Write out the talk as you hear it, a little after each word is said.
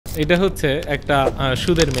এটা হচ্ছে একটা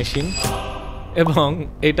সুদের মেশিন এবং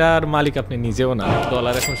এটার মালিক আপনি নিজেও না।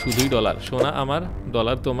 ডলার এখন শুধুই ডলার, সোনা আমার,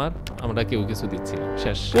 ডলার তোমার, আমরা কেউ কিছু দিচ্ছি না,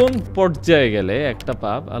 শেষ। কোন পর্যায়ে গেলে একটা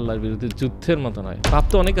পাপ আল্লাহর বিরুদ্ধে যুদ্ধের মতো নয়? পাপ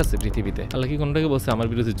তো অনেক আছে পৃথিবীতে, আল্লাহ কি কোনটাকে বলছে আমার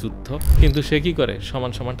বিরুদ্ধে যুদ্ধ? কিন্তু সে কি করে?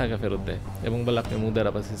 সমান সমান টাকা ফেরত দেয় এবং বলে আপনি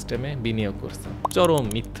মুদারাবা সিস্টেমে বিনিয়োগ করছেন। চরম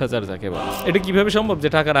মিথ্যাচার যাকে বলে। এটা কিভাবে সম্ভব যে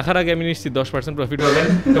টাকা রাখার আগে আমি নিশ্চিত 10% প্রফিট পাবেন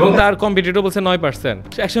এবং তার কম্পিটিটর বলছে 9%?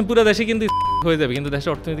 একসময় পুরো দেশে কিন্তু হয়ে যাবে, কিন্তু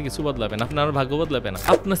দেশের অর্থনীতি কিছু বদলাবে না, আপনার ভাগ্য বদলাবে না।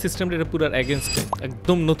 আপনার সিস্টেমটা এটা পুরো এগেনস্টে,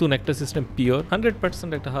 একদম নতুন একটা সিস্টেম, পিওর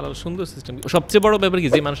 100% একটা হালাল সুন্দর সিস্টেম। সবচেয়ে বড় ব্যাপার কি,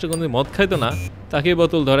 যে মানুষটা কোনো মদ খাইতো না তাকে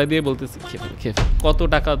বোতল ধরাই দিয়ে বলতেছি কত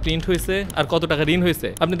টাকা প্রিন্ট হয়েছে আর কত টাকা ঋণ হয়েছে।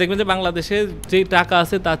 আপনি দেখবেন যে বাংলাদেশে যে টাকা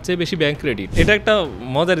আছে তার চেয়ে বেশি ব্যাংক ক্রেডিট। এটা একটা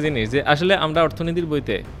মজার জিনিস যে আসলে আমরা অর্থনীতির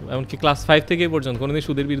বইতে এমনকি ক্লাস 5 থেকে পর্যন্ত কোনোদিন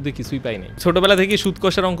সুদের বিরুদ্ধে কিছুই পাইনি। ছোটবেলা থেকে সুদ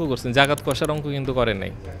কষার অঙ্ক করছেন, জাকাত কষার অঙ্ক কিন্তু করেন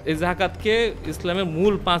নাই। এই জাকাতকে ইসলামের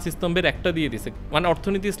মূল 5 স্তম্ভের একটা দিয়ে দিছে, মানে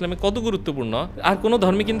অর্থনীতি ইসলামে কত গুরুত্বপূর্ণ আর কোনো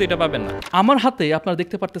ধর্মে কিন্তু এটা পাবেন না। আমার হাতে আপনারা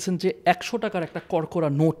দেখতে পারতেছেন যে 100 টাকার একটা করকরা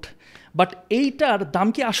নোট, বাট এইটার দাম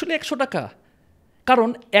কি আসলে 100 টাকা? কারণ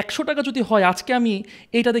 100 টাকা যদি হয়, আজকে আমি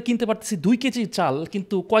এইটাতে কিনতে পারতেছি 2 কেজি চাল,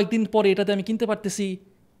 কিন্তু কয়েকদিন পরে এটাতে আমি কিনতে পারতেছি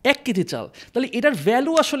 1 কেজি চাল। তাহলে এটার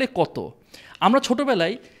ভ্যালু আসলে কত? আমরা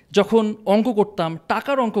ছোটোবেলায় যখন অঙ্ক করতাম,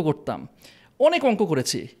 টাকার অঙ্ক করতাম, অনেক অঙ্ক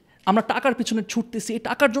করেছি, আমরা টাকার পিছনে ছুটতেছি, এই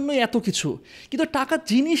টাকার জন্যই এত কিছু, কিন্তু টাকা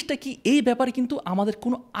জিনিসটা কি এই ব্যাপারে কিন্তু আমাদের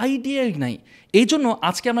কোনো আইডিয়াই নাই। এই জন্য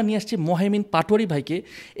আজকে আমরা নিয়ে আসছি মোহাইমিন পাটোয়ারি ভাইকে,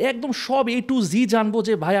 একদম সব A to Z জানবো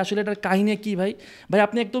যে ভাই আসলে এটার কাহিনী কী। ভাই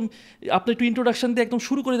আপনি একটু ইন্ট্রোডাকশন দিয়ে একদম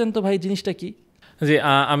শুরু করে দেন তো ভাই, জিনিসটা কি? জি,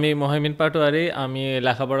 আমি মোহাইমিন পাটোয়ারি। আমি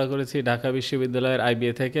লেখাপড়া করেছি ঢাকা বিশ্ববিদ্যালয়ের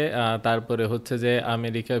IBA থেকে। তারপরে হচ্ছে যে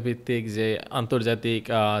আমেরিকা ভিত্তিক যে আন্তর্জাতিক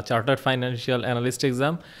চার্টার্ড ফাইন্যান্সিয়াল অ্যানালিস্ট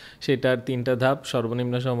এক্সাম, সেটার 3টা ধাপ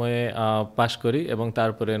সর্বনিম্ন সময়ে পাশ করি এবং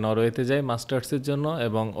তারপরে নরওয়েতে যাই মাস্টার্সের জন্য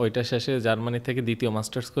এবং ওইটা শেষে জার্মানি থেকে দ্বিতীয়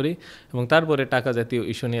মাস্টার্স করি এবং তারপরে টাকা জাতীয়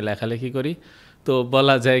ইস্যু নিয়ে লেখালেখি করি। তো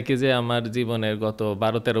বলা যায় কি যে আমার জীবনের গত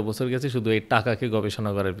 12-13 বছর গেছে শুধু এই টাকাকে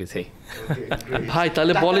গবেষণা করার পিছেই। ভাই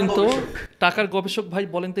তাহলে বলেন তো, টাকার গবেষক ভাই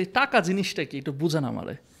বলেন তো, এই টাকা জিনিসটা কি একটু বুঝান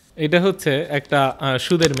আমারে। এটা হচ্ছে একটা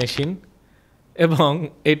সুদের মেশিন এবং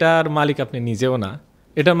এটার মালিক আপনি নিজেও না,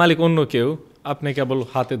 এটার মালিক অন্য কেউ, আপনি কেবল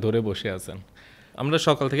হাতে ধরে বসে আছেন। আমরা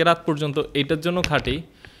সকাল থেকে রাত পর্যন্ত এটার জন্য খাটি,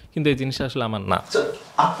 কিন্তু এই জিনিসটা আসলে আমার না।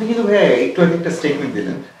 আপনি কিন্তু ভাই একটু আগে একটা স্টেটমেন্ট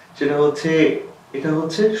দিলেন, সেটা হচ্ছে এটা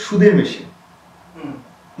হচ্ছে সুদের মেশিন,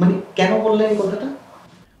 মানে কেন বললেন এই কথাটা?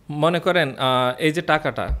 মনে করেন এই যে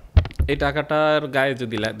টাকাটা, এই টাকাটার গায়ে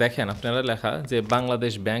যদি দেখেন আপনারা লেখা যে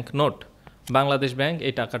Bangladesh bank note, Bangladesh bank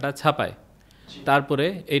এই টাকাটা ছাপায়, তারপরে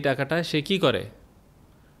এই টাকাটা সে কি করে?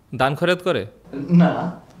 দান খরচ করে না।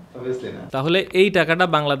 তাহলে এই টাকাটা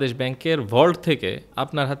বাংলাদেশ ব্যাংকের ভল্ট থেকে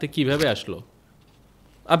আপনার হাতে কিভাবে আসলো?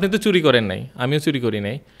 আপনি তো চুরি করেন নাই, আমিও চুরি করি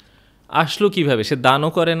নাই, আসলো কিভাবে? সে দানও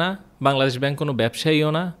করে না, বাংলাদেশ ব্যাংক কোনো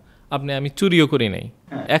ব্যবসায়ীও না, আমি চুরিও করি নাই।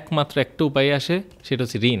 একমাত্র একটা উপায় আসে, সেটা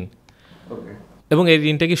হচ্ছে ঋণ। এবং এই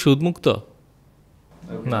ঋণটা কি সুদমুক্ত?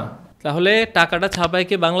 না। তাহলে টাকাটা ছাপায়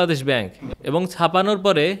কে? বাংলাদেশ ব্যাংক, এবং ছাপানোর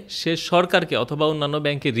পরে সে সরকারকে অথবা অন্যান্য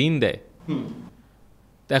ব্যাংকে ঋণ দেয়।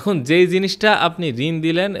 এখন যেই জিনিসটা আপনি ঋণ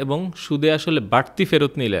দিলেন এবং সুদে আসলে বাড়তি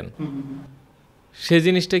ফেরত নিলেন, সে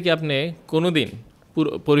জিনিসটা কি আপনি কোনোদিন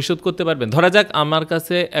পরিশোধ করতে পারবেন? ধরা যাক আমার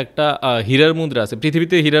কাছে একটা হীরার মুদ্রা আছে,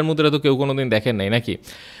 পৃথিবীতে হীরার মুদ্রা তো কেউ কোনোদিন দেখেন নাই নাকি?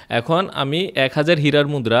 এখন আমি 1000 হীরার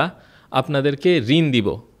মুদ্রা আপনাদেরকে ঋণ দিব,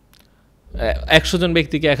 100 জন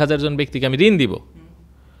ব্যক্তিকে, 1000 জন ব্যক্তিকে আমি ঋণ দিব।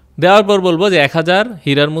 দেওয়ার পর বলবো যে 1000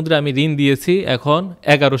 হীরার মুদ্রা আমি ঋণ দিয়েছি, এখন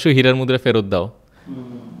 1100 হীরার মুদ্রা ফেরত দাও।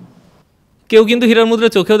 কেউ কিন্তু হীরার মুদ্রা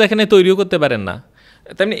চোখেও দেখেন, তৈরিও করতে পারেন না।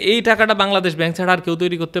 তেমনি এই টাকাটা বাংলাদেশ ব্যাংক ছাড়া আর কেউ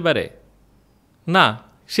তৈরি করতে পারে না।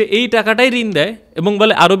 সে এই টাকাটাই ঋণ দেয় এবং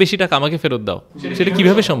বলে আরো বেশি টাকা আমাকে ফেরত দাও। সেটা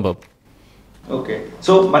কিভাবে সম্ভব? ওকে,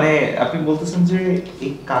 সো মানে আপনি বলতেছেন যে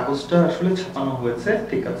এই কাগজটা আসলে ছাপানো হয়েছে,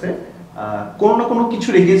 ঠিক আছে, কোনো না কোনো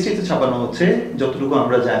কিছুর এগেইনস্টে ছাপানো হচ্ছে, যতটুকু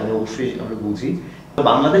আমরা জানি, অবশ্যই আমরা বুঝি।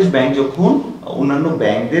 বাংলাদেশ ব্যাংক যখন অন্যান্য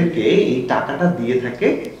ব্যাংকদেরকে এই টাকাটা দিয়ে থাকে,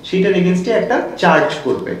 সেটার এগেইনস্টে একটা চার্জ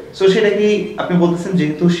করবে। সো সেটা কি আপনি বলতেছেন,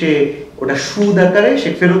 যেহেতু সে ওটা সুদ আকারে সে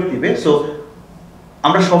ফেরত দিবে, সো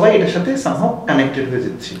আমরা সবাই এটার সাথে সামহাউ কানেক্টেড হয়ে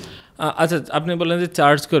যাচ্ছি। আচ্ছা, আপনি বললেন যে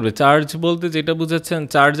চার্জ করবে। চার্জ বলতে যেটা বুঝাচ্ছেন,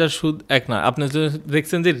 চার্জ আর সুদ এক না। আপনি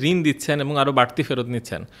দেখছেন যে ঋণ দিচ্ছেন এবং আরও বাড়তি ফেরত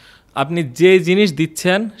নিচ্ছেন। আপনি যে জিনিস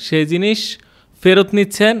দিচ্ছেন সেই জিনিস ফেরত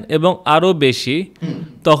নিচ্ছেন এবং আরও বেশি।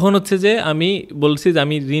 তখন হচ্ছে যে আমি বলছি যে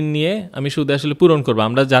আমি ঋণ নিয়ে আমি সুদ আসলে পূরণ করবো।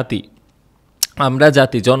 আমরা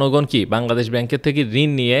জাতি জনগণ কি বাংলাদেশ ব্যাংকের থেকে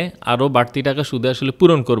ঋণ নিয়ে আরও বাড়তি টাকা সুদে আসলে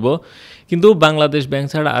পূরণ করব, কিন্তু বাংলাদেশ ব্যাংক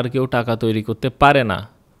ছাড়া আর কেউ টাকা তৈরি করতে পারে না।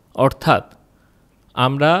 অর্থাৎ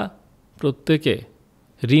আমরা প্রত্যেকে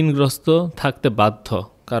ঋণগ্রস্ত থাকতে বাধ্য,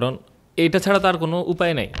 কারণ এইটা ছাড়া তার কোনো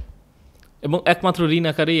উপায় নেই, এবং একমাত্র ঋণ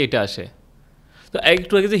আকারেই এটা আসে। তো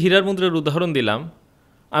একটু আগে যে হীরার মুদ্রার উদাহরণ দিলাম,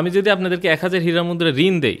 আমি যদি আপনাদেরকে 1000 হীরার মুদ্রা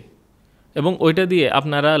ঋণ দেই এবং ওইটা দিয়ে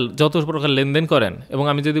আপনারা যত প্রকার লেনদেন করেন, এবং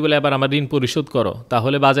আমি যদি বলি এবার আমার ঋণ পরিশোধ করো,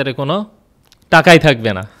 তাহলে বাজারে কোনো টাকাই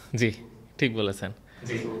থাকবে না। জি, ঠিক বলেছেন।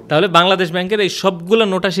 তাহলে বাংলাদেশ ব্যাংকের এই সবগুলো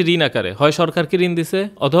নোট আসে ঋণ আকারে, হয় সরকারকে ঋণ দিছে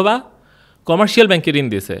অথবা কমার্শিয়াল ব্যাংকে ঋণ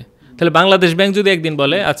দিছে। তাহলে বাংলাদেশ ব্যাংক যদি একদিন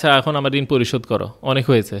বলে আচ্ছা এখন আমার ঋণ পরিশোধ করো, অনেক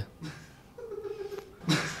হয়েছে।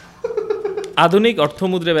 আধুনিক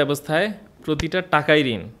অর্থমুদ্রা ব্যবস্থায় প্রতিটা টাকাই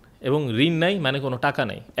ঋণ, এবং ঋণ নাই মানে কোনো টাকা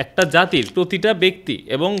নাই। একটা জাতির প্রতিটা ব্যক্তি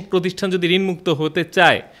এবং প্রতিষ্ঠান যদি ঋণমুক্ত হতে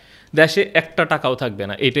চায়, দেশে একটা টাকাও থাকবে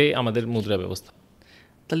না। এটাই আমাদের মুদ্রা ব্যবস্থা।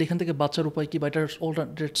 তাহলে এখান থেকে বাঁচার উপায় কি বা এটার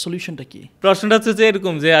অল্টারনেট সলিউশনটা কি? প্রশ্নটা হচ্ছে যে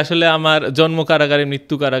এরকম যে আসলে আমার জন্ম কারাগারে,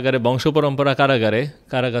 মৃত্যু কারাগারে, বংশ পরম্পরা কারাগারে,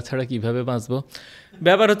 কারাগার ছাড়া কীভাবে বাঁচবো?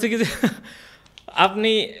 ব্যাপার হচ্ছে কি যে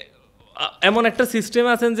আপনি এমন একটা সিস্টেম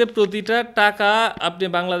আছেন যে প্রতিটা টাকা আপনি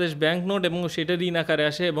বাংলাদেশ ব্যাংক নোট এবং সেটা ঋণ আকারে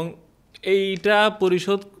আসে, এবং এইটা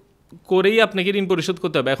পরিশোধ করেই আপনাকে ঋণ পরিশোধ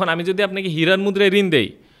করতে হবে। এখন আমি যদি আপনাকে হীরার মুদ্রায় ঋণ দেই,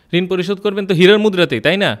 ঋণ পরিশোধ করবেন তো হীরার মুদ্রাতেই,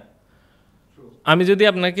 তাই না? আমি যদি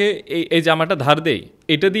আপনাকে এই জামাটা ধার দেই,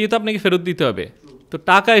 এটা দিয়ে তো আপনাকে ফেরত দিতে হবে। তো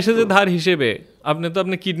টাকা এসেছে ধার হিসেবে,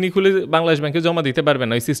 আপনি কিডনি খুলে বাংলাদেশ ব্যাংকে জমা দিতে পারবেন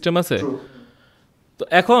না, ওই সিস্টেম আছে। তো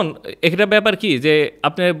এখন একটা ব্যাপার কি যে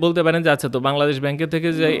আপনি বলতে পারেন যে আচ্ছা, তো বাংলাদেশ ব্যাংকের থেকে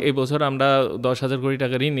যে এই বছর আমরা 10,000 কোটি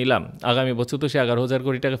টাকা ঋণ নিলাম, আগামী বছর তো সে 11,000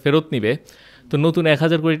 কোটি টাকা ফেরত নিবে, তো নতুন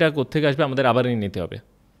 1,000 কোটি টাকা কোত্থেকে আসবে? আমাদের আবার ঋণ নিতে হবে।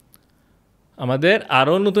 আমাদের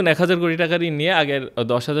আরও নতুন 1,000 কোটি টাকা ঋণ নিয়ে আগের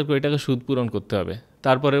 10,000 কোটি টাকা সুদ পূরণ করতে হবে।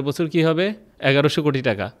 তারপরের বছর কি হবে? 1100 কোটি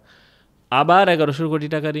টাকা, আবার 1100 কোটি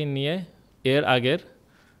টাকা ঋণ নিয়ে এর আগের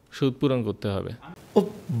সুদ পূরণ করতে হবে। ও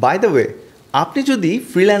বাই দ্য ওয়ে, আপনি যদি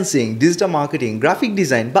freelancing, digital marketing, graphic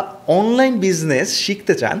design বা অনলাইন বিজনেস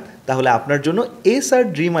শিখতে চান, তাহলে আপনার জন্য এসআর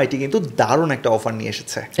ড্রিম আইটি কিন্তু দারুণ একটা অফার নিয়ে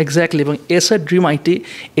এসেছে। এক্স্যাক্টলি, এবং এসআর ড্রিম আইটি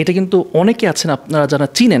এটা কিন্তু অনেকে আছেন আপনারা যারা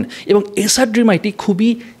চিনেন, এবং এসআর ড্রিম আইটি খুবই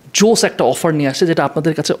জোস একটা অফার নিয়ে আসে, যেটা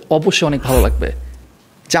আপনাদের কাছে অবশ্যই অনেক ভালো লাগবে।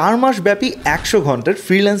 4 মাস ব্যাপী 100 ঘন্টার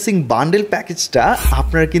ফ্রিল্যান্সিং বান্ডেল প্যাকেজটা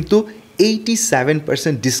আপনারা কিন্তু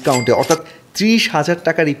 87% ডিসকাউন্টে, অর্থাৎ 30,000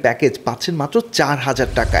 টাকার এই প্যাকেজ পাচ্ছেন মাত্র 4,000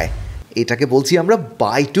 টাকায়। এটাকে বলছি আমরা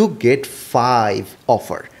বাই টু গেট 5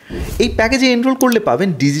 অফার। এই প্যাকেজে এনরোল করলে পাবেন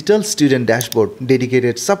digital student dashboard,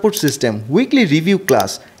 dedicated support system, weekly review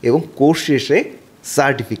class এবং কোর্স শেষে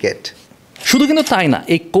সার্টিফিকেট। শুধু কিন্তু তাই না,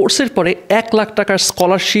 এই কোর্সের পরে 1 লাখ টাকার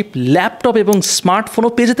স্কলারশিপ, ল্যাপটপ এবং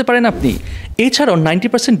স্মার্টফোনও পেয়ে যেতে পারেন আপনি। এছাড়াও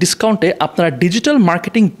 90% ডিসকাউন্টে আপনারা digital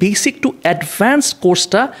marketing basic to advance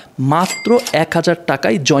কোর্সটা মাত্র 1,000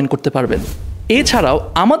 টাকায় জয়েন করতে পারবেন। এছাড়াও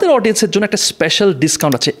আমাদের অডিয়েন্সের জন্য একটা স্পেশাল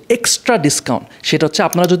ডিসকাউন্ট আছে, এক্সট্রা ডিসকাউন্ট। সেটা হচ্ছে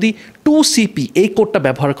আপনারা যদি 2CP এই কোডটা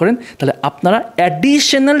ব্যবহার করেন, তাহলে আপনারা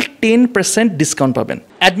অ্যাডিশনাল 10% ডিসকাউন্ট পাবেন।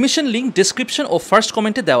 অ্যাডমিশন লিঙ্ক ডেসক্রিপশন ও ফার্স্ট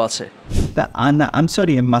কমেন্টে দেওয়া আছে। তা আই এম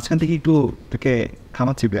সরি, মাঝখান থেকে একটু তোকে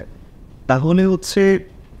থামাচ্ছি। তাহলে হচ্ছে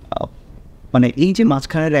মানে এই যে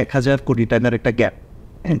মাঝখানের 1,000 কোটি টাকার একটা গ্যাপ,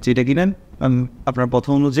 যেটা কিনা আপনার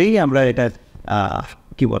প্রথম অনুযায়ী আমরা এটা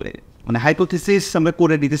কি বলে মানে হাইপোথিসিস আমরা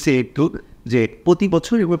করে দিতেছি একটু, যে প্রতি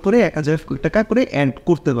বছর এর পরে 1,000 কোটি টাকা করে অ্যাড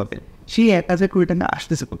করতে পারবে। সেই 1,000 কোটি টাকা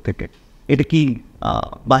আসতেছে কোত্থেকে? এটা কি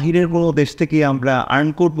বাহিরের কোনো দেশ থেকে আমরা আর্ন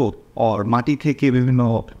করবো, আর মাটি থেকে বিভিন্ন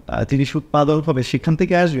জিনিস উৎপাদন হবে সেখান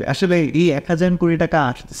থেকে আসবে? আসলে এই 1,000 কোটি টাকা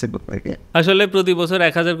আসতেছে কোত্থেকে? আসলে প্রতি বছর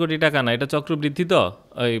 1,000 কোটি টাকা না, এটা চক্রবৃদ্ধি। তো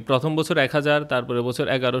ওই প্রথম বছর 1,000, তারপরের বছর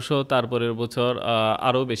 1,100, তারপরের বছর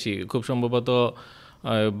আরও বেশি, খুব সম্ভবত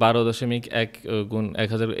 12.1 গুণ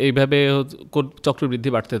 1,000, এইভাবে চক্রবৃদ্ধি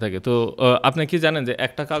বাড়তে থাকে। তো আপনি কি জানেন যে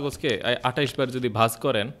একটা কাগজকে 28 বার যদি ভাঁজ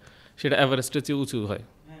করেন, সেটা এভারেস্টের চেয়ে উঁচু হয়।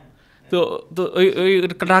 তো তো ওই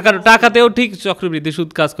টাকাতেও ঠিক চক্রবৃদ্ধি সুদ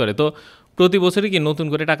কাজ করে। তো প্রতি বছরই কি নতুন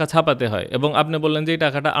করে টাকা ছাপাতে হয়। এবং আপনি বললেন যে এই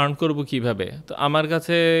টাকাটা আর্ন করবো কীভাবে? তো আমার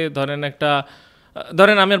কাছে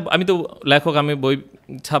ধরেন আমি তো লেখক, আমি বই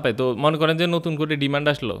ছাপাই। তো মনে করেন যে নতুন করে ডিমান্ড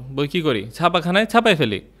আসলো, বই কী করি? ছাপাখানায় ছাপাই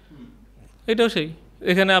ফেলি। এটাও সেই,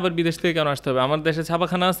 এখানে আবার বিদেশ থেকে কেন আসতে হবে? আমার দেশে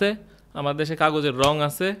ছাপাখানা আছে, আমার দেশে কাগজের রং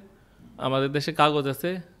আছে, আমাদের দেশে কাগজ আছে,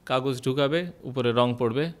 কাগজ ঢুকাবে, উপরে রং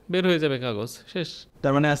পড়বে, বের হয়ে যাবে কাগজ, শেষ।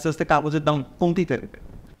 তার মানে আস্তে আস্তে কাগজের দাম কমতেই থাকবে,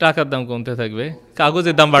 টাকার দাম কমতে থাকবে,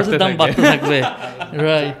 কাগজের দাম বাড়তে থাকবে।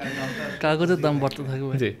 রাইট, কাগজের দাম বাড়তে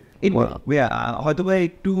থাকবে। জি, হয়তো বা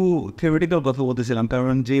একটু থিওরিটিক্যাল কথা বলতেছিলাম,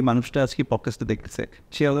 কারণ যে মানুষটা আজকে পডকাস্টে দেখতেছে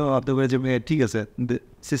সে হয়তো ভাবতে পারে যে ঠিক আছে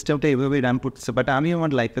সিস্টেমটা এইভাবেই রান করতেছে, বাট আমি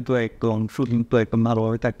আমার লাইফে তো একদম শুটিং তো একদম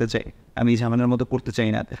ভালোভাবে থাকতে চাই, আমি ঝামেলার মতো করতে চাই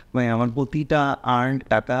না। মানে আমার প্রতিটা আর্ন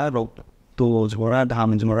টাকা তো ঝরা ধাম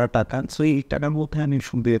ঝরা টাকা, সো এই টাকার মধ্যে আমি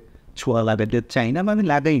সুদের ছোঁয়া লাগাতে চাই না, বা আমি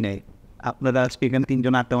লাগাই নাই। আপনারা আজকে এখানে 3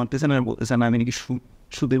 জন আড্ডা মারতেছেন আর বলতেছেন আমি নাকি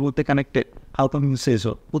সুদের মধ্যে connected. How come you say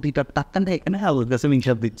so? প্রতিটা টাকা এখানে আমার কাছে আমি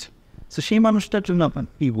হিসাব দিচ্ছি। সো সেই মানুষটার জন্য আপনার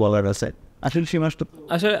কি বলার আছে? আসলে সেই মানুষটা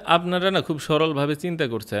আসলে আপনারা না খুব সরলভাবে চিন্তা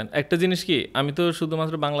করছেন। একটা জিনিস কি, আমি তো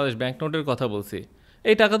শুধুমাত্র বাংলাদেশ ব্যাংকনোটের কথা বলছি।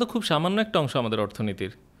 এই টাকা তো খুব সামান্য একটা অংশ আমাদের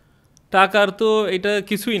অর্থনীতির। টাকার তো এটা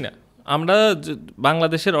কিছুই না। আমরা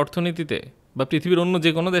বাংলাদেশের অর্থনীতিতে বা পৃথিবীর অন্য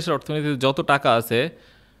যে কোনো দেশের অর্থনীতিতে যত টাকা আছে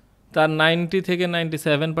তার 90 থেকে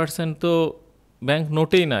 97% তো ব্যাংক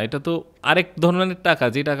নোটেই না। এটা তো আরেক ধরনের টাকা,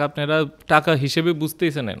 যে টাকা আপনারা টাকা হিসেবে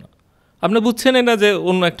বুঝতেইছেন না। আপনি বুঝছেনই না যে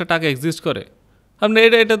অন্য একটা টাকা এক্সিস্ট করে। আপনি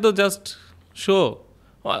এটা তো জাস্ট শো।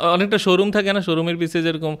 অনেকটা শোরুম থাকে না, শোরুমের পিছিয়ে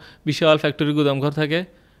যেরকম বিশাল ফ্যাক্টরি গুদামঘর থাকে,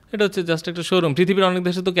 এটা হচ্ছে জাস্ট একটা শোরুম। পৃথিবীর অনেক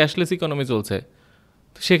দেশে তো ক্যাশলেস ইকোনমি চলছে।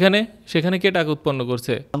 তো সেখানে কে টাকা উৎপন্ন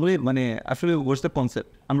করছে? মানে আসলে ওয়াটস দ্য কনসেপ্ট,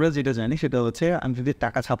 আমরা যেটা জানি সেটা হচ্ছে আমি যদি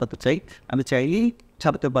টাকা ছাপাতে চাই, আমি চাইলেই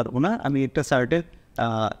ছাপাতে পারবো না। আমি একটা সার্টেন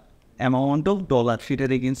অ্যামাউন্ট অফ ডলার,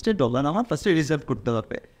 সেটার এগেনস্টে ডলার আমার ফার্স্টে রিজার্ভ করতে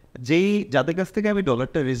হবে। যাদের কাছ থেকে আমি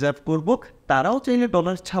ডলারটা রিজার্ভ করব, তারাও চাইলে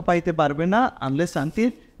ডলার ছাপাইতে পারবে না আনলেস আনটিল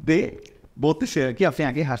দে বলতেছে আর কি, আপনি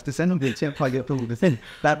আগে হাসতেছেন বলছেন হয়তো বলতেছেন,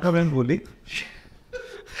 তারপর আমি বলি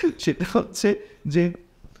সেটা হচ্ছে যে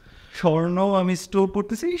স্বর্ণ আমি স্টোর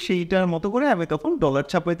করতেছি, সেইটার মতো করে আমি তখন ডলার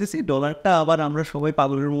ছাপাইতেছি। ডলারটা আবার আমরা সবাই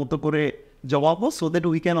পাগলের মতো করে জমাবো, so that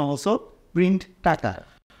we can also print টাকা।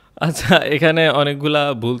 আচ্ছা, এখানে অনেকগুলা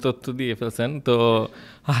ভুল তথ্য দিয়ে ফেলছেন, তো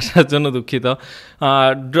আসার জন্য দুঃখিত।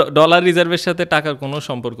 ডলার রিজার্ভের সাথে টাকার কোনো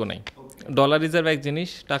সম্পর্ক নেই। ডলার রিজার্ভ এক জিনিস,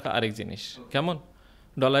 টাকা আরেক জিনিস। কেমন?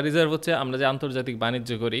 ডলার রিজার্ভ হচ্ছে আমরা যে আন্তর্জাতিক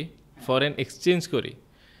বাণিজ্য করি, ফরেন এক্সচেঞ্জ করি,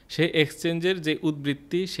 সেই এক্সচেঞ্জের যে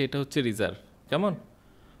উদ্বৃত্তি সেটা হচ্ছে রিজার্ভ। কেমন?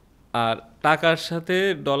 আর টাকার সাথে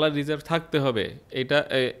ডলার রিজার্ভ থাকতে হবে, এটা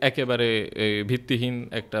একেবারে ভিত্তিহীন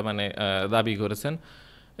একটা দাবি করেছেন।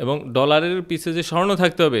 এবং ডলারের পিছে যে স্বর্ণ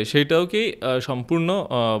থাকতে হবে সেইটাও কি সম্পূর্ণ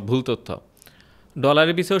ভুল তথ্য।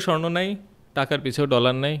 ডলারের পিছেও স্বর্ণ নাই, টাকার পিছেও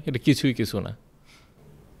ডলার নাই, এটা কিছুই কিছু না।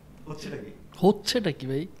 হচ্ছেটা কি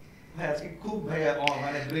ভাই?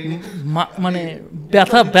 মানে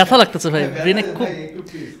ব্যথা লাগতেছে ভাই, ব্রেনে খুব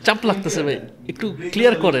চাপ লাগতেছে ভাই, একটু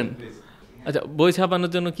ক্লিয়ার করেন। আচ্ছা, বই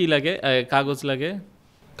ছাপানোর জন্য কি লাগে? কাগজ লাগে,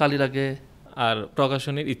 কালি লাগে, আর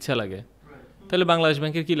প্রকাশনীর ইচ্ছা লাগে। তাহলে বাংলাদেশ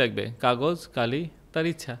ব্যাংকের কি লাগবে? কাগজ, কালি, তার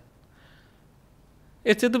ইচ্ছা।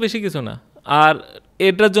 এর চেয়ে তো বেশি কিছু না। আর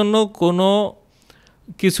এটার জন্য কোনো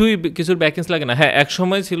কিছুর ব্যাকেন্স লাগে না। হ্যাঁ, এক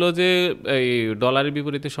সময় ছিল যে এই ডলারের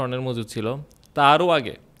বিপরীতে স্বর্ণের মজুদ ছিল। তারও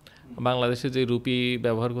আগে বাংলাদেশে যে রুপি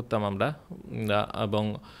ব্যবহার করতাম আমরা, এবং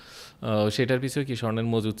সেটার পিছনে কি স্বর্ণের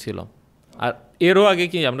মজুদ ছিল। আর এরও আগে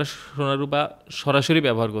কি আমরা সোনা রূপা সরাসরি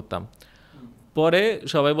ব্যবহার করতাম। পরে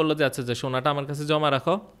সবাই বললো যে আচ্ছা, যে সোনাটা আমার কাছে জমা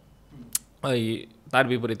রাখো, ওই তার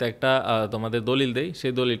বিপরীতে একটা তোমাদের দলিল দেই,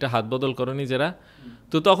 সেই দলিলটা হাত বদল করো নিজেরা।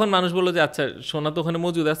 তো তখন মানুষ বললো যে আচ্ছা, সোনা তো ওখানে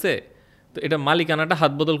মজুদ আছে, তো এটা মালিকানাটা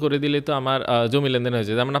হাত বদল করে দিলে তো আমার জমি লেনদেন হয়ে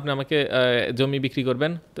যায়। যেমন আপনি আমাকে জমি বিক্রি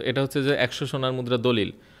করবেন, তো এটা হচ্ছে যে 100 সোনার মুদ্রা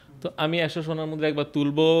দলিল। তো আমি 100 সোনার মুদ্রা একবার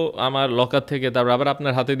তুলবো আমার লকার থেকে, তারপর আবার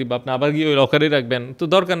আপনার হাতে দিব, আপনি আবার গিয়ে ওই লকারেই রাখবেন। তো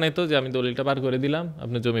দরকার নেই তো যে আমি দলিলটা পার করে দিলাম,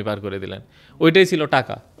 আপনি জমি পার করে দিলেন। ওইটাই ছিল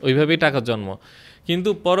টাকা, ওইভাবেই টাকার জন্ম। কিন্তু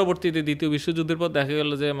পরবর্তীতে দ্বিতীয় বিশ্বযুদ্ধের পর দেখা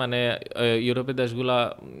গেল যে ইউরোপের দেশগুলা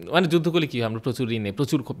যুদ্ধ করলে কি, আমরা প্রচুর ঋণ নেই,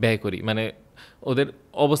 প্রচুর ব্যয় করি। ওদের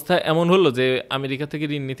অবস্থা এমন হলো যে আমেরিকা থেকে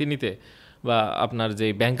ঋণ নিতে বা আপনার যে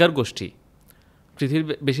ব্যাংকার গোষ্ঠী, পৃথিবীর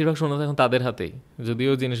বেশিরভাগ সোনা এখন তাদের হাতেই।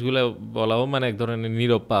 যদিও জিনিসগুলো বলাও এক ধরনের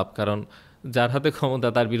নীরব পাপ, কারণ যার হাতে ক্ষমতা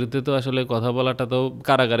তার বিরুদ্ধে তো আসলে কথা বলাটা তো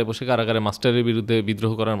কারাগারে বসে কারাগারে মাস্টারের বিরুদ্ধে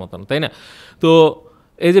বিদ্রোহ করার মতন, তাই না? তো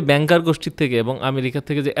এই যে ব্যাংকার গোষ্ঠীর থেকে এবং আমেরিকার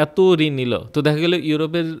থেকে যে এত ঋণ নিল, তো দেখা গেল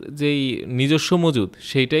ইউরোপের যেই নিজস্ব মজুদ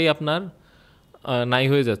সেইটাই আপনার নাই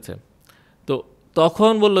হয়ে যাচ্ছে। তো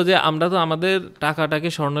তখন বললো যে আমরা তো আমাদের টাকাটাকে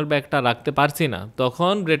স্বর্ণের ব্যাগটা রাখতে পারছি না।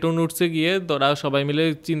 তখন ব্রেটন উডসে গিয়ে তোরা সবাই মিলে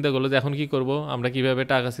চিন্তা করলো যে এখন কি করব, আমরা কিভাবে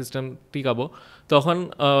টাকা সিস্টেম টিকাবো। তখন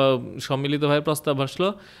সম্মিলিতভাবে প্রস্তাব আসলো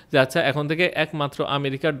যে আচ্ছা, এখন থেকে একমাত্র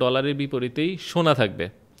আমেরিকার ডলারের বিপরীতেই সোনা থাকবে,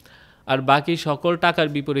 আর বাকি সকল টাকার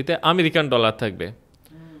বিপরীতে আমেরিকান ডলার থাকবে।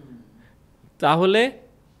 তাহলে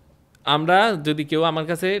আমরা যদি কেউ আমার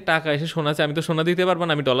কাছে টাকা এসে সোনা চাই, আমি তো সোনা দিতে পারবো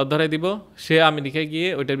না, আমি ডলার ধরাই দিব, সে আমেরিকায় গিয়ে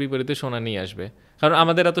ওইটার বিপরীতে সোনা নিয়ে আসবে। কারণ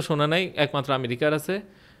আমাদের এত সোনা নাই, একমাত্র আমেরিকার আছে।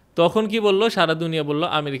 তখন কি বললো, সারা দুনিয়া বললো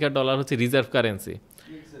আমেরিকার ডলার হচ্ছে রিজার্ভ কারেন্সি।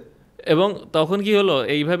 এবং তখন কি হলো,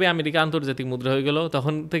 এইভাবে আমেরিকা আন্তর্জাতিক মুদ্রা হয়ে গেল।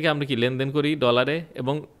 তখন থেকে আমরা কি লেনদেন করি ডলারে,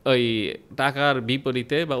 এবং ওই টাকার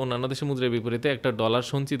বিপরীতে বা অন্যান্য দেশের মুদ্রার বিপরীতে একটা ডলার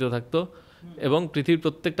সঞ্চিত থাকতো, এবং পৃথিবীর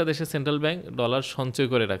প্রত্যেকটা দেশের সেন্ট্রাল ব্যাংক ডলার সঞ্চয়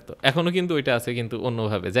করে রাখতো। এখনও কিন্তু ওইটা আছে, কিন্তু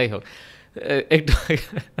অন্যভাবে। যাই হোক, একটু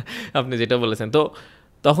আপনি যেটা বলেছেন, তো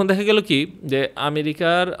তখন দেখা গেল কি যে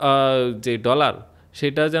আমেরিকার যে ডলার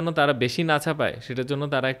সেটা যেন তারা বেশি না ছাপায়, সেটার জন্য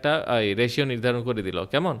তারা একটা রেশিও নির্ধারণ করে দিল।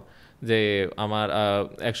 কেমন? যে আমার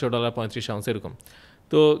 $100 35 আউন্স এরকম।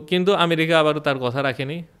 তো কিন্তু আমেরিকা আবারও তার কথা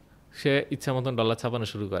রাখেনি, সে ইচ্ছা মতন ডলার ছাপানো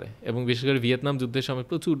শুরু করে, এবং বিশেষ করে ভিয়েতনাম যুদ্ধের সময়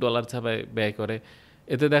প্রচুর ডলার ছাপায় ব্যয় করে।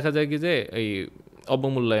 এতে দেখা যায় কি যে এই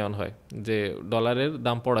অবমূল্যায়ন হয়, যে ডলারের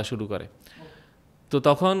দাম পড়া শুরু করে। তো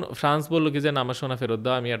তখন ফ্রান্স বললো কি যে না, আমার সোনা ফেরত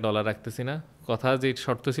দাও, আমি আর ডলার রাখতেছি না, কথা যে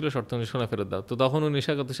শর্ত ছিল শর্ত অনুযায়ী সোনা ফেরত দাও। তো তখন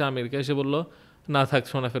 1931 আমেরিকা এসে বললো না থাক,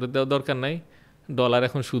 সোনা ফেরত দেওয়ার দরকার নাই, ডলার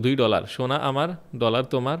এখন শুধুই ডলার, সোনা আমার ডলার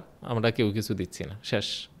তোমার, আমরা কেউ কিছু দিচ্ছি না, শেষ।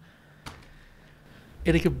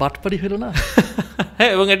 এটা কি বাটপারি হলো না?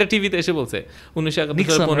 হ্যাঁ, এবং এটা টিভিতে এসে বলছে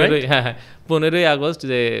 1971 15ই আগস্ট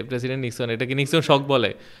যে প্রেসিডেন্ট নিক্সন, এটাকে নিক্সন শক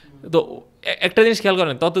বলে। তো একটা জিনিস খেয়াল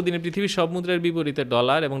করেন, ততদিনে পৃথিবীর সব মুদ্রার বিপরীতে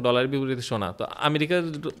ডলার এবং ডলারের বিপরীতে সোনা। তো আমেরিকা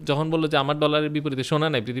যখন বললো যে আমার ডলারের বিপরীতে সোনা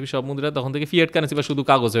নাই পৃথিবীর সব মুদ্রা, তখন থেকে ফিয়াট কারেন্সি বা শুধু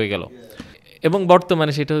কাগজ হয়ে গেল। এবং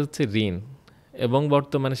বর্তমানে সেটা হচ্ছে ঋণ, এবং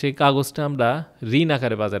বর্তমানে সেই কাগজটা আমরা ঋণ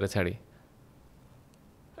আকারে বাজারে ছাড়ি,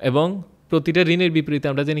 এবং প্রতিটা ঋণের বিপরীতে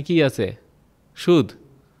আমরা জানি কি আছে, সুদ।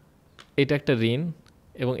 এটা একটা ঋণ,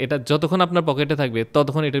 এবং এটা যতক্ষণ আপনার পকেটে থাকবে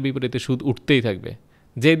ততক্ষণ এটার বিপরীতে সুদ উঠতেই থাকবে।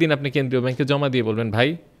 যেই দিন আপনি কেন্দ্রীয় ব্যাংকে জমা দিয়ে বলবেন ভাই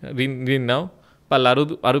ঋণ নাও, পারলে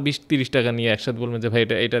আরও 20-30 টাকা নিয়ে একসাথে বলবেন যে ভাই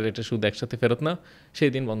এটার সুদ একসাথে ফেরত নাও, সেই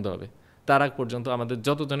দিন বন্ধ হবে। তার আগ পর্যন্ত আমাদের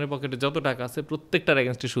যতজনের পকেটে যত টাকা আছে প্রত্যেকটার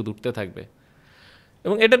এগেনস্টে সুদ উঠতে থাকবে।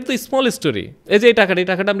 এবং এটার তো স্মল স্টোরি, এই যে এই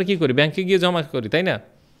টাকাটা আমরা কী করি, ব্যাংকে গিয়ে জমা করি, তাই না?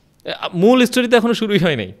 মূল স্টোরি তো এখনও শুরুই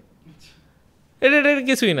হয় নাই। এটা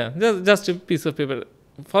কিছুই না, just a piece of paper,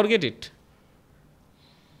 forget it.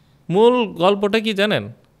 মূল গল্পটা কি জানেন?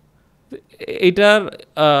 এইটার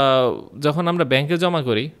যখন আমরা ব্যাংকে জমা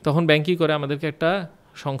করি তখন ব্যাংক কী করে, আমাদেরকে একটা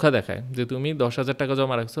সংখ্যা দেখায় যে তুমি 10,000 টাকা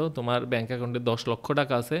জমা রাখছো, তোমার ব্যাংক অ্যাকাউন্টে 10 লক্ষ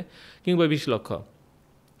টাকা আছে কিংবা 20 লক্ষ।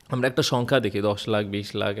 আমরা একটা সংখ্যা দেখি, 10 লাখ, 20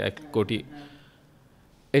 লাখ, 1 কোটি।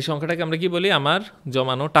 এই সংখ্যাটাকে আমরা কি বলি, আমার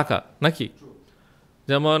জমানো টাকা, নাকি?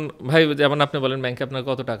 যেমন ভাই, যেমন আপনি বলেন ব্যাংকে আপনার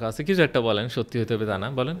কত টাকা আছে, কিছু একটা বলেন, সত্যি হতে হবে তা না,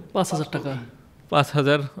 বলেন 5,000 টাকা।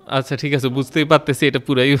 5,000, আচ্ছা ঠিক আছে, বুঝতেই পারতেছি এটা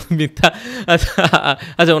পুরাই মিথ্যা।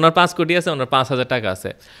 আচ্ছা, ওনার 5 কোটি আছে, ওনার 5,000 টাকা আছে।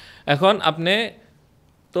 এখন আপনি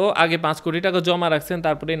তো আগে 5 কোটি টাকা জমা রাখছেন,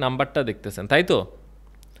 তারপরে এই নাম্বারটা দেখতেছেন, তাই তো?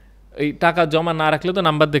 এই টাকা জমা না রাখলে তো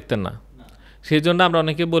নাম্বার দেখতেন না। সেই জন্য আমরা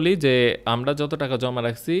অনেকে বলি যে আমরা যত টাকা জমা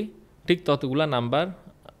রাখছি ঠিক ততগুলা নাম্বার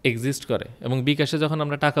এক্সিস্ট করে, এবং বিকাশে যখন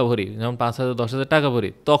আমরা টাকা ভরি, যেমন 5,000, 10,000 টাকা ভরি,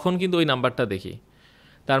 তখন কিন্তু ওই নাম্বারটা দেখি।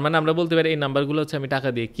 তার মানে আমরা বলতে পারি এই নাম্বারগুলো হচ্ছে আমি টাকা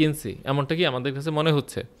দিয়ে কিনছি, এমনটা কি আমাদের কাছে মনে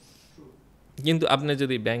হচ্ছে। কিন্তু আপনি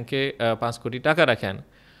যদি ব্যাংকে 5 কোটি টাকা রাখেন,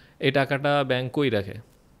 এই টাকাটা ব্যাংক কই রাখে?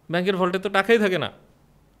 ব্যাংকের ভল্টে তো টাকাই থাকে না।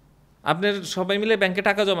 আপনি সবাই মিলে ব্যাংকে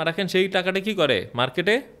টাকা জমা রাখেন, সেই টাকাটা কি করে,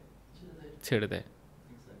 মার্কেটে ছেড়ে দেয়।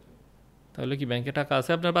 তাহলে কি ব্যাংকে টাকা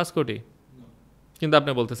আছে আপনার 5 কোটি? কিন্তু আপনি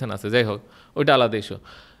বলতেছেন আছে, যাই হোক, ওইটা আলাদা ইস্যু।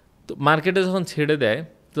 তো মার্কেটে যখন ছেড়ে দেয়,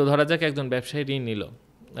 তো ধরা যাক একজন ব্যবসায়ী ঋণ নিল,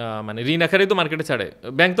 মানে ঋণ আকারেই তো মার্কেটে ছাড়ে,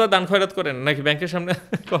 ব্যাংক তো আর দান খয়রাত করেন নাকি ব্যাংকের সামনে।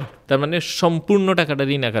 তার মানে সম্পূর্ণ টাকাটা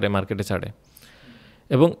ঋণ আকারে মার্কেটে ছাড়ে,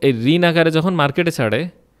 এবং এই ঋণ আকারে যখন মার্কেটে ছাড়ে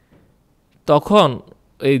তখন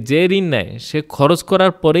এই যে ঋণ নেয় সে খরচ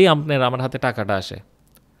করার পরেই আমার হাতে টাকাটা আসে।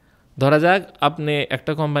 ধরা যাক আপনি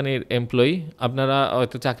একটা কোম্পানির এমপ্লয়ি, আপনারা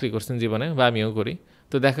হয়তো চাকরি করছেন জীবনে, বা আমিও করি।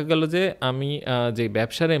 তো দেখা গেল যে আমি যে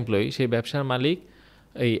ব্যবসার এমপ্লয়ি, সেই ব্যবসার মালিক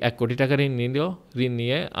এই 1 কোটি টাকা ঋণ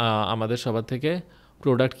নিয়ে আমাদের সবার থেকে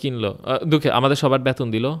প্রোডাক্ট কিনলো, আমাদের সবার বেতন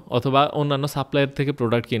দিল, অথবা অন্যান্য সাপ্লায়ার থেকে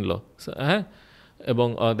প্রোডাক্ট কিনলো, হ্যাঁ, এবং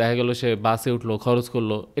দেখা গেল সে বাসে উঠলো, খরচ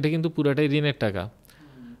করলো, এটা কিন্তু পুরোটাই ঋণের টাকা।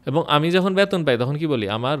 এবং আমি যখন বেতন পাই তখন কি বলি,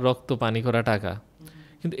 আমার রক্ত পানি করা টাকা।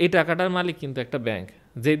 কিন্তু এই টাকাটার মালিক কিন্তু একটা ব্যাংক।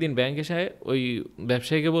 যেই দিন ব্যাংক এসে ওই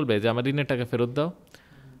ব্যবসায়ীকে বলবে যে আমার ঋণের টাকা ফেরত দাও,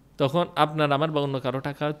 তখন আপনার আমার বা অন্য কারো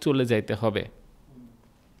টাকা চলে যাইতে হবে।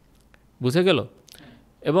 বুঝে গেল?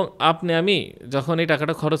 এবং আমি যখন এই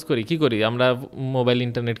টাকাটা খরচ করি, কি করি, আমরা মোবাইল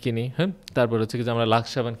ইন্টারনেট কিনি, হ্যাঁ, তারপর হচ্ছে কি যে আমরা লাক্স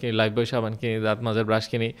সাবান কিনি, লাইফবয় সাবান কিনি, দাঁত মাজার ব্রাশ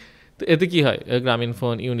কিনি। তো এতে কি হয়, গ্রামীণ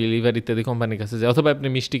ফোন, ইউনিলিভার ইত্যাদি কোম্পানির কাছে যায়, অথবা আপনি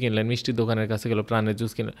মিষ্টি কিনলেন, মিষ্টির দোকানের কাছে গেল, প্রাণের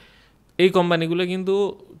জুস কিনলেন। এই কোম্পানিগুলো কিন্তু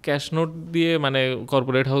ক্যাশ নোট দিয়ে, মানে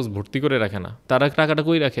কর্পোরেট হাউস ভর্তি করে রাখে না, তারা টাকাটা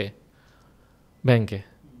কই রাখে, ব্যাংকে।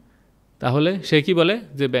 তাহলে সে কি বলে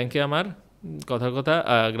যে ব্যাংকে আমার, কথার কথা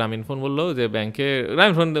গ্রামীণ ফোন বললো যে ব্যাংকে,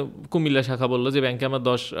 গ্রামীণ ফোন কুমিল্লা শাখা বললো যে ব্যাংকে আমার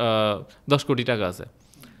 10 কোটি টাকা আছে,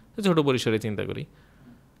 ছোটো পরিসরে চিন্তা করি।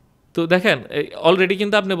 তো দেখেন অলরেডি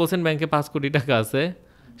কিন্তু আপনি বলছেন ব্যাংকে 5 কোটি টাকা আছে,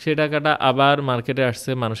 সে টাকাটা আবার মার্কেটে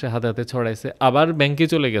আসছে, মানুষের হাতে হাতে ছড়াইছে, আবার ব্যাংকে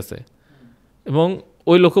চলে গেছে, এবং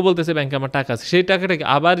ওই লোকও বলতেছে ব্যাংকে আমার টাকা আছে, সেই টাকাটাকে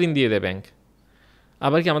আবার ঋণ দিয়ে দেয় ব্যাংক,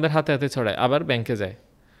 আবার কি আমাদের হাতে হাতে ছড়ায়, আবার ব্যাংকে যায়।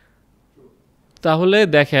 তাহলে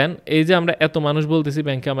দেখেন, এই যে আমরা এত মানুষ বলতেছি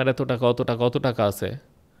ব্যাংকে আমার এত টাকা, অত টাকা আছে,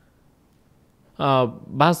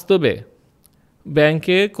 বাস্তবে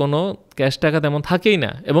ব্যাংকে কোনো ক্যাশ টাকা তেমন থাকেই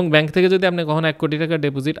না। এবং ব্যাংক থেকে যদি আপনি কখনো 1 কোটি টাকা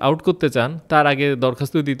ডিপোজিট আউট করতে চান, তার আগে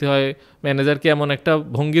দরখাস্ত দিতে হয় ম্যানেজারকে, এমন একটা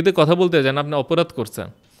ভঙ্গিতে কথা বলতে যান আপনি অপরাধ করছেন,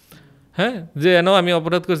 হ্যাঁ, যে আমি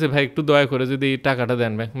অপরাধ করছি ভাই, একটু দয়া করে যদি টাকাটা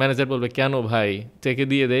দেন। ম্যানেজার বলবে কেন ভাই, চেকে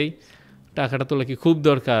দিয়ে দেই, টাকাটা তোলা কি খুব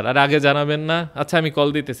দরকার, আর আগে জানাবেন না? আচ্ছা আমি কল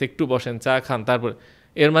দিতেছি, একটু বসেন, চা খান, তারপর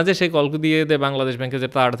এর মাঝে সেই কল দিয়ে দেয় বাংলাদেশ ব্যাংকে যে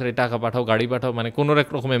তাড়াতাড়ি টাকা পাঠাও, গাড়ি পাঠাও, মানে কোনো এক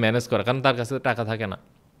রকমে ম্যানেজ করা, কারণ তার কাছে টাকা থাকে না,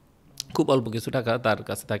 খুব অল্প কিছু টাকা তার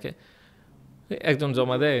কাছে থাকে, একজন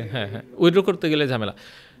জমা দেয়, হ্যাঁ হ্যাঁ, উইথড্র করতে গেলে ঝামেলা।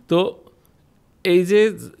 তো এই যে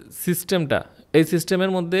সিস্টেমটা, এই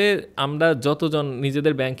সিস্টেমের মধ্যে আমরা যতজন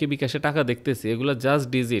নিজেদের ব্যাংকে বিকাশে টাকা দেখতেছি, এগুলো জাস্ট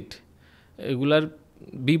ডিজিট, এগুলার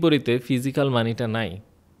বিপরীতে ফিজিক্যাল মানিটা নাই।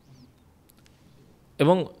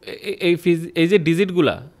 এবং এই যে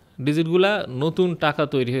ডিজিটগুলা নতুন টাকা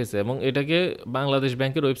তৈরি হয়েছে, এবং এটাকে বাংলাদেশ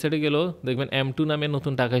ব্যাংকের ওয়েবসাইটে গেলেও দেখবেন M2 নামে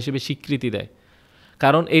নতুন টাকা হিসেবে স্বীকৃতি দেয়।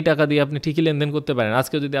 কারণ এই টাকা দিয়ে আপনি ঠিকই লেনদেন করতে পারেন।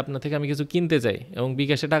 আজকে যদি আপনার থেকে আমি কিছু কিনতে চাই এবং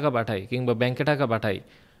বিকাশে টাকা পাঠাই কিংবা ব্যাংকে টাকা পাঠাই,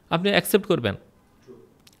 আপনি অ্যাকসেপ্ট করবেন,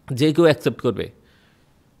 যে কেউ অ্যাকসেপ্ট করবে।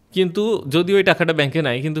 কিন্তু যদি ওই টাকাটা ব্যাংকে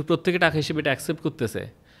নাই, কিন্তু প্রত্যেকে টাকা হিসেবে এটা অ্যাকসেপ্ট করতেছে।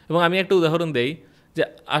 এবং আমি একটা উদাহরণ দেই যে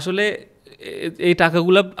আসলে এই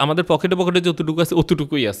টাকাগুলো আমাদের পকেটে যতটুকু আছে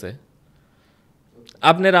অতটুকুই আছে।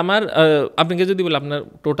 আপনাকে যদি বলে আপনার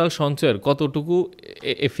টোটাল সঞ্চয়ের কতটুকু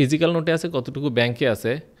ফিজিক্যাল নোটে আছে, কতটুকু ব্যাংকে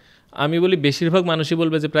আছে, আমি বলি বেশিরভাগ মানুষই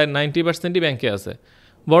বলবে যে প্রায় 90%ই ব্যাংকে আছে।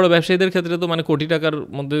 বড় ব্যবসায়ীদের ক্ষেত্রে তো মানে কোটি টাকার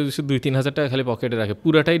মধ্যে 2-3 হাজার টাকা খালি পকেটে রাখে,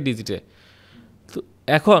 পুরাটাই ডিজিটে। তো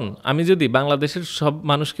এখন আমি যদি বাংলাদেশের সব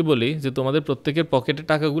মানুষকে বলি যে তোমাদের প্রত্যেকের পকেটের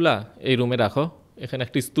টাকাগুলা এই রুমে রাখো, এখানে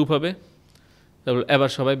একটা স্তূপ হবে, তারপর এবার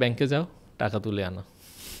সবাই ব্যাংকে যাও, টাকা তুলে আনো।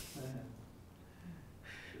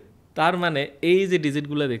 তার মানে এই যে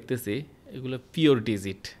ডিজিটগুলো দেখতেছি, এগুলো পিওর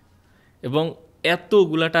ডিজিট। এবং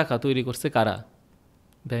এতগুলা টাকা তৈরি করছে কারা?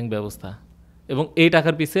 ব্যাংক ব্যবস্থা। এবং এই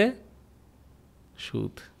টাকার পিছে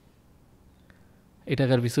সুদ, এই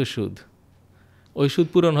টাকার পিছে সুদ। ওই সুদ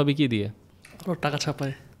পূরণ হবে কি দিয়ে? টাকা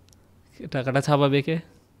ছাপায়। টাকাটা ছাপাবে কে?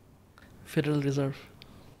 Federal reserve.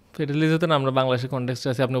 ফেডারেল রিজার্ভ না, আমরা বাংলাদেশের কনটেক্সটে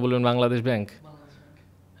আছি, আপনি বলবেন বাংলাদেশ ব্যাংক।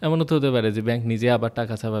 এমনও তো হতে পারে যে ব্যাংক নিজে আবার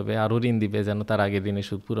টাকা ছাপাবে, আরও ঋণ দিবে যেন তার আগের ঋণে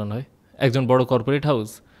সুদ পূরণ হয়। একজন বড় কর্পোরেট হাউস,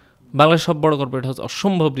 বাংলাদেশের সব বড় কর্পোরেট হাউস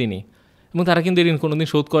অসম্ভব ঋণী, এবং তারা কিন্তু ঋণ কোনোদিন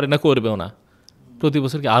শোধ করে না, করবেও না। প্রতি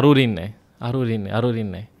বছর কি আরও ঋণ নেয়, আরও ঋণ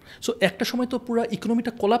নেয়। সো একটা সময় তো পুরো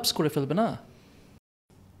ইকোনমিটা কোলাপস করে ফেলবে না?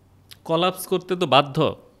 কোলাপস করতে তো বাধ্য।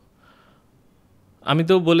 আমি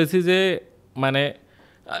তো বলেছি যে মানে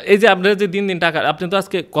এই যে আপনারা যে দিন দিন টাকা, আপনি তো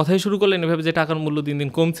আজকে কথাই শুরু করলেন এভাবে যে টাকার মূল্য দিন দিন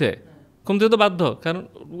কমতে তো বাধ্য, কারণ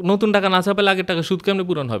নতুন টাকা না ছাপালে আগের টাকা সুদ কেমনে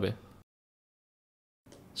পূরণ হবে?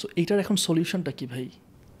 সো এইটার এখন সলিউশনটা কি ভাই?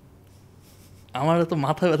 আমার তো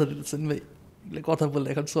মাথা ব্যথা দিতেছেন ভাই কথা বললে।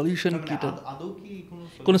 এখন সলিউশন কি?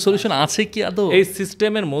 কোনো সলিউশন আছে কি আদৌ? এই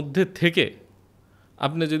সিস্টেমের মধ্যে থেকে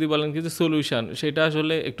আপনি যদি বলেন কি যে সলিউশন, সেটা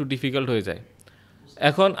আসলে একটু ডিফিকাল্ট হয়ে যায়।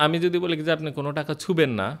 এখন আমি যদি বলি যে আপনি কোনো টাকা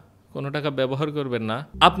ছুবেন না, কোনো টাকা ব্যবহার করবেন না,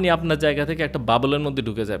 আপনি আপনার জায়গা থেকে একটা বাবলের মধ্যে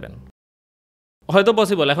ঢুকে যাবেন, হয়তো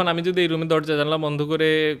পসিবল। এখন আমি যদি এই রুমের দরজা জানলা বন্ধ করে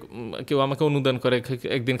কেউ আমাকে অনুদান করে,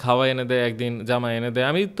 একদিন খাওয়া এনে দেয়, একদিন জামা এনে দেয়,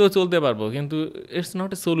 আমি তো চলতে পারবো, কিন্তু it's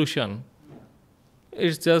not a solution.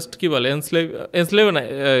 It's just কি বলে এনস্লেভ না,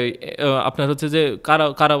 আপনার হচ্ছে যে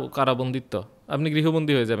কারাবন্দিত্ব, আপনি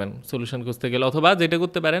গৃহবন্দী হয়ে যাবেন সলিউশন খুঁজতে গেলে। অথবা যেটা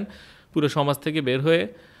করতে পারেন, পুরো সমাজ থেকে বের হয়ে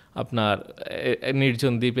আপনার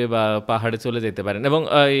নির্জন দ্বীপে বা পাহাড়ে চলে যেতে পারেন। এবং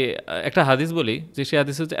একটা হাদিস বলি যে সেই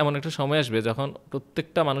হাদিস হচ্ছে এমন একটা সময় আসবে যখন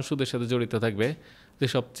প্রত্যেকটা মানুষ সুদের সাথে জড়িত থাকবে, যে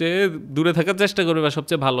সবচেয়ে দূরে থাকার চেষ্টা করবে বা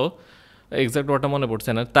সবচেয়ে ভালো, এক্সাক্ট ওটা মনে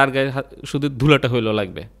পড়ছে না, তার গায়ে শুধু ধুলাটা হইলেও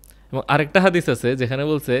লাগবে। এবং আরেকটা হাদিস আছে যেখানে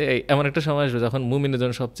বলছে এমন একটা সময় আসবে যখন মুমিনের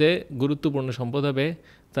জন্য সবচেয়ে গুরুত্বপূর্ণ সম্পদ হবে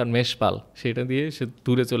তার মেষপাল, সেটা দিয়ে সে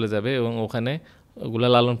দূরে চলে যাবে এবং ওখানে ওগুলো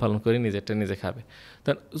লালন পালন করে নিজেরটা নিজে খাবে।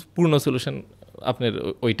 তার পূর্ণ সলিউশন আপনার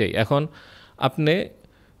ওইটাই। এখন আপনি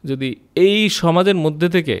যদি এই সমাজের মধ্যে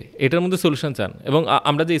থেকে এটার মধ্যে সলিউশন চান, এবং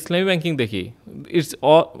আমরা যে ইসলামী ব্যাংকিং দেখি, it's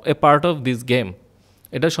a part of this game,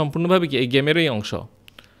 এটা সম্পূর্ণভাবে কি এই গেমেরই অংশ।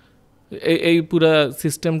 এই পুরা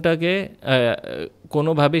সিস্টেমটাকে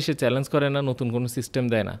কোনোভাবেই সে চ্যালেঞ্জ করে না, নতুন কোনো সিস্টেম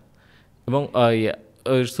দেয় না। এবং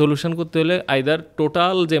সলিউশন করতে হলে আইদার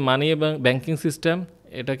টোটাল যে মানি এবং ব্যাংকিং সিস্টেম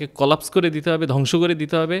এটাকে কলাপস করে দিতে হবে, ধ্বংস করে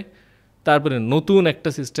দিতে হবে, তারপরে নতুন একটা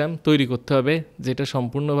সিস্টেম তৈরি করতে হবে যেটা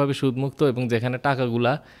সম্পূর্ণভাবে সুদমুক্ত এবং যেখানে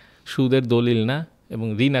টাকাগুলা সুদের দলিল না এবং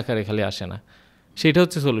ঋণ আকারে খালি আসে না, সেটা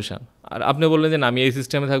হচ্ছে সলিউশন। আর আপনি বললেন যে না আমি এই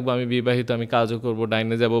সিস্টেমে থাকবো, আমি বিবাহিত, আমি কাজও করবো,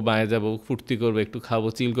 ডাইনে যাবো বাঁয়ে যাবো, ফুর্তি করবো, একটু খাবো,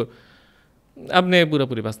 চিল করবো, আপনি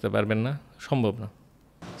পুরোপুরি বাঁচতে পারবেন না, সম্ভব না।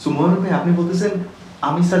 সুমন ভাই, আপনি বলতেছেন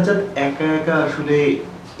আমি সাজ্জাদ একা একা আসলে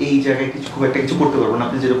এই জায়গায় খুব একটা কিছু করতে পারবো না।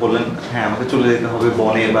 আপনি যেটা বললেন, হ্যাঁ আমাকে চলে যেতে হবে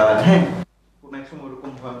বনে, বা হ্যাঁ কোনো এক সময়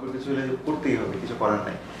ওরকম ভয়ঙ্কর কিছু হলে করতেই হবে, কিছু করার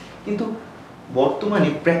নাই। কিন্তু বর্তমানে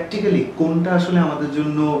প্র্যাকটিক্যালি কোনটা আসলে আমাদের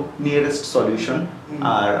জন্য নিয়ারেস্ট সলিউশন,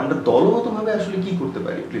 আর আমরা দলগতভাবে আসলে কি করতে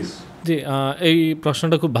পারি প্লিজ? জি, এই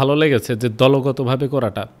প্রশ্নটা খুব ভালো লেগেছে যে দলগতভাবে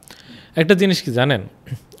করাটা। একটা জিনিস কি জানেন,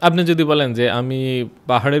 আপনি যদি বলেন যে আমি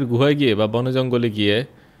পাহাড়ের গুহায় গিয়ে বা বনে জঙ্গলে গিয়ে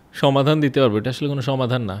সমাধান দিতে পারবো, এটা আসলে কোনো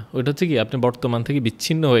সমাধান না। ওইটা হচ্ছে কি, আপনি বর্তমান থেকে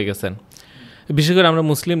বিচ্ছিন্ন হয়ে গেছেন। বিশেষ করে আমরা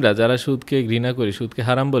মুসলিমরা যারা সুদকে ঘৃণা করি, সুদকে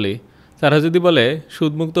হারাম বলি, তারা যদি বলে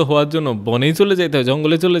সুদমুক্ত হওয়ার জন্য বনেই চলে যেতে হয়,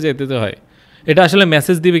 জঙ্গলে চলে যেতে হয়, এটা আসলে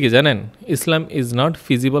মেসেজ দিবে কি জানেন, ইসলাম is not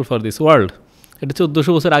feasible for this world. এটা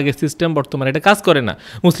 1400 বছর আগের সিস্টেম, বর্তমানে এটা কাজ করে না।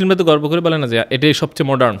 মুসলিমরা তো গর্ব করে বলে না যে এটাই সবচেয়ে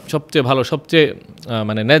মডার্ন, সবচেয়ে ভালো, সবচেয়ে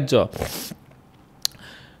মানে ন্যায্য।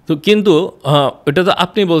 তো কিন্তু এটা তো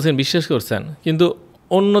আপনি বলছেন, বিশ্বাস করছেন, কিন্তু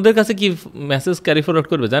অন্যদের কাছে কি মেসেজ ক্যারি ফরওয়ার্ড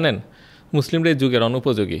করবে জানেন? মুসলিমরা এই যুগের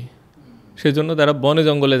অনুপযোগী, সেজন্য তারা বনে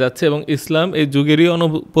জঙ্গলে যাচ্ছে, এবং ইসলাম এই যুগেরই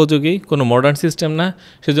অনুপযোগী, কোনো মডার্ন সিস্টেম না।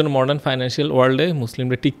 সেজন্য মডার্ন ফাইন্যান্সিয়াল ওয়ার্ল্ডে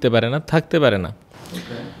মুসলিমরা টিকতে পারে না, থাকতে পারে না।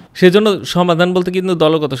 সেজন্য সমাধান বলতে কিন্তু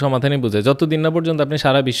দলগত সমাধানই বোঝায়। যতদিন না পর্যন্ত আপনি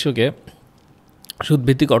সারা বিশ্বকে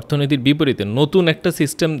সুদভিত্তিক অর্থনীতির বিপরীতে নতুন একটা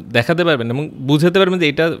সিস্টেম দেখাতে পারবেন এবং বুঝাতে পারবেন যে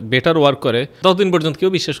এটা বেটার ওয়ার্ক করে, ততদিন পর্যন্ত কেউ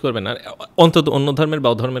বিশ্বাস করবে না, অন্তত অন্য ধর্মের বা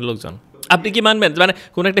অধর্মের লোকজন। আপনি কি মানবেন, মানে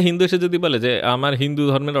কোনো একটা হিন্দু এসে যদি বলে যে আমার হিন্দু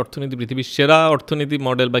ধর্মের অর্থনীতি পৃথিবীর সেরা অর্থনীতি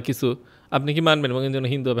মডেল বা কিছু, আপনি কি মানবেন এবং এর জন্য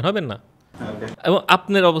হিন্দু হবেন না? এবং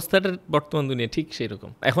আপনার অবস্থাটা বর্তমান দুনিয়া ঠিক সেই রকম।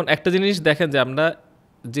 এখন একটা জিনিস দেখেন যে আমরা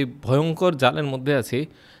যে ভয়ঙ্কর জালের মধ্যে আছি,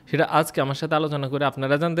 সেটা আজকে আমার সাথে আলোচনা করে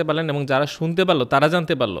আপনারা জানতে পারলেন, এবং যারা শুনতে পারলো তারা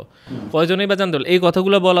জানতে পারলো। কয়জনেই বা জানতে পারলো? এই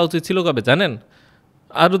কথাগুলো বলা উচিত ছিল কবে জানেন?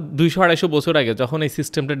 আরও 200-250 বছর আগে, যখন এই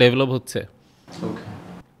সিস্টেমটা ডেভেলপ হচ্ছে।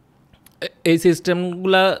 এই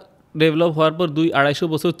সিস্টেমগুলা ডেভেলপ হওয়ার পর 200-250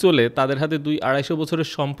 বছর চলে, তাদের হাতে 200-250 বছরের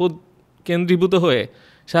সম্পদ কেন্দ্রীভূত হয়ে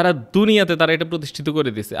সারা দুনিয়াতে তারা এটা প্রতিষ্ঠিত করে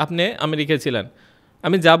দিয়েছে। আপনি আমেরিকায় ছিলেন,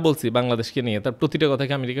 আমি যা বলছি বাংলাদেশকে নিয়ে, তার প্রতিটা কথা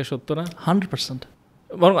কি আমেরিকা সত্য না? 100%।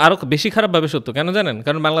 বরং আরও বেশি খারাপভাবে সত্য। কেন জানেন?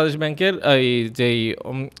 কারণ বাংলাদেশ ব্যাংকের এই যেই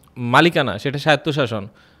মালিকানা, সেটা স্বায়ত্তশাসন,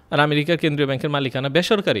 আর আমেরিকার কেন্দ্রীয় ব্যাংকের মালিকানা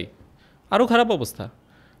বেসরকারি। আরও খারাপ অবস্থা।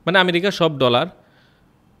 মানে আমেরিকার সব ডলার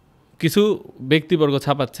কিছু ব্যক্তিবর্গ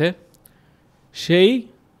ছাপাচ্ছে, সেই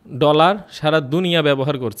ডলার সারা দুনিয়া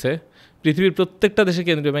ব্যবহার করছে। পৃথিবীর প্রত্যেকটা দেশে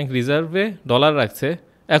কেন্দ্রীয় ব্যাংক রিজার্ভে ডলার রাখছে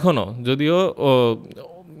এখনও, যদিও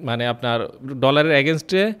মানে আপনার ডলারের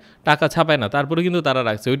এগেনস্টে টাকা ছাপায় না, তারপরে কিন্তু তারা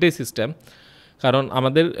রাখছে। ওইটাই সিস্টেম। কারণ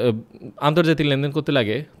আমাদের আন্তর্জাতিক লেনদেন করতে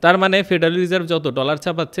লাগে। তার মানে ফেডারেল রিজার্ভ যত ডলার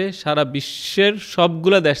ছাপাচ্ছে, সারা বিশ্বের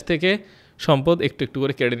সবগুলো দেশ থেকে সম্পদ একটু একটু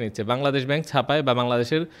করে কেড়ে নিচ্ছে। বাংলাদেশ ব্যাংক ছাপায় বা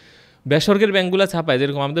বাংলাদেশের বেসরকারি ব্যাংকগুলো ছাপায়,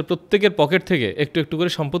 যেরকম আমাদের প্রত্যেকের পকেট থেকে একটু একটু করে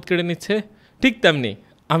সম্পদ কেড়ে নিচ্ছে, ঠিক তেমনি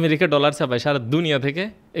আমেরিকা ডলার ছাপায় সারা দুনিয়া থেকে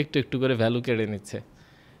একটু একটু করে ভ্যালু কেড়ে নিচ্ছে।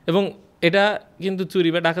 এবং এটা কিন্তু চুরি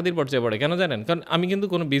বা ডাকাতির পর্যায়ে পড়ে। কেন জানেন? কারণ আমি কিন্তু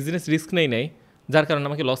কোনো বিজনেস রিস্ক নেই, যার কারণে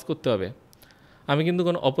আমাকে লস করতে হবে। আমি কিন্তু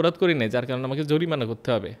কোনো অপরাধ করি নাই, যার কারণে আমাকে জরিমানা করতে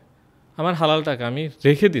হবে। আমার হালাল টাকা আমি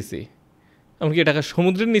রেখে দিছি, এমনকি টাকা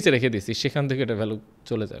সমুদ্রের নিচে রেখে দিছি, সেখান থেকে এটা ভ্যালু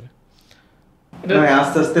চলে যাবে।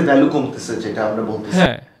 আস্তে আস্তে ভ্যালু কমতেছে, যেটা আমরা বলতেছি।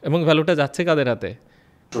 হ্যাঁ, এবং ভ্যালুটা যাচ্ছে কাদের হাতে?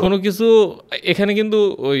 কোনো কিছু এখানে কিন্তু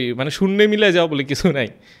ওই মানে শূন্যে মিলে যাওয়া বলে কিছু নাই।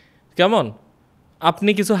 কেমন? আপনি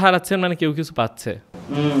কিছু হারাচ্ছেন মানে কেউ কিছু পাচ্ছে।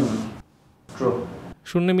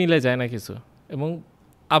 শূন্যে মিলে যায় না কিছু। এবং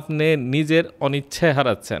আপনি নিজের অনিচ্ছায়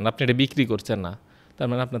হারাচ্ছেন, আপনি এটা বিক্রি করছেন না, তার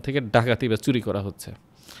মানে আপনার থেকে ডাকাতি বা চুরি করা হচ্ছে।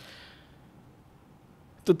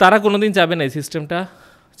 তো তারা কোনোদিন চাবে না এই সিস্টেমটা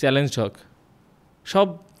চ্যালেঞ্জ হোক। সব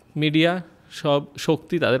মিডিয়া, সব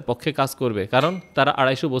শক্তি তাদের পক্ষে কাজ করবে, কারণ তারা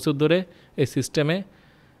 250 বছর ধরে এই সিস্টেমে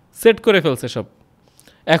সেট করে ফেলছে সব।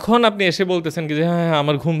 এখন আপনি এসে বলতেছেন কি যে হ্যাঁ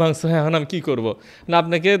আমার ঘুম ভাঙছে, হ্যাঁ এখন আমি কী করবো না?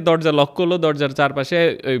 আপনাকে দরজা লক করলো, দরজার চারপাশে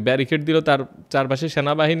ওই ব্যারিকেড দিল, তার চারপাশে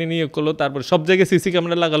সেনাবাহিনী নিয়োগ করলো, তারপর সব জায়গায় সিসি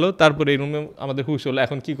ক্যামেরা লাগালো, তারপরে এই রুমে আমাদের হুশ হলো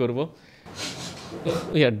এখন কী করবো?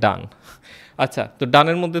 ইয়ার ডান। আচ্ছা, তো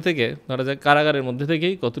ডানের মধ্যে থেকে ধরা যায় কারাগারের মধ্যে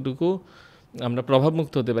থেকেই কতটুকু আমরা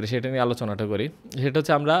প্রভাবমুক্ত হতে পারি সেটা নিয়ে আলোচনাটা করি। সেটা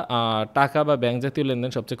হচ্ছে আমরা টাকা বা ব্যাংক জাতীয়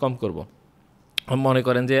লেনদেন সবচেয়ে কম করব। মনে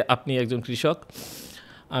করেন যে আপনি একজন কৃষক,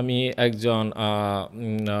 আমি একজন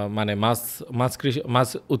মানে মাছ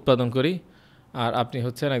উৎপাদন করি, আর আপনি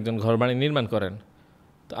হচ্ছেন একজন ঘরবাড়ি নির্মাণ করেন।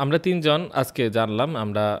 তো আমরা তিনজন আজকে জানলাম,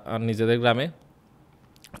 আমরা নিজেদের গ্রামে,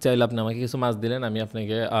 চাইলে আপনি আমাকে কিছু মাছ দিলেন, আমি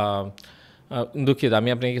আপনাকে দুঃখিত, আমি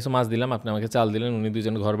আপনাকে কিছু মাছ দিলাম, আপনি আমাকে চাল দিলেন, উনি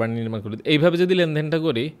দুজন ঘরবাড়ি নির্মাণ করলেন। এইভাবে যদি লেনদেনটা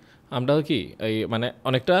করি, আমরা কি এই মানে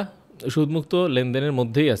অনেকটা সুদমুক্ত লেনদেনের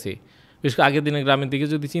মধ্যেই আছি। বিশেষ করে আগের দিনের গ্রামের দিকে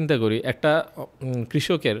যদি চিন্তা করি, একটা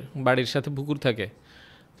কৃষকের বাড়ির সাথে পুকুর থাকে,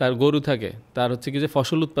 তার গরু থাকে, তার হচ্ছে কি যে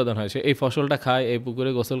ফসল উৎপাদন হয়, সে এই ফসলটা খায়, এই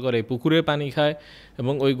পুকুরে গোসল করে, এই পুকুরে পানি খায়,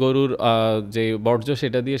 এবং ওই গরুর যে বর্জ্য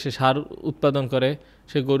সেটা দিয়ে সে সার উৎপাদন করে,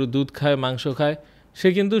 সে গরু দুধ খায়, মাংস খায়, সে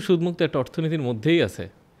কিন্তু সুদমুক্ত একটা অর্থনীতির মধ্যেই আছে।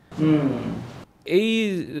 এই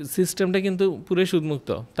সিস্টেমটা কিন্তু পুরো সুদমুক্ত।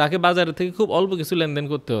 তাকে বাজারের থেকে খুব অল্প কিছু লেনদেন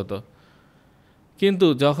করতে হতো, কিন্তু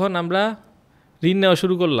যখন আমরা ঋণ নেওয়া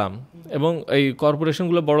শুরু করলাম এবং এই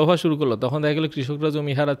কর্পোরেশনগুলো বড় হওয়া শুরু করলো, তখন দেখা গেলো কৃষকরা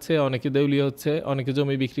জমি হারাচ্ছে, অনেকে দেউলিয়া হচ্ছে, অনেকে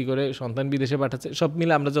জমি বিক্রি করে সন্তান বিদেশে পাঠাচ্ছে। সব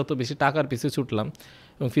মিলে আমরা যত বেশি টাকার পিছে ছুটলাম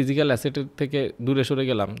এবং ফিজিক্যাল অ্যাসেটের থেকে দূরে সরে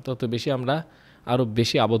গেলাম, তত বেশি আমরা আরও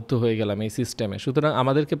বেশি আবদ্ধ হয়ে গেলাম এই সিস্টেমে। সুতরাং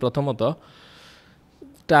আমাদেরকে প্রথমত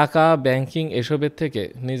টাকা, ব্যাংকিং এসবের থেকে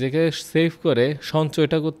নিজেকে সেভ করে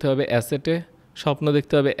সঞ্চয়টা করতে হবে অ্যাসেটে, স্বপ্ন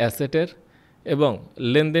দেখতে হবে অ্যাসেটের, এবং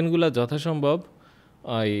লেনদেনগুলো যথাসম্ভব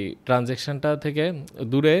ওই ট্রানজ্যাকশানটা থেকে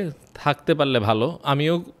দূরে থাকতে পারলে ভালো।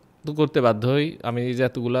 আমিও তো করতে বাধ্য হই, আমি যে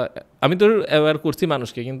এতগুলা, আমি তো অ্যাওয়্যার করছি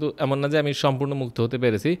মানুষকে, কিন্তু এমন না যে আমি সম্পূর্ণ মুক্ত হতে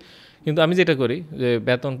পেরেছি। কিন্তু আমি যেটা করি যে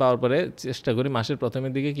বেতন পাওয়ার পরে চেষ্টা করি মাসের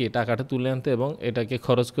প্রথমের দিকে কি টাকাটা তুলে আনতে এবং এটাকে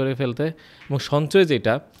খরচ করে ফেলতে, এবং সঞ্চয়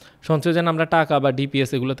যেটা, সঞ্চয় যেন আমরা টাকা বা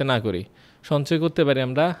ডিপিএস এগুলোতে না করি, সঞ্চয় করতে পারি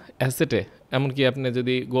আমরা অ্যাসেটে। এমনকি আপনি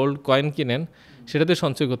যদি গোল্ড কয়েন কিনেন সেটাতে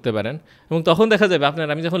সঞ্চয় করতে পারেন, এবং তখন দেখা যাবে আপনার,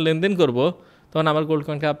 আমি যখন লেনদেন করব তখন আমার গোল্ড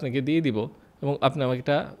কয়েনটা আপনাকে দিয়ে দিব এবং আপনি আমাকে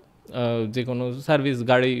একটা যে কোনো সার্ভিস,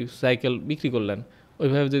 গাড়ি, সাইকেল বিক্রি করলেন,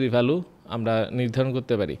 ওইভাবে যদি ভ্যালু আমরা নির্ধারণ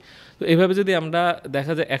করতে পারি। তো এইভাবে যদি আমরা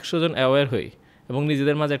দেখা যায় 100 জন অ্যাওয়্যার হই এবং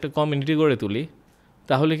নিজেদের মাঝে একটা কমিউনিটি গড়ে তুলি,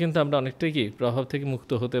 তাহলে কিন্তু আমরা অনেকটাই কি প্রভাব থেকে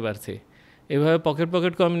মুক্ত হতে পারছি। এইভাবে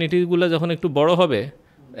পকেট কমিউনিটিগুলো যখন একটু বড় হবে,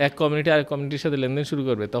 এক কমিউনিটি আরেক কমিউনিটির সাথে লেনদেন শুরু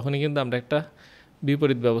করবে, তখনই কিন্তু আমরা একটা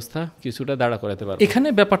বিপরীত ব্যবস্থা কিছুটা দাঁড়া করাতে পারবো। এখানে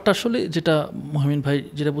ব্যাপারটা আসলে যেটা মোহামিন ভাই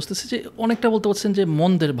যেটা বুঝতেছি, যে অনেকটা বলতে পারছেন যে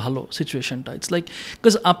মন্দের ভালো সিচুয়েশনটা, ইটস লাইক,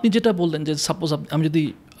 বিকজ আপনি যেটা বললেন যে সাপোজ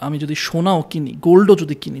আমি যদি সোনাও কিনি, গোল্ডও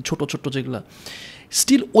যদি কিনি, ছোট যেগুলা,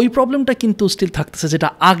 স্টিল ওই প্রবলেমটা কিন্তু স্টিল থাকতেছে যেটা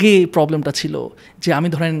আগে প্রবলেমটা ছিল, যে আমি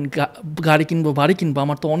ধরেন গাড়ি কিনবো, বাড়ি কিনবো,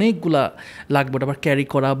 আমার তো অনেকগুলা লাগবে, ওটা আবার ক্যারি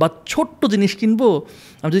করা, বা ছোট্ট জিনিস কিনবো,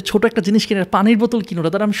 আমি যদি ছোটো একটা জিনিস কিনে, পানির বোতল কিনো,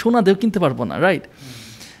 ওটা তার আমি সোনা দিয়েও কিনতে পারবো না, রাইট?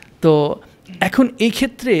 তো এখন এই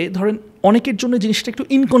ক্ষেত্রে ধরেন অনেকের জন্য জিনিসটা একটু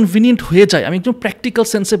ইনকনভিনিয়েন্ট হয়ে যায়। আমি একদম প্র্যাকটিক্যাল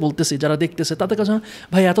সেন্সে বলতেছি, যারা দেখতেছে তাদের কাছে,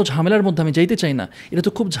 ভাই এত ঝামেলার মধ্যে আমি যাইতে চাই না, এটা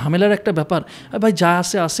তো খুব ঝামেলার একটা ব্যাপার, ভাই যা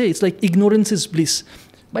আসে it's like ignorance is bliss,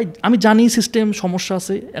 ভাই আমি জানি সিস্টেম সমস্যা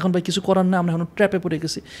আছে, এখন ভাই কিছু করার না, আমরা এখন ট্র্যাপে পড়ে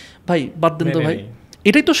গেছি, ভাই বাদ দেন তো ভাই,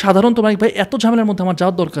 এটাই তো সাধারণত, ভাই এত ঝামেলার মধ্যে আমার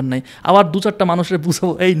যাওয়ার দরকার নাই। আবার 2-4টা মানুষের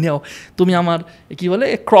বুঝাবো, এই নেও তুমি আমার কি বলে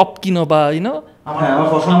ক্রপ কিনো, বা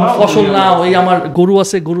আমার ফসল নাও, এই আমার গরু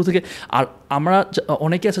আছে, গরু থেকে। আর আমরা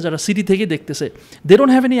অনেকে আছে যারা সিটি থেকে দেখতেছে, they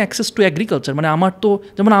don't have any access to agriculture, মানে আমার তো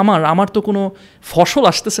যেমন আমার তো কোনো ফসল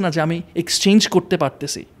আসতেছে না যে আমি এক্সচেঞ্জ করতে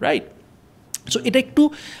পারতেছি, রাইট? সো এটা একটু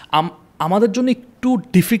আমাদের জন্য একটু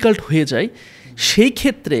ডিফিকাল্ট হয়ে যায়। সেই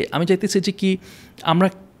ক্ষেত্রে আমি চাইতেছি যে কি আমরা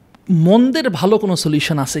মন্দের ভালো কোনো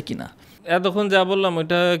সলিউশন আছে কিনা। এতক্ষণ যা বললাম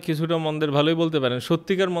ওইটা কিছুটা মন্দের ভালোই বলতে পারেন,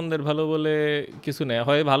 সত্যিকার মন্দের ভালো বলে কিছু নেই,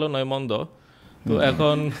 হয় ভালো নয় মন্দ। তো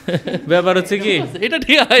এখন ব্যাপার হচ্ছে কি, এটা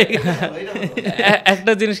ঠিক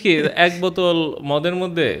একটা জিনিস কি, এক বোতল মদের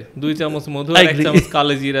মধ্যে 2 চামচ মধু আর 1 চামচ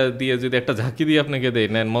কালো জিরা দিয়ে যদি একটা ঝাঁকি দিয়ে আপনাকে দেয়,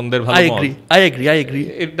 নেন মন্দের ভালো, I agree,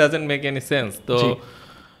 it doesn't make any sense. তো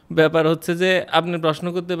ব্যাপার হচ্ছে যে আপনি প্রশ্ন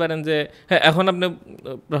করতে পারেন যে, হ্যাঁ এখন আপনি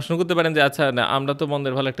প্রশ্ন করতে পারেন যে আচ্ছা না, আমরা তো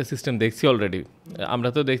মন্দের ভালো একটা সিস্টেম দেখছি অলরেডি, আমরা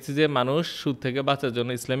তো দেখছি যে মানুষ সুদ থেকে বাঁচার জন্য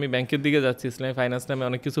ইসলামী ব্যাংকের দিকে যাচ্ছে, ইসলামী ফাইন্যান্স নামে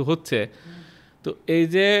অনেক কিছু হচ্ছে। তো এই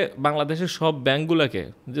যে বাংলাদেশের সব ব্যাংকগুলোকে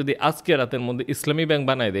যদি আজকে রাতের মধ্যে ইসলামী ব্যাংক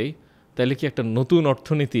বানায় দেয়, তাহলে কি একটা নতুন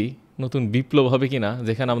অর্থনীতি, নতুন বিপ্লব হবে কিনা,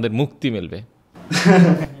 যেখানে আমাদের মুক্তি মিলবে?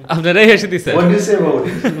 আপনারাই হেসে দিচ্ছেন।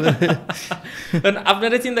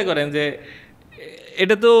 আপনারাই চিন্তা করেন যে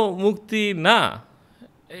এটা তো মুক্তি না।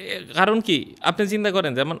 কারণ কি, আপনি চিন্তা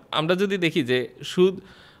করেন, যেমন আমরা যদি দেখি যে সুদ,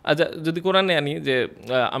 আচ্ছা যদি কোরআনে আনি, যে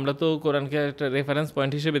আমরা তো কোরআনকে একটা রেফারেন্স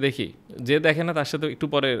পয়েন্ট হিসেবে দেখি, যে দেখে না তার সাথে একটু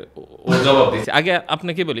পরে ও জবাব দিচ্ছে। আগে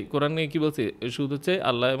আপনাকে বলি, কোরআনে কি বলছে, সুদ হচ্ছে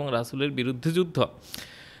আল্লাহ এবং রাসূলের বিরুদ্ধে যুদ্ধ।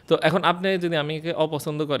 তো এখন আপনি যদি আমাকে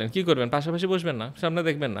অপছন্দ করেন, কি করবেন? পাশাপাশি বসবেন না, সামনে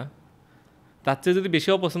দেখবেন না? তার চেয়ে যদি বেশি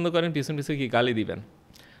অপছন্দ করেন, পিছন পিছনে কি গালি দিবেন?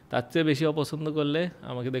 তার চেয়ে বেশি অপছন্দ করলে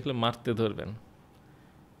আমাকে দেখলে মারতে ধরবেন।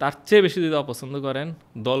 তার চেয়ে বেশি যদি অপছন্দ করেন,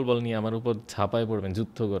 দলবল নিয়ে আমার উপর ঝাঁপায় পড়বেন,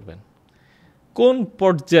 যুদ্ধ করবেন। কোন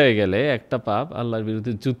পর্যায়ে গেলে একটা পাপ আল্লাহর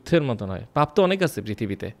বিরুদ্ধে যুদ্ধের মতন হয়? পাপ তো অনেক আছে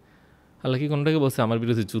পৃথিবীতে, আল্লাহ কি কোনটাকে বলছে আমার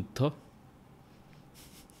বিরুদ্ধে যুদ্ধ?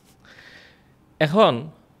 এখন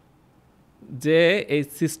যে এই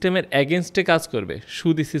সিস্টেমের অ্যাগেনস্টে কাজ করবে,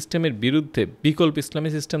 সুদী সিস্টেমের বিরুদ্ধে বিকল্প ইসলামী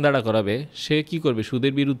সিস্টেম দাঁড়া করাবে, সে কি করবে?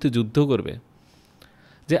 সুদের বিরুদ্ধে যুদ্ধ করবে।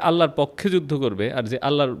 যে আল্লাহর পক্ষে যুদ্ধ করবে আর যে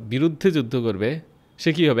আল্লাহর বিরুদ্ধে যুদ্ধ করবে, সে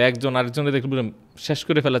কী হবে? একজন আরেকজনের দেখলে শেষ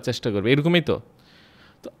করে ফেলার চেষ্টা করবে, এরকমই তো।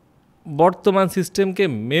 তো বর্তমান সিস্টেমকে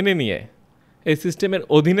মেনে নিয়ে এই সিস্টেমের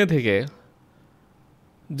অধীনে থেকে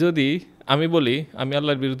যদি আমি বলি আমি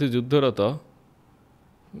আল্লাহর বিরুদ্ধে যুদ্ধরত,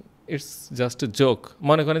 ইটস জাস্ট এ জোক।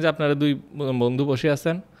 মনে করেন যে আপনারা 2 বন্ধু বসে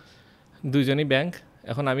আছেন, দুইজনই ব্যাংক।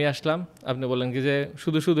 এখন আমি আসলাম, আপনি বললেন কি যে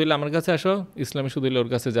শুধু হইলে আমার কাছে আসো, ইসলামী সুদ হইলে ওর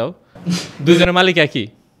কাছে যাও। দুইজনের মালিক একই,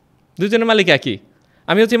 দুজনের মালিক একই।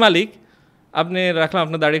 আমি হচ্ছি মালিক, আপনি রাখলাম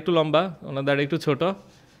আপনার দাড়ি একটু লম্বা, ওনার দাড়ি একটু ছোটো,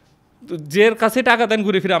 তো যের কাছে টাকা দেন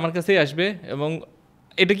ঘুরে ফিরে আমার কাছেই আসবে। এবং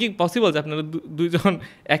এটা কি পসিবল যে আপনারা দুইজন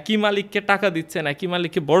একই মালিককে টাকা দিচ্ছেন, একই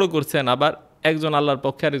মালিককে বড় করছেন, আবার একজন আল্লাহর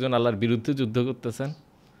পক্ষে আর একজন আল্লাহর বিরুদ্ধে যুদ্ধ করতেছেন?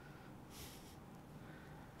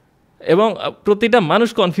 এবং প্রতিটা মানুষ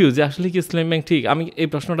কনফিউজ যে আসলে কি ইসলামী ব্যাংক ঠিক। আমি এই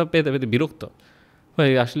প্রশ্নটা পেতে পেতে বিরক্ত ভাই।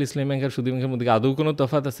 আসলে ইসলামী ব্যাংক আর সুদী ব্যাংকের মধ্যে আদৌ কোনো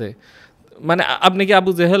তফাৎ আছে? মানে আপনি কি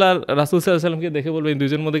আবু জেহেল আর রাসূল সাল্লাল্লাহু আলাইহি ওয়াসাল্লামকে দেখে বলবেন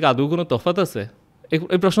দুইজনের মধ্যে আদৌ কোনো তফাৎ আছে?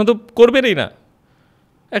 এই প্রশ্ন তো করবেনই না।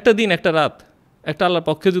 একটা দিন, একটা রাত, একটা আল্লাহর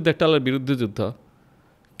পক্ষে যুদ্ধ, একটা আল্লাহর বিরুদ্ধে যুদ্ধ।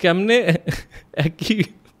 কেমনে একই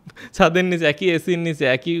ছাদের নিচে, একই এসির নিচে,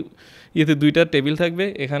 একই ইয়েতে দুইটা টেবিল থাকবে,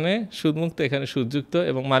 এখানে সুদমুক্ত, এখানে সুদযুক্ত,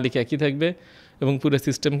 এবং মালিক একই থাকবে এবং পুরো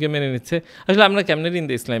সিস্টেমকে মেনে নিচ্ছে। আসলে আমরা কেমনে ঋণ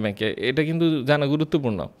দিই ইসলামী ব্যাংকে, এটা কিন্তু জানা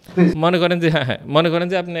গুরুত্বপূর্ণ। মনে করেন যে মনে করেন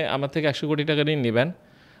যে আপনি আমার থেকে 100 কোটি টাকা ঋণ নেবেন,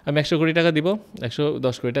 আমি 100 কোটি টাকা দিব,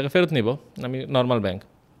 110 কোটি টাকা ফেরত নিব, আমি নর্মাল ব্যাংক।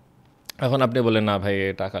 এখন আপনি বলেন না ভাই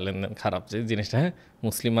টাকা লেনদেন খারাপ যে জিনিসটা,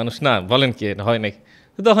 মুসলিম মানুষ না, বলেন কি হয় নাকি?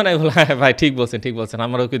 তো তখন আমি বললাম হ্যাঁ ভাই ঠিক বলছেন,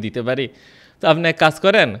 আমরা ওকে দিতে পারি। তো আপনি এক কাজ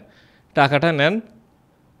করেন, টাকাটা নেন,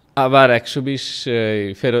 আবার 120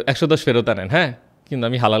 ফেরত, 110 ফেরত আনেন, হ্যাঁ, কিন্তু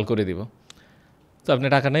আমি হালাল করে দিব। তো আপনি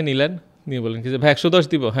টাকা নিলেন, নিয়ে বলেন কি যে ভাই 110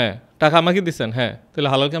 দিব, হ্যাঁ, টাকা আমাকে দিচ্ছেন, হ্যাঁ, তাহলে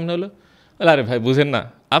হালাল কেমন হলো? আরে ভাই বুঝেন না,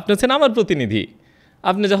 আপনি হচ্ছেন আমার প্রতিনিধি।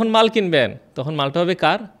 আপনি যখন মাল কিনবেন তখন মালটা হবে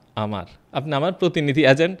কার? আমার। আপনি আমার প্রতিনিধি,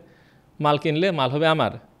 এজেন্ট। মাল কিনলে মাল হবে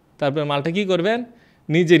আমার, তারপরে মালটা কি করবেন?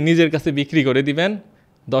 নিজের কাছে বিক্রি করে দিবেন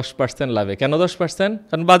 10% লাভে। কেন 10%?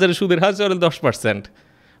 কারণ বাজারে সুদের হার চলে 10%।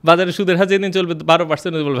 বাজারে সুদের হার যেদিন চলবে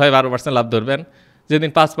 12%, বলবে ভাই 12% লাভ ধরবেন। যেদিন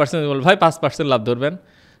 5% বলবে ভাই 5% লাভ ধরবেন।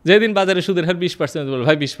 যেদিন বাজারে সুদের হার 20% বলবে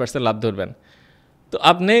ভাই 20% লাভ ধরবেন। তো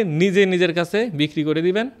আপনি নিজের কাছে বিক্রি করে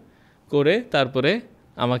দিবেন, করে তারপরে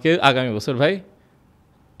আমাকে আগামী বছর ভাই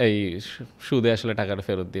এই সুদে আসলে টাকাটা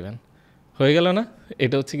ফেরত দিবেন। হয়ে গেল না?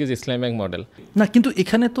 এটা হচ্ছে কি যে ইসলামী ব্যাংক মডেল। না, কিন্তু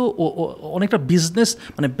এখানে তো অনেকটা বিজনেস,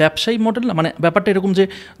 মানে ব্যবসায়ী মডেল না। মানে ব্যাপারটা এরকম যে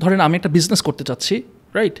ধরেন আমি একটা বিজনেস করতে চাচ্ছি,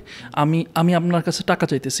 রাইট? আমি আপনার কাছে টাকা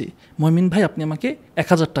চাইতেছি, মহিমিন ভাই আপনি আমাকে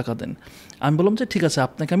 1000 টাকা দেন। আমি বললাম যে ঠিক আছে,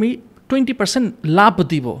 আপনাকে আমি 20% লাভ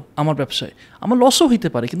দিব আমার ব্যবসায়। আমার লসও হইতে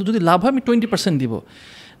পারে, কিন্তু যদি লাভ হয় আমি 20% দিব।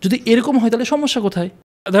 যদি এরকম হয় তাহলে সমস্যা কোথায়?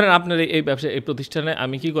 ধরেন আপনার এই ব্যবসা, এই প্রতিষ্ঠানে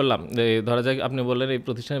আমি কি করলাম, ধরা যাক আপনি বললেন এই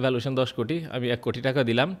প্রতিষ্ঠানের ভ্যালুয়েশন 10 কোটি, আমি 1 কোটি টাকা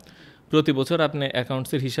দিলাম। প্রতি বছর আপনি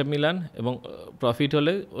অ্যাকাউন্টসের হিসাব মিলান, এবং প্রফিট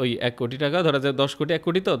হলে ওই 1 কোটি টাকা, ধরা যায় 10 কোটি 1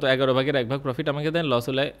 কোটি, তো 11 ভাগের 1 ভাগ প্রফিট আমাকে দেন, লস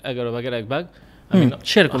হলে 11 ভাগের 1 ভাগ আমি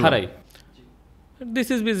শেয়ার হারাই। This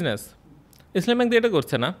is business. Islam bank এটা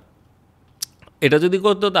করছে না। এটা যদি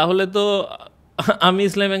করতো তাহলে তো আমি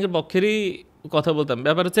ইসলামী ব্যাংকের পক্ষেরই কথা বলতাম।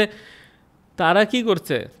 ব্যাপার হচ্ছে তারা কি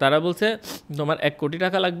করছে, তারা বলছে তোমার 1 কোটি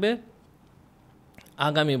টাকা লাগবে,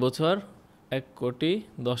 আগামী বছর 1 কোটি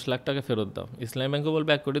 10 লাখ টাকা ফেরত দাও। ইসলামী ব্যাংকও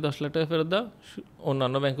বলবে 1 কোটি 10 লাখ টাকা ফেরত দাও,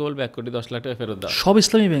 অন্যান্য ব্যাংকও বলবে 1 কোটি 10 লাখ টাকা ফেরত দাও। সব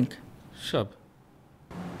ইসলামী ব্যাংক, সব।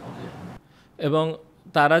 এবং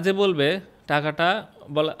তারা যে বলবে টাকাটা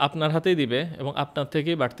বলে আপনার হাতেই দিবে এবং আপনার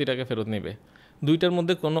থেকেই বাড়তি টাকা ফেরত নেবে। দুইটার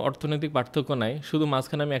মধ্যে কোনো অর্থনৈতিক পার্থক্য নাই, শুধু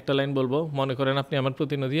মাঝখানে আমি একটা লাইন বলবো, মনে করেন আপনি আমার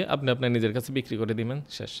প্রতিনিধি, আপনি আপনার নিজের কাছে বিক্রি করে দিবেন,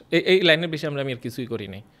 শেষ। এই লাইনের বেশি আমি আর কিছুই করি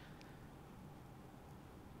নাই।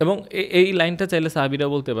 এবং এই লাইনটা চাইলে সাহাবীরাও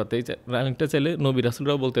বলতে পারতো, এই লাইনটা চাইলে নবী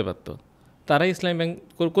রাসূলরাও বলতে পারতো, তারা ইসলামী ব্যাংক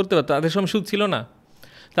করতে পারতো। তাদের সময় সুদ ছিল না।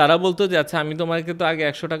 তারা বলতো যে আচ্ছা আমি তোমাকে তো আগে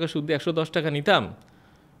 100 টাকা সুদ দিয়ে 110 টাকা নিতাম,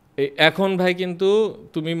 এখন ভাই কিন্তু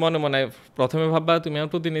তুমি মনে মনে প্রথমে ভাববা তুমি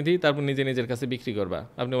আমার প্রতিনিধি, তারপর নিজের কাছে বিক্রি করবা।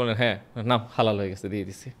 আপনি বলেন হ্যাঁ না, হালাল হয়ে গেছে, দিয়ে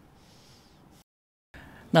দিছি।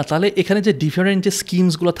 না, তাহলে এখানে যে ডিফারেন্ট যে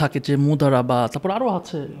স্কিমসগুলো থাকে, যে মুদারাবা, তারপর আরও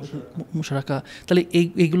আছে মুশারাকা, তাহলে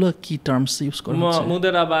এইগুলো কি টার্মস ইউজ করে?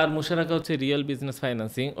 মুদারাবা আর মুশারাকা হচ্ছে রিয়েল বিজনেস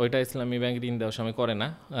ফাইন্যান্সিং। ওইটা ইসলামী ব্যাংক ঋণ দেওয়ার সময় করে না,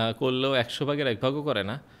 করলেও 100 ভাগের 1 ভাগও করে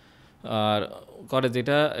না। আর করে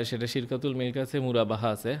যেটা, সেটা শিরকাতুল মিল্ক আছে, মুরাবাহা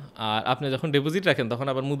আছে। আর আপনি যখন ডিপোজিট রাখেন তখন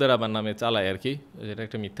আবার মুদারাবার নামে চালায় আর কি, যেটা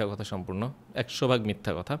একটা মিথ্যা কথা, সম্পূর্ণ 100 ভাগ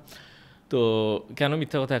মিথ্যা কথা। তো কেন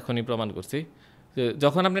মিথ্যা কথা এখনই প্রমাণ করছি।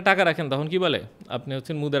 যখন আপনি টাকা রাখেন তখন কি বলে, আপনি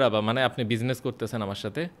হচ্ছেন মুদারাবা, মানে আপনি বিজনেস করতেছেন আমার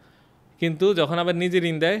সাথে। কিন্তু যখন আবার নিজে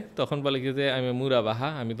ঋণ দেয় তখন বলে কি যে আমি মুরাবাহা,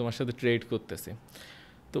 আমি তোমার সাথে ট্রেড করতেছি।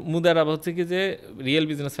 তো মুদারাবা হচ্ছে কি যে রিয়েল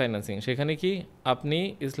বিজনেস ফাইন্যান্সিং। সেখানে কি আপনি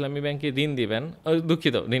ইসলামী ব্যাংকে ঋণ দিবেন,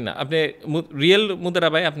 দুঃখিত ঋণ না, আপনি রিয়েল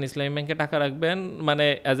মুদারাবায় আপনি ইসলামী ব্যাংকে টাকা রাখবেন, মানে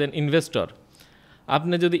অ্যাজ এন ইনভেস্টর।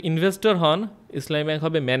 আপনি যদি ইনভেস্টর হন, ইসলামী ব্যাংক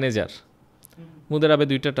হবে ম্যানেজার। মুদারাবে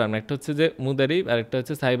দুইটা টার্ম, একটা হচ্ছে যে মুদারিব আর একটা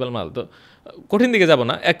হচ্ছে সাহিবাল মাল। তো কঠিন দিকে যাব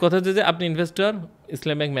না, এক কথা হচ্ছে যে আপনি ইনভেস্টর,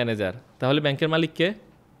 ইসলামী ব্যাংক ম্যানেজার। তাহলে ব্যাংকের মালিক কে?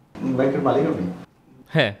 ব্যাংকের মালিক আপনি?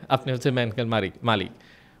 হ্যাঁ, আপনি হচ্ছে ব্যাংকের মালিক।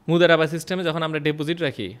 মুদারাবা সিস্টেমে যখন আমরা ডিপোজিট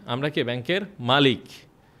রাখি, আমরা কি ব্যাংকের মালিক।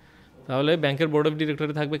 তাহলে ব্যাংকের বোর্ড অফ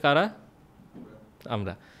ডিরেক্টরে থাকবে কারা?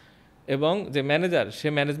 আমরা। এবং যে ম্যানেজার সে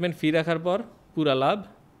ম্যানেজমেন্ট ফি রাখার পর পুরা লাভ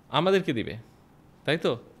আমাদেরকে দিবে, তাই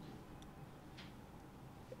তো?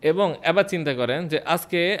 এবং এবার চিন্তা করেন যে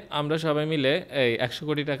আজকে আমরা সবাই মিলে এই 100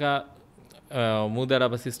 কোটি টাকা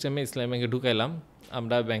মুদারাবা সিস্টেমে ইসলামী ব্যাংকে ঢুকাইলাম,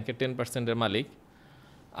 আমরা ব্যাংকের 10%-এর মালিক।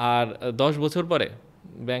 আর 10 বছর পরে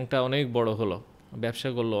ব্যাংকটা অনেক বড় হলো, ব্যবসা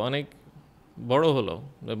করলো, অনেক বড় হলো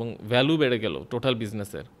এবং ভ্যালু বেড়ে গেল টোটাল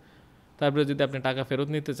বিজনেসের। তারপরে যদি আপনি টাকা ফেরত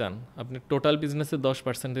নিতে চান, আপনি টোটাল বিজনেসের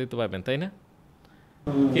 10% দিতে পারবেন, তাই না?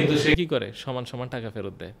 কিন্তু সে কী করে? সমান সমান টাকা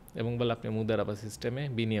ফেরত দেয় এবং বলে আপনি মুদারাবা সিস্টেমে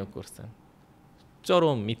বিনিয়োগ করছেন।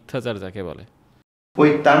 চরম মিথ্যাচার যাকে বলে। ওই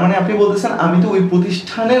তার মানে আপনি বলতেছেন আমি তো ওই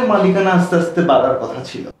প্রতিষ্ঠানের মালিকানা আস্তে আস্তে বাড়ার কথা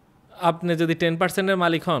ছিল। আপনি যদি 10%-এর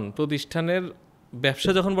মালিক হন, প্রতিষ্ঠানের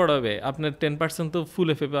ব্যবসা যখন বড় হবে আপনার 10% তো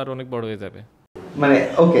ফুলে ফেপে আর অনেক বড় হয়ে যাবে। মানে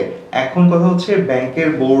ওকে, এখন কথা হচ্ছে ব্যাংকের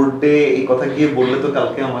বোর্ডে এই কথা গিয়ে বললে তো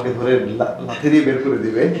কালকে আমাকে ধরে লাথি দিয়ে বের করে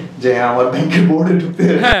দিবে যে আমার ব্যাংকের বোর্ডে ঢুকতে।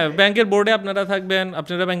 হ্যাঁ, ব্যাংকের বোর্ডে আপনারা থাকবেন,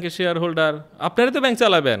 আপনারা ব্যাংকের শেয়ার হোল্ডার, আপনারা তো ব্যাংক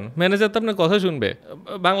চালাবেন, ম্যানেজার তো আপনার কথা শুনবে।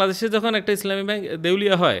 বাংলাদেশে যখন একটা ইসলামী ব্যাংক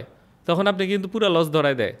দেউলিয়া হয় তখন আপনি কিন্তু পুরো লস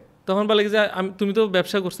ধরায় দেয়। তখন বলে যে তুমি তো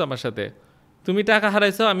ব্যবসা করছো আমার সাথে, তুমি টাকা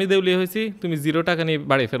হারাইছো, আমি দেউলিয়া হয়েছি, তুমি 0 টাকা নিয়ে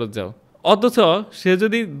বাড়ি ফেরত যাও। অথচ সে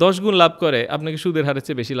যদি 10 গুণ লাভ করে আপনাকে সুদের হারের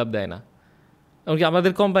চেয়ে বেশি লাভ দেয় না। এমনকি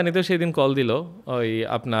আমাদের কোম্পানিতেও সেদিন কল দিল ওই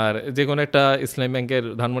আপনার যে কোনো একটা ইসলামী ব্যাংকের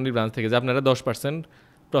ধানমন্ডি ব্রাঞ্চ থেকে যে আপনারা 10%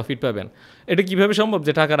 প্রফিট পাবেন। এটা কিভাবে সম্ভব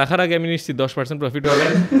যে টাকা রাখার আগে আমি নিশ্চিত 10% প্রফিট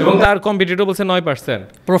পাবেন এবং তার কম্পিটিটর বলছে 9%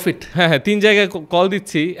 প্রফিট। হ্যাঁ, 3 জায়গায় কল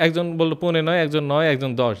দিচ্ছি, একজন বললো 15, একজন 9,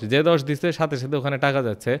 একজন 10, যে 10 দিচ্ছে সাথে সাথে ওখানে টাকা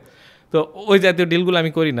যাচ্ছে। তো ওই জাতীয় ডিলগুলো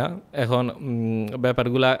আমি করি না এখন।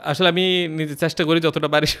 ব্যাপারগুলো আসলে আমি নিজে চেষ্টা করি যতটা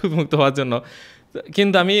পারি সুদমুক্ত হওয়ার জন্য,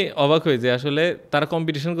 কিন্তু আমি অবাক হই যে আসলে তারা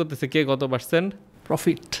কম্পিটিশন করতেছে কে কত %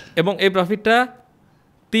 প্রফিট। এবং এই প্রফিটটা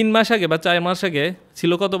 3 মাস আগে বা 4 মাস আগে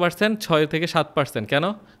ছিল কত %? 6 থেকে 7%। কেন?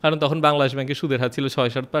 কারণ তখন বাংলাদেশ ব্যাংকের সুদের হার ছিল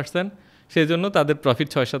 6-7%, সেই জন্য তাদের প্রফিট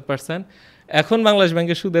 6-7%। এখন বাংলাদেশ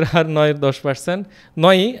ব্যাংকের সুদের হার 9-10%,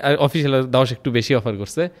 9ই, আর অফিসিয়াল 10 একটু বেশি অফার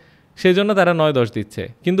করছে, সেই জন্য তারা 9-10 দিচ্ছে।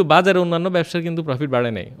 কিন্তু বাজারে অন্যান্য ব্যবসার কিন্তু প্রফিট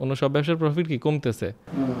বাড়ে নাই, অন্য সব ব্যবসার প্রফিট কি কমতেছে।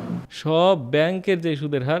 সব ব্যাংকের যে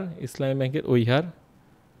সুদের হার ইসলামী ব্যাংকের ওই হার।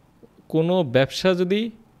 কোনো ব্যবসা যদি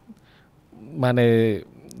মানে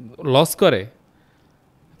লস করে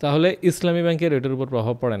তাহলে ইসলামী ব্যাংকের এটার উপর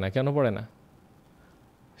প্রভাব পড়ে না। কেন পড়ে না?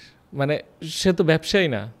 মানে সে তো ব্যবসায়ী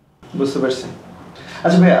না। বুঝতে পারছি।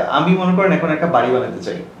 আচ্ছা ভাইয়া, আমি মনে করেন এখন একটা বাড়ি বানাতে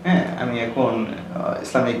চাই। হ্যাঁ, আমি এখন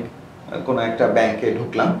ইসলামিক কোনো একটা ব্যাংকে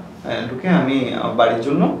ঢুকলাম, ঢুকে আমি বাড়ির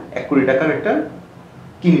জন্য 1 কোটি টাকার একটা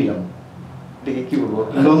কিনলাম। এটাকে কি বলবো,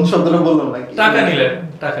 লোন শব্দটা বললাম না, টাকা নিলেন,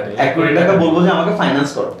 টাকা নিলেন 1 কোটি টাকা বলবো যে আমাকে ফাইন্যান্স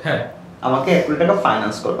করো। হ্যাঁ, আমাকে 1 কোটি টাকা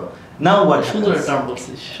ফাইন্যান্স করো। নাও হোয়াট সুন্দর টার্ম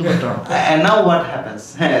বলছিস, সুন্দর টার্ম। Now what happens?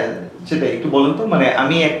 হ্যাঁ সেটাই একটু বলেন তো। মানে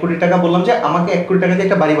আমি 1 কোটি টাকা বললাম যে আমাকে 1 কোটি টাকা দিয়ে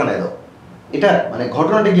একটা বাড়ি বানায় দাও, এটা মানে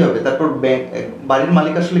ঘটনাটা কি হবে? তারপর ব্যাংক বাড়ির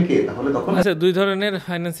মালিক আসলে কে তাহলে তখন? আচ্ছা, 2 ধরনের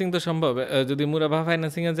ফাইন্যান্সিং তো সম্ভব। যদি মুরাবাহ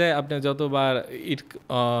ফাইন্যান্সিং এ যায়, আপনি যতবার ইট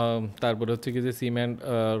তারপর হচ্ছে কি যে সিমেন্ট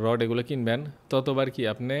রড এগুলো কিনবেন ততবার কি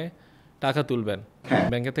আপনি টাকা তুলবেন,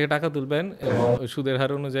 ব্যাংকের থেকে টাকা তুলবেন এবং সুদের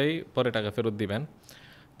হার অনুযায়ী পরে টাকা ফেরত দিবেন।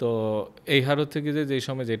 তো এই হার হচ্ছে কি যে যেই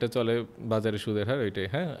সময় যেটা চলে বাজারে সুদের হার ওইটাই।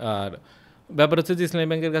 হ্যাঁ, আর ব্যাপার হচ্ছে যে ইসলামী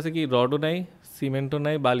ব্যাংকের কাছে কি রডও নাই, সিমেন্টও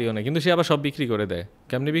নাই, বালিও নাই, কিন্তু সে আবার সব বিক্রি করে দেয়।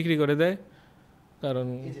 কেমনি বিক্রি করে দেয়? কারণ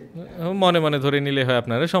মনে মনে ধরে নিলে হয়,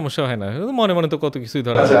 আপনার সমস্যা হয় না, মনে মনে তো কত কিছুই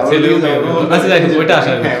ধরা যায়।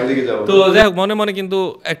 তো যাই হোক, মনে মনে কিন্তু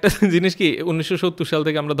একটা জিনিস কি 1970 সাল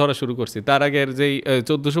থেকে আমরা ধরা শুরু করছি। তার আগের যেই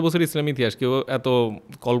 1400 বছর ইসলামী ইতিহাস কেউ এত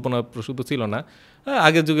কল্পনা প্রসূত ছিল না।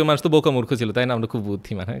 আগের যুগে মানুষ তো বোকা মূর্খ ছিল, তাই না? আমরা খুব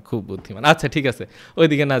বুদ্ধিমান। হ্যাঁ, খুব বুদ্ধিমান। আচ্ছা ঠিক আছে,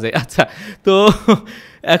 ওইদিকে না যাই। আচ্ছা, তো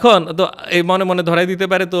এখন তো এই মনে মনে ধরাই দিতে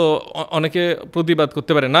পারে, তো অনেকে প্রতিবাদ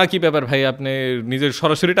করতে পারে, না কি ব্যাপার ভাই, আপনি নিজের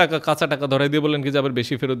সরাসরি টাকা কাঁচা টাকা ধরাই দিয়ে বললেন কি যে আবার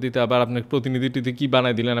বেশি ফেরত দিতে, আবার আপনার প্রতিনিধিটিতে কি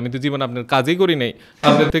বানাই দিলেন? আমি তো জীবনে আপনার কাজই করি নাই,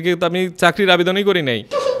 আপনার থেকে তো আমি চাকরির আবেদনই করি নাই,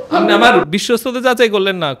 আপনি আমার বিশ্বস্ততা যাচাই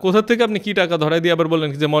করলেন না, কোথা থেকে আপনি কি টাকা ধরাই দিয়ে আবার বললেন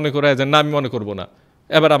কি যে মনে করে যান, না আমি মনে করবো না,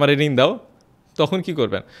 এবার আমার ঋণ দাও। তখন কি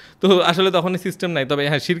করবেন? তো আসলে তখন সিস্টেম নাই। তবে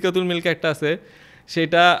হ্যাঁ, শিরকাতুল মিল্ক একটা আছে,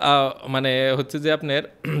 সেটা মানে হচ্ছে যে আপনার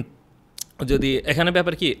যদি এখানে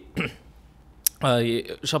ব্যাপার কি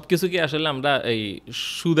সব কিছু কি আসলে আমরা এই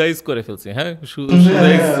সুদাইজ করে ফেলছি। হ্যাঁ,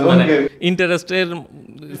 সুদাইজ মানে ইন্টারেস্টের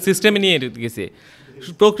সিস্টেমে নিয়ে গেছি।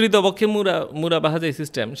 প্রকৃতপক্ষে মুরাবাহা যে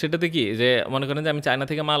সিস্টেম, সেটাতে কি যে মনে করেন যে আমি চায়না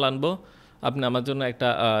থেকে মাল আনবো, আপনি আমার জন্য একটা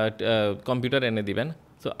কম্পিউটার এনে দিবেন।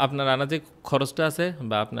 তো আপনার আনা যে খরচটা আছে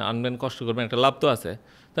বা আপনি আনবেন, কষ্ট করবেন, একটা লাভ তো আছে।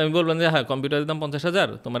 তো আমি বলবেন যে হ্যাঁ, কম্পিউটারের দাম 50,000,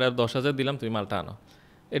 তোমার আর 10,000 দিলাম, তুমি মালটা আনো।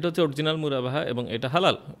 এটা হচ্ছে অরিজিনাল মুরাবাহা এবং এটা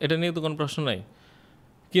হালাল, এটা নিয়ে তো কোনো প্রশ্ন নাই।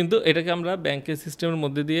 কিন্তু এটাকে আমরা ব্যাংকের সিস্টেমের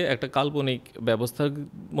মধ্যে দিয়ে একটা কাল্পনিক ব্যবস্থার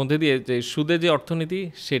মধ্যে দিয়ে যে সুদে যে অর্থনীতি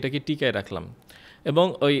সেটাকে টিকায় রাখলাম। এবং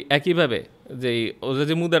ওই একইভাবে যে ওদের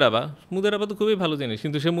যে মুদারাবা তো খুবই ভালো জিনিস,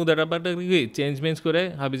 কিন্তু সে মুদারাবাটা কি চেঞ্জ মেঞ্জ করে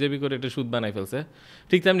হাবিজাবি করে একটা সুদ বানাই ফেলছে।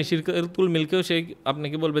 ঠিক তেমনি শিরকুল মিল্কেও সেই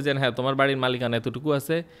আপনাকে বলবে যে হ্যাঁ তোমার বাড়ির মালিকানা এতটুকু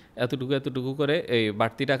আছে, এতটুকু করে এই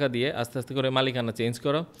বাড়তি টাকা দিয়ে আস্তে আস্তে করে মালিকানা চেঞ্জ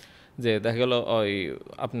করো। যে দেখা গেলো ওই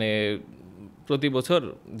আপনি প্রতি বছর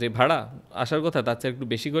যে ভাড়া আসার কথা তার চেয়ে একটু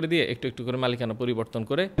বেশি করে দিয়ে একটু করে মালিকানা পরিবর্তন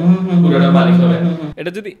করে পুরোটা মালিক হবে।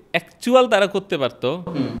 এটা যদি অ্যাকচুয়াল তারা করতে পারতো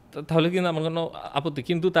তাহলে কিন্তু আমার কোনো আপত্তি,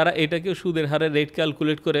 কিন্তু তারা এটাকেও সুদের হারে রেট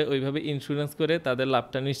ক্যালকুলেট করে ওইভাবে ইন্স্যুরেন্স করে তাদের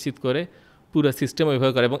লাভটা নিশ্চিত করে পুরো সিস্টেম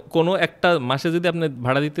ওইভাবে করে। এবং কোনো একটা মাসে যদি আপনি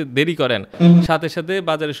ভাড়া দিতে দেরি করেন সাথে সাথে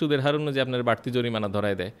বাজারে সুদের হার অনুযায়ী আপনার বাড়তি জরিমানা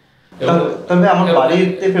ধরায় দেয়। তবে আমার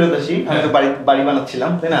বাড়িতে ফেরত আসি, আমি তো বাড়ি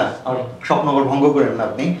বানাচ্ছিলাম, তাই না? আমার স্বপ্ন ভঙ্গ করেন না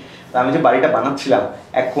আপনি। আমি যে বাড়িটা বানাচ্ছিলাম,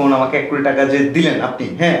 এখন আমাকে 1 কোটি টাকা যে দিলেন আপনি,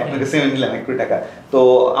 হ্যাঁ আপনাকে সেমেন্ট দিলাম 1 কোটি টাকা, তো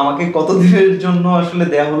আমাকে কত দিনের জন্য আসলে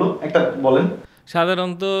দেয়া হলো একটা বলেন?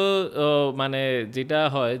 সাধারণত মানে যেটা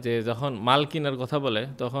হয় যে যখন মাল কেনার কথা বলে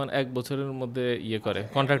তখন 1 বছরের মধ্যে করে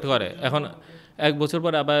কন্ট্রাক্ট করে। এখন 1 বছর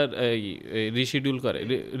পরে আবার রিশিডিউল করে,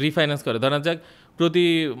 রিফাইন্যান্স করে। ধরা যাক প্রতি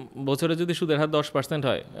বছরে যদি সুদের হার 10%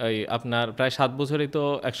 হয়, এই আপনার প্রায় 7 বছরেই তো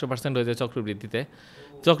 100% হয়ে যায়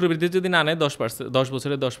চক্রবৃদ্ধিতে যদি না নেয় 10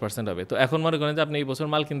 বছরে 10% হবে। তো এখন মনে করেন যে আপনি এই বছর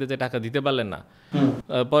মাল কিনতে যে টাকা দিতে পারলেন না,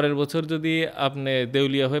 পরের বছর যদি আপনি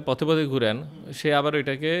দেউলিয়া হয়ে পথে ঘুরেন, সে আবার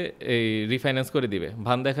ওইটাকে এই রিফাইন্যান্স করে দিবে।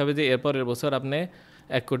 ভান দেখাবে যে এরপরের বছর আপনি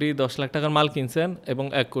 1,10,00,000 টাকার মাল কিনছেন এবং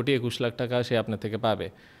 1,21,00,000 টাকা সে আপনার থেকে পাবে,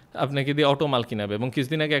 আপনাকে দিয়ে অটো মাল কিনাবে। এবং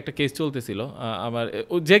কিছুদিন আগে একটা কেস চলতেছিল আমার,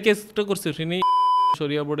 যে কেসটা করছে তিনি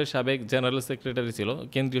শরিয়া বোর্ডের সাবেক জেনারেল সেক্রেটারি ছিল,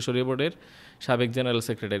 কেন্দ্রীয় শরিয়া বোর্ডের সাবেক জেনারেল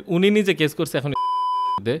সেক্রেটারি। উনি নিজে কেস করছে। এখন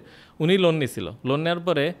উনি লোন নিয়েছিল, লোন নেওয়ার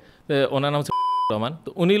পরে ওনার নাম হচ্ছে রহমান। তো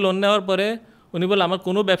উনি লোন নেওয়ার পরে উনি বলে আমার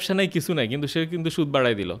কোনো ব্যবসা নাই, কিছু নাই, কিন্তু সে কিন্তু সুদ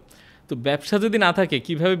বাড়াই দিল। তো ব্যবসা যদি না থাকে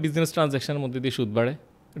কিভাবে বিজনেস ট্রানজ্যাকশনের মধ্যে দিয়ে সুদ বাড়ে?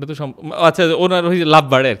 এটা তো আচ্ছা ওনার লাভ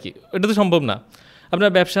বাড়ে আর কি, এটা তো সম্ভব না।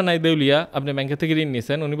 আপনার ব্যবসা নাই, দেউলিয়া, আপনি ব্যাংকের থেকে ঋণ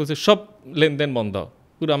নিয়েছেন, উনি বলছে সব লেনদেন বন্ধ,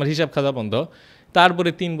 পুরো আমার হিসাব খাতা বন্ধ। তারপরে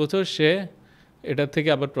 3 বছর সে এটার থেকে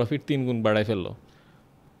আবার প্রফিট 3 গুণ বাড়ায় ফেললো।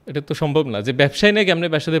 এটা তো সম্ভব না যে ব্যবসায় নাকি আপনি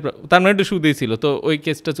ব্যবসাতে, তার মানে একটু সুদেই ছিল। তো ওই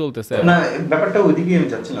কেসটা চলতেছে না, ব্যাপারটা ওইদিকেই আমি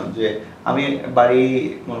চাচ্ছিলাম যে আমি বাড়ি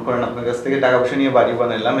মনে করেন আপনার কাছ থেকে টাকা পয়সা নিয়ে বাড়ি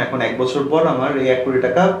বানাইলাম, এখন 1 বছর পর আমার এই 1 কোটি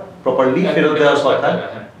টাকা প্রপারলি ফেরত দেওয়ার কথা,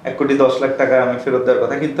 1,10,00,000 টাকা আমি ফেরত দেওয়ার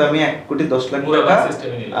কথা, কিন্তু আমি 1,10,00,000 টাকা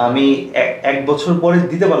আমি 1 বছর পরে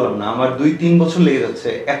দিতে পারলাম না, আমার 2-3 বছর লেগে যাচ্ছে।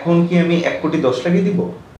 এখন কি আমি 1,10,00,000 দিব?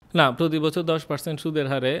 না, প্রতি বছর 10% সুদের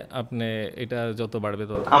হারে আপনি এটা যত বাড়বে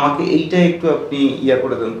তত। আমাকে এইটা একটু আপনি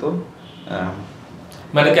করে দেন তো,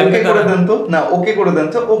 মানে ওকে করে দেন তো, না ওকে করে দেন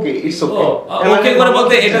তো, ওকে ইটস ওকে। ওকে করে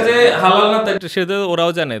বলতে এটা যে হালাল না সেটা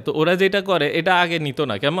ওরাও জানে। তো ওরা যেটা করে এটা আগে নিত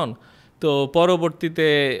না, কেমন? তো পরবর্তীতে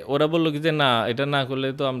ওরা বললো কি যে না, এটা না করলে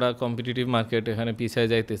তো আমরা কম্পিটিটিভ মার্কেট এখানে পিছিয়ে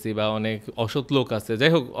যাইতেছি, বা অনেক অসৎ লোক আছে।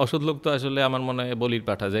 যাই হোক, অসৎ লোক তো আসলে আমার মনে হয় বলির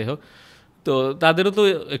পাঠা। যাই হোক, তো তাদেরও তো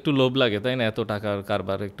একটু লোভ লাগে, তাই না? এত টাকার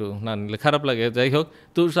কারবার একটু না নিলে খারাপ লাগে। যাই হোক,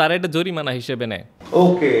 তো তারা এটা জরিমানা হিসেবে নেয়।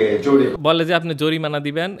 ওকে, বলে যে আপনি জরিমানা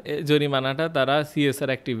দিবেন, জরিমানাটা তারা সিএসআর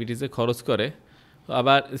অ্যাক্টিভিটিসে খরচ করে।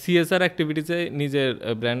 আবার সিএসআর অ্যাক্টিভিটিসে নিজের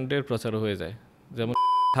ব্র্যান্ডের প্রচারও হয়ে যায়। যেমন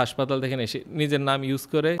হাসপাতাল দেখেন এসে নিজের নাম ইউজ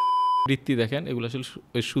করে বৃত্তি দেখেন, এগুলো আসলে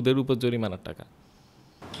ওই সুদের উপর জরিমানার টাকা।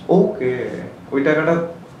 ওকে, ওই টাকাটা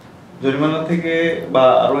জরিমানা থেকে বা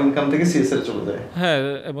আরো ইনকাম থেকে সিএসআর চলে যায়। হ্যাঁ,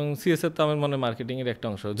 এবং সিএসআর তো আমার মনে হয় মার্কেটিংয়ের একটা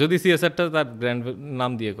অংশ। যদি সিএসআরটা তার ব্র্যান্ড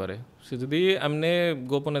নাম দিয়ে করে, সে যদি এমনি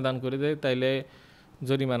গোপনে দান করে দেয় তাইলে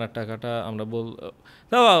জরিমানার টাকাটা আমরা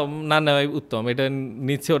না নেওয়াই উত্তম। এটা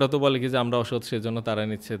নিচ্ছে, ওরা তো বলে কি যে আমরা অসৎ, সেজন্য তারা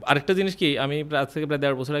নিচ্ছে। আরেকটা জিনিস কি, আমি আজ থেকে প্রায়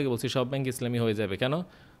 1.5 বছর আগে বলছি সব ব্যাংক ইসলামী হয়ে যাবে। কেন?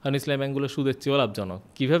 কারণ ইসলামী ব্যাংকগুলো সুদের চেয়েও লাভজনক।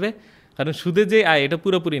 কীভাবে? কারণ সুদে যে আয় এটা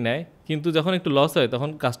পুরোপুরি নেয়, কিন্তু যখন একটু লস হয় তখন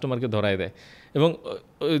কাস্টমারকে ধরায় দেয়। এবং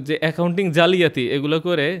যে অ্যাকাউন্টিং জালিয়াতি এগুলো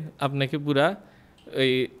করে আপনাকে পুরা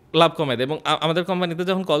এই লাভ কমায় দেয়। এবং আমাদের কোম্পানিতে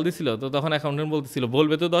যখন কল দিছিল তো তখন অ্যাকাউন্টেন্ট বলতেছিল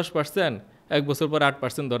বলবে তো 10%, 1 বছর পর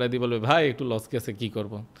 8% ধরাই দিয়ে বলবে ভাই একটু লস গেছে, কী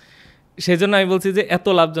করবো? সেই জন্য আমি বলছি যে এত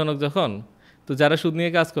লাভজনক যখন, তো যারা সুদ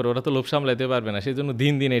নিয়ে কাজ করে ওরা তো লোভ সামলাইতে পারবে না, সেই জন্য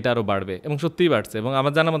দিন দিন এটা আরও বাড়বে। এবং সত্যিই বাড়ছে। এবং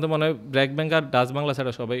আমার জানার মধ্যে মনে হয় ব্র্যাক ব্যাংক আর ডাচ বাংলা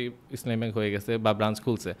ছাড়া সবাই ইসলামী ব্যাংক হয়ে গেছে বা ব্রাঞ্চ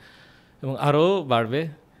খুলছে, এবং আরও বাড়বে।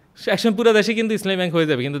 একসময় পুরো দেশে কিন্তু ইসলামী ব্যাংক হয়ে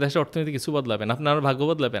যাবে, কিন্তু দেশের অর্থনীতি কিছু বদলাবে না, আপনার ভাগ্য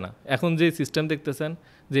বদলাবে না। এখন যে সিস্টেম দেখতেছেন,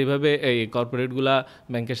 যেভাবে এই কর্পোরেটগুলা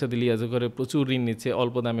ব্যাংকের সাথে লিয়াজো করে প্রচুর ঋণ নিচ্ছে,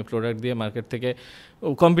 অল্প দামে প্রোডাক্ট দিয়ে মার্কেট থেকে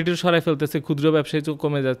কম্পিটিটর সরাই ফেলতেছে, ক্ষুদ্র ব্যবসায়ী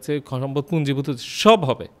কমে যাচ্ছে, সম্পদ পুঞ্জীভূত সব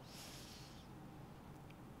হবে।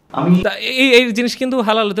 এই জিনিস কিন্তু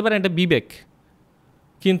হালাল হতে পারে, এটা বিবেক।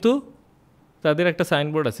 কিন্তু তাদের একটা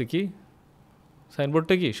সাইনবোর্ড আছে, কি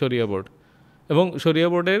সাইনবোর্ডটা? কি শরিয়া বোর্ড। এবং শরিয়া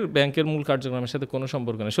বোর্ডের ব্যাংকের মূল কার্যক্রমের সাথে কোনো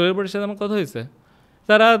সম্পর্ক নেই। শরিয়া বোর্ডের সাথে আমার কথা হয়েছে,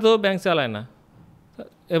 তারা তো ব্যাংক চালায় না,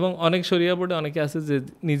 এবং অনেক শরিয়া বোর্ডে অনেকে আছে যে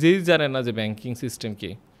নিজেই জানে না যে ব্যাংকিং সিস্টেম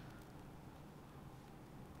কি।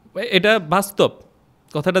 এটা বাস্তব,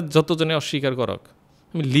 কথাটা যতজনে অস্বীকার করক,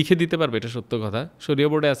 আমি লিখে দিতে পারবো এটা সত্য কথা। শরিয়া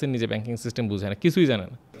বোর্ডে আছে নিজে ব্যাংকিং সিস্টেম বুঝে না, কিছুই জানে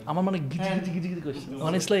না। আমার মানে গিজি করছে,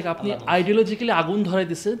 মানে ইটস লাইক আপনি আইডিওলজিক্যালি আগুন ধরাই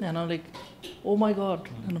দিচ্ছেন, and I like O my god,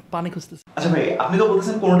 পানি খুঁজতেছে। আচ্ছা ভাই, আপনি তো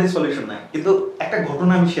বলতেছেন কোনোটাই সলিউশন নাই, কিন্তু একটা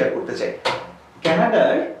ঘটনা আমি শেয়ার করতে চাই।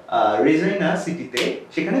 কানাডার রেজাইনা সিটিতে,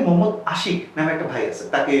 সেখানে মোহাম্মদ আশিক নামে একটা ভাই আছে,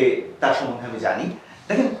 তার সম্বন্ধে আমি জানি।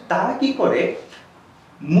 দেখেন তারা কি করে,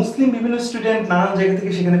 মুসলিম বিভিন্ন স্টুডেন্ট নানান জায়গা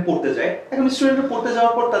থেকে সেখানে পড়তে যায়। এখন স্টুডেন্টরা পড়তে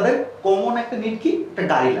যাওয়ার পর তাদের কমন একটা নিড কি, একটা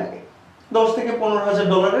গাড়ি লাগে।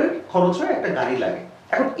 $10,000-15,000 খরচ হয়, একটা গাড়ি লাগে।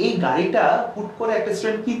 এখন এই গাড়িটা হুট করে একটা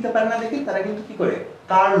স্টুডেন্ট কিনতে পারে না দেখে তারা কিন্তু কি করে,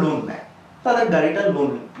 কার লোন নেয়, তাদের গাড়িটা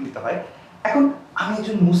লোন নিতে হয়। এখন আমি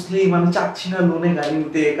একজন মুসলিম, আমি চাচ্ছি না লোনে গাড়ি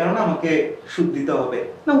নিতে, কারণ আমাকে সুদ দিতে হবে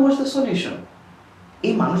না। What's the solution?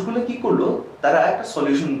 এই মানুষগুলো কি করলো, তারা একটা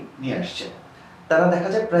সলিউশন নিয়ে আসছে। তারা দেখা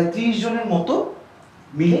যায় প্রায় 30 জনের মতো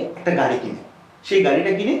মিলে একটা গাড়ি কিনে, সেই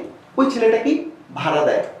গাড়িটা কিনে ওই ছেলেটাকে ভাড়া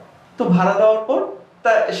দেয়। তো ভাড়া দেওয়ার পর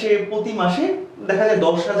সে প্রতি মাসে দেখা যায়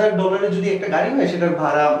 $10,000 যদি একটা গাড়ি হয়, সেটার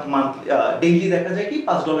ভাড়া ডেইলি দেখা যায় কি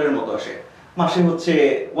 $5 মতো আসে, মাসে হচ্ছে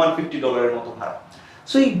 $150 মতো ভাড়া।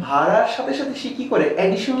 সো এই ভাড়ার সাথে সাথে সে কি করে,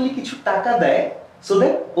 অ্যাডিশনালি কিছু টাকা দেয়, সো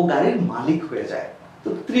দ্যাট ও গাড়ির মালিক হয়ে যায়। তো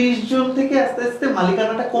 30 জন থেকে আস্তে আস্তে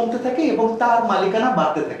মালিকানাটা কমতে থাকে এবং তার মালিকানা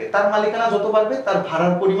বাড়তে থাকে। তার মালিকানা যত বাড়বে তার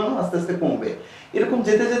ভাড়ার পরিমাণও আস্তে আস্তে কমবে। এরকম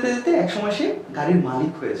যেতে যেতে যেতে একসময় সে গাড়ির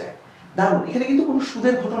মালিক হয়ে যায়। দারুণ, এখানে কিন্তু কোনো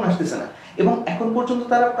সুদের ঘটনা আসতেছে না। এবং এখন পর্যন্ত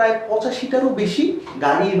তারা প্রায় 85টারও বেশি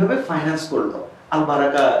গাড়ি এভাবে ফাইন্যান্স করলো আল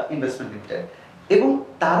বারাকা ইনভেস্টমেন্ট লিমিটেড। এবং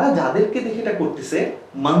তারা যাদেরকে দেখে এটা করতেছে,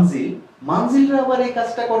 মানজিলরা আবার এই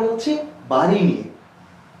কাজটা করে হচ্ছে বাড়ি নিয়ে।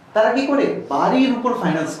 তারা কি করে, বাড়ির উপর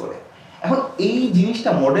ফাইন্যান্স করে। এখন এই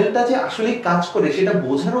জিনিসটা, মডেলটা যে আসলে কাজ করে সেটা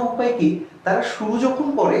বোঝারও উপায় কি, তারা শুরু যখন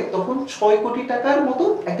করে তখন 6 কোটি টাকার মতো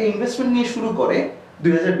একটা ইনভেস্টমেন্ট নিয়ে শুরু করে।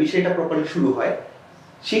 2020-এ এটা প্রপারলি শুরু হয়।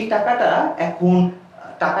 সেই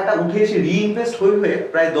টাকাটা উঠে এসে রিইনভেস্ট হয়ে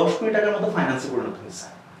প্রায় 10 কোটি টাকার মতো ফাইন্যান্সে পরিণত হয়েছে।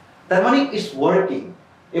 তার মানে ইটস ওয়ার্কিং,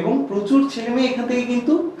 এবং প্রচুর ছেলে মেয়ে এখান থেকে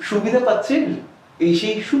কিন্তু সুবিধা পাচ্ছে,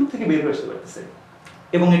 সেই সুদ থেকে বের হয়ে আসতে পারতেছে।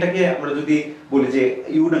 এবং এটাকে আমরা যদি বলি যে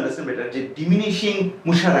ইউ উড আন্ডারস্ট্যান্ড বেটার, যে ডিমিনিশিং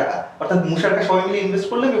মুশারাকা, অর্থাৎ মুশারাকা সবাই মিলে ইনভেস্ট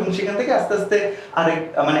করলাম এবং সেখান থেকে আস্তে আস্তে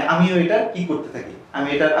মানে আমিও এটা কি করতে থাকি,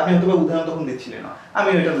 আপনি হয়তো উদাহরণ তখন দিচ্ছিলেন না,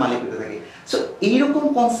 আমিও এটার মালিক হতে থাকি। সো এইরকম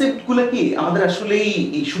কনসেপ্টগুলো কি আমাদের আসলেই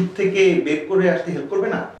এই সুদ থেকে বের করে আসতে হেল্প করবে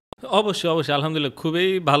না? অবশ্যই অবশ্যই, আলহামদুলিল্লাহ, খুবই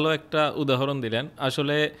ভালো একটা উদাহরণ দিলেন।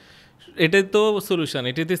 আসলে এটাই তো সলিউশন,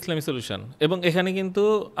 এটাই তো ইসলামী সলিউশন। এবং এখানে কিন্তু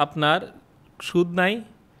আপনার সুদ নাই,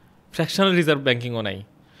 ফ্র্যাকশনাল রিজার্ভ ব্যাংকিংও নাই।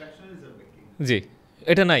 জি,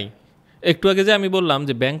 এটা নাই। একটু আগে যে আমি বললাম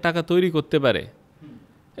যে ব্যাংক টাকা তৈরি করতে পারে,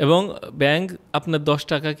 এবং ব্যাংক আপনার 10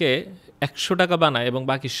 টাকাকে 100 টাকা বানায় এবং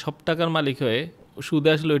বাকি সব টাকার মালিক হয়ে সুদে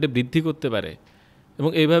আসলে ওইটা বৃদ্ধি করতে পারে। এবং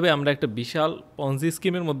এইভাবে আমরা একটা বিশাল পঞ্জি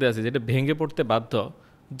স্কিমের মধ্যে আছি, যেটা ভেঙে পড়তে বাধ্য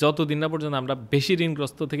যতদিন না পর্যন্ত আমরা বেশি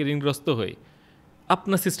ঋণগ্রস্ত হই।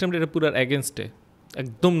 আপনার সিস্টেমটা এটা পুরার অ্যাগেনস্টে,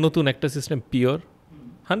 একদম নতুন একটা সিস্টেম, পিওর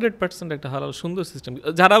 100% একটা হালাল সুন্দর সিস্টেম।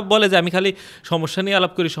 যারা বলে যে আমি খালি সমস্যা নিয়ে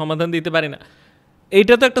আলাপ করি, সমাধান দিতে পারি না,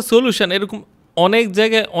 এইটা তো একটা সলিউশন। এরকম অনেক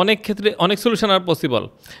জায়গায় অনেক ক্ষেত্রে অনেক সলিউশন আর পসিবল।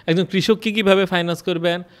 একজন কৃষককে কীভাবে ফাইন্যান্স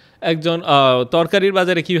করবেন, একজন তরকারির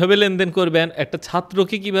বাজারে কীভাবে লেনদেন করবেন, একটা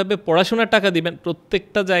ছাত্রকে কীভাবে পড়াশোনার টাকা দিবেন,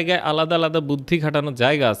 প্রত্যেকটা জায়গায় আলাদা আলাদা বুদ্ধি খাটানোর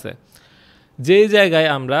জায়গা আছে। যেই জায়গায়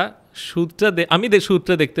আমরা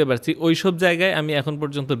সুদটা দেখতে পাচ্ছি, ওই সব জায়গায় আমি এখন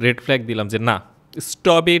পর্যন্ত রেড ফ্ল্যাগ দিলাম যে না,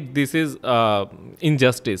 stop it, this is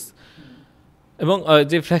injustice. এবং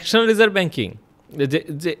যে ফ্র্যাকশনাল রিজার্ভ ব্যাংকিং,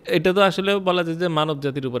 যে এটা তো আসলে বলা যায় যে মানব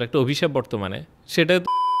জাতির উপর একটা অভিশাপ বর্তমানে, সেটা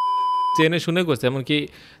জেনে শুনে করছে। এমনকি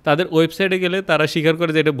তাদের ওয়েবসাইটে গেলে তারা স্বীকার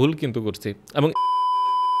করে যে এটা ভুল কিন্তু করছে। এবং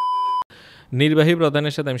নির্বাহী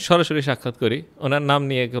প্রধানের সাথে আমি সরাসরি সাক্ষাৎ করি, ওনার নাম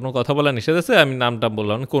নিয়ে কোনো কথা বলা নিষেধ আছে, আমি নামটা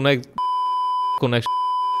বললাম, কোনো এক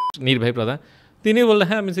নির্বাহী প্রধান, তিনি বললেন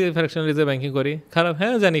হ্যাঁ আমি ফ্র্যাকশনাল রিজার্ভ ব্যাংকিং করি। খারাপ?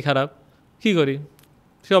 হ্যাঁ জানি খারাপ, কী করি,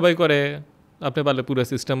 সবাই করে, আপনি পারলে পুরো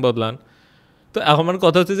সিস্টেম বদলান। তো আমার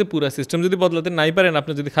কথা হচ্ছে যে পুরো সিস্টেম যদি বদলাতে নাই পারেন,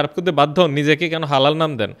 আপনি যদি খারাপ করতে বাধ্য হন, নিজেকে কেন হালাল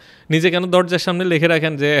নাম দেন? নিজে কেন দরজার সামনে লিখে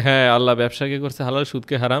রাখেন যে হ্যাঁ আল্লাহ ব্যবসাকে করছে হালাল,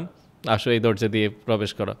 সুদকে হারাম, আসো এই দরজা দিয়ে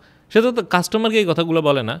প্রবেশ করো? সেটা তো কাস্টমারকে এই কথাগুলো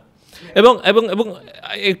বলে না। এবং এবং এবং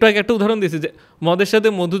একটু আগে একটা উদাহরণ দিয়েছি যে মদের সাথে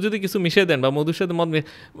মধু যদি কিছু মিশিয়ে দেন, বা মধুর সাথে মদ,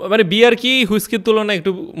 মানে বিয়ার কি হুইস্কির তুলনায়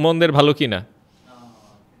একটু মন্দের ভালো কিনা,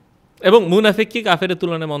 এবং মুনাফিক কি কাফেরের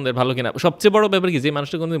তুলনায় মন্দের ভালো কিনা। সবচেয়ে বড় ব্যাপার কি, যে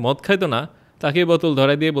মানুষটা কোনো মদ খাইতো না তাকে বোতল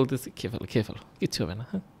ধরাই দিয়ে বলতেছি খেয়ে ফেলো কিচ্ছু হবে না,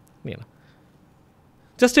 হ্যাঁ নিয়ে না।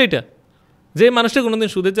 জাস্ট এইটা, যে মানুষটা কোনোদিন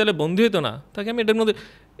সুদের জালে বন্দী হইতো না, তাকে আমি এটার মধ্যে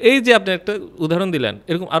এই যে আপনি একটা উদাহরণ দিলেন,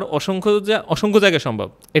 এরকম আরও অসংখ্য জায়গায় সম্ভব।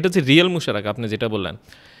 এটা হচ্ছে রিয়েল মুশারাকা, আপনি যেটা বললেন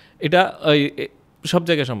এটা ওই সব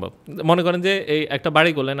জায়গায় সম্ভব। মনে করেন যে এই একটা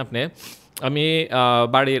বাড়ি করলেন আপনি, আমি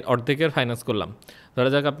বাড়ির অর্ধেকের ফাইন্যান্স করলাম। ধরা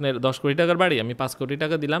যাক আপনার 10 কোটি টাকার বাড়ি, আমি 5 কোটি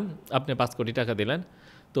টাকা দিলাম, আপনি 5 কোটি টাকা দিলেন।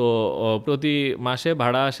 তো প্রতি মাসে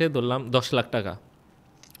ভাড়া আসে ধরলাম 10 লাখ টাকা।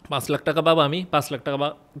 5 লাখ টাকা পাবো আমি, 5 লাখ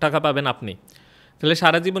টাকা পাবেন আপনি। তাহলে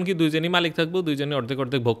সারা জীবন কি দুইজনই মালিক থাকবো, দুইজনই অর্ধেক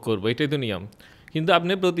অর্ধেক ভোগ করবো, এটাই তো নিয়ম। কিন্তু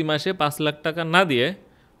আপনি প্রতি মাসে 5 লাখ টাকা না দিয়ে,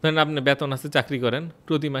 ধরেন আপনি বেতন আছে, চাকরি করেন,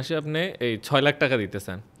 প্রতি মাসে আপনি এই 6 লাখ টাকা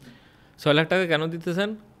দিতেছেন। 6 লাখ টাকা কেন দিতেছেন?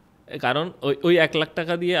 কারণ ওই 1 লাখ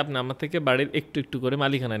টাকা দিয়ে আপনি আমার থেকে বাড়ির একটু একটু করে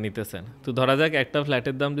মালিকানা নিতেছেন। তো ধরা যাক একটা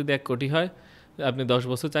ফ্ল্যাটের দাম যদি 1 কোটি হয়, আপনি 10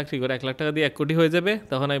 বছর চাকরি করে 1 লাখ টাকা দিয়ে 1 কোটি হয়ে যাবে।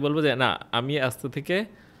 তখন আমি বলবো যে না, আমি আজকে থেকে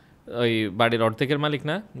ওই বাড়ির অর্ধেকের মালিক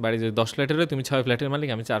না, বাড়ি যদি 10 ফ্ল্যাটের হয় তুমি 6 ফ্ল্যাটের মালিক,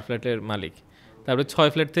 আমি 4 ফ্ল্যাটের মালিক। তারপরে 6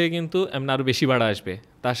 ফ্ল্যাট থেকে কিন্তু এমন আরও বেশি ভাড়া আসবে,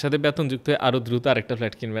 তার সাথে বেতন যুক্ত হয়ে আরও দ্রুত আরেকটা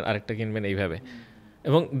ফ্ল্যাট কিনবেন, আরেকটা কিনবেন, এইভাবে।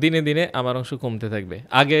 এবং দিনে দিনে আমার অংশ কমতে থাকবে।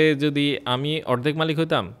 আগে যদি আমি অর্ধেক মালিক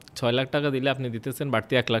হতাম, 6 লাখ টাকা দিলে আপনি দিতেছেন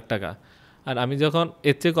বাড়তি 1 লাখ টাকা। আর আমি যখন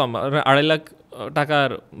এর চেয়ে কম 2.5 লাখ টাকার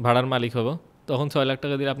ভাড়ার মালিক হব, তখন 6 লাখ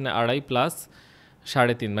টাকা দিলে আপনি 2.5 প্লাস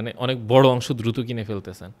 3.5, মানে অনেক বড় অংশ দ্রুত কিনে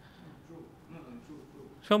ফেলতেছেন।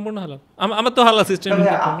 সম্পূর্ণ হালাল। আমার তো হালাল সিস্টেম।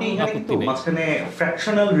 আপনি এখানে কিন্তু মাঝখানে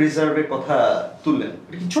ফ্র্যাকশনাল রিজার্ভের কথা তুললেন,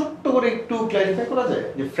 এটা কি ছোট্ট করে একটু ক্ল্যারিফাই করা যায়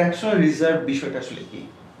যে ফ্র্যাকশনাল রিজার্ভ বিষয়টা আসলে কি?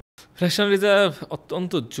 ফ্র্যাকশনাল রিজার্ভ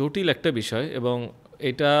অত্যন্ত জটিল একটা বিষয়, এবং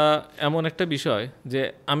এটা এমন একটা বিষয় যে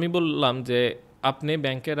আমি বললাম যে আপনি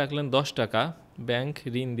ব্যাংকে রাখলেন 10 টাকা, ব্যাংক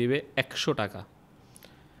ঋণ দিবে 100 টাকা।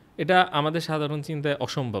 এটা আমাদের সাধারণ চিন্তায়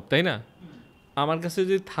অসম্ভব, তাই না? আমার কাছে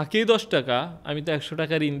যদি থাকেই 10 টাকা, আমি তো 100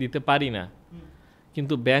 টাকা ঋণ দিতে পারি না।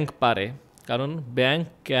 কিন্তু ব্যাংক পারে, কারণ bank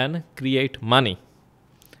can create money,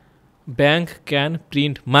 bank can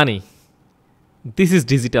print money, this is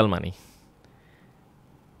digital money.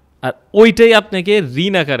 আর ওইটাই আপনাকে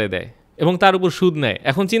ঋণ আকারে দেয় এবং তার উপর সুদ নেয়।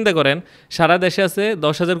 এখন চিন্তা করেন, সারা দেশে আছে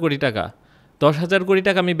 10,000 কোটি টাকা, 10,000 কোটি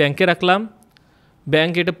টাকা আমি ব্যাংকে রাখলাম,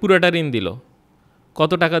 ব্যাংক এটা পুরোটা ঋণ দিল।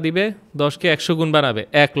 কত টাকা দিবে? 10কে 100 গুণ বানাবে,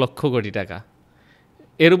 1 লক্ষ কোটি টাকা।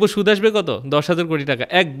 এর উপর সুদ আসবে কত? 10,000 কোটি টাকা।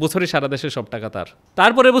 1 বছরে সারা দেশের সব টাকা তার।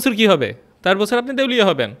 তারপরের বছর কি হবে? তার বছর আপনি দেউলিয়া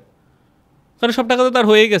হবেন, কারণ সব টাকা তো তার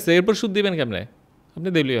হয়ে গেছে। এরপর সুদ দিবেন কেমনে? আপনি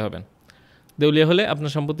দেউলিয়া হবেন। দেউলিয়া হলে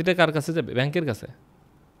আপনার সম্পত্তিটা কার কাছে যাবে? ব্যাংকের কাছে।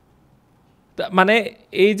 মানে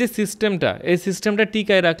এই যে সিস্টেমটা, এই সিস্টেমটা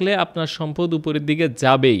টিকায় রাখলে আপনার সম্পদ উপরের দিকে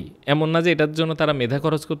যাবেই। এমন না যে এটার জন্য তারা মেধা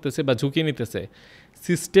খরচ করতেছে বা ঝুঁকি নিতেছে।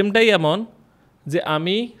 সিস্টেমটাই এমন যে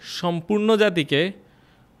আমি সম্পূর্ণ জাতিকে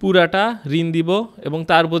পুরাটা ঋণ দিব, এবং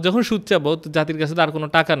তার উপর যখন সুদ চাবো, তো জাতির কাছে তার কোনো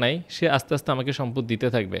টাকা নাই, সে আস্তে আস্তে আমাকে সম্পদ দিতে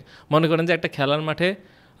থাকবে। মনে করেন যে একটা খেলার মাঠে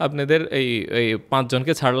আপনাদের এই 5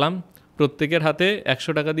 জনকে ছাড়লাম, প্রত্যেকের হাতে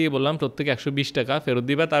 100 টাকা দিয়ে বললাম প্রত্যেকে 120 টাকা ফেরত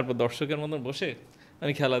দিবা, তারপর দর্শকের মতন বসে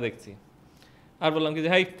আমি খেলা দেখছি। আর বললাম কি যে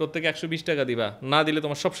হাই, প্রত্যেকে 120 টাকা দিবা, না দিলে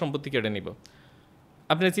তোমার সব সম্পত্তি কেটে নিব।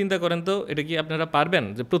 আপনি চিন্তা করেন তো, এটা কি আপনারা পারবেন?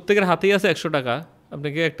 যে প্রত্যেকের হাতেই আছে 100 টাকা,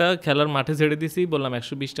 আপনাকে একটা খেলার মাঠে ছেড়ে দিছি, বললাম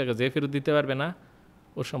 120 টাকা, যে ফেরত দিতে পারবে না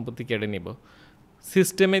ওর সম্পত্তি কেটে নিব।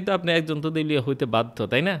 সিস্টেমেই তো আপনি একজন তো দেউলিয়া হইতে বাধ্য,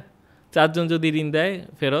 তাই না? 4 জন যদি ঋণ দেয়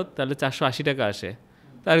ফেরত, তাহলে 480 টাকা আসে,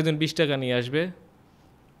 তার একজন 20 টাকা নিয়ে আসবে,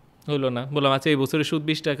 হলো না? বললাম আচ্ছা, এই বছরে সুদ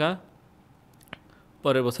 20 টাকা,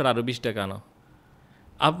 পরের বছর আরও 20 টাকা আনো।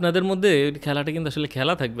 আপনাদের মধ্যে খেলাটা কিন্তু আসলে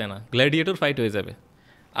খেলা থাকবে না, গ্ল্যাডিয়েটর ফাইট হয়ে যাবে।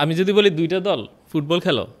 আমি যদি বলি 2টা দল ফুটবল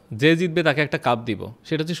খেলো, যে জিতবে তাকে একটা কাপ দিব,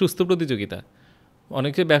 সেটা হচ্ছে সুস্থ প্রতিযোগিতা।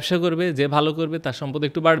 অনেকে ব্যবসা করবে, যে ভালো করবে তার সম্পদ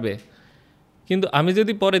একটু বাড়বে। কিন্তু আমি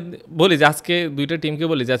যদি পরে বলি যে আজকে 2টা টিমকে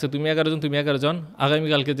বলি যে আচ্ছা তুমি 11 জন, তুমি 11 জন,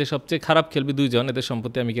 আগামীকালকে যে সবচেয়ে খারাপ খেলবে 2 জন, এদের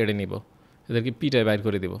সম্পত্তি আমি কেড়ে নিব, এদেরকে পিটায় বাইর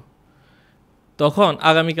করে দিব, তখন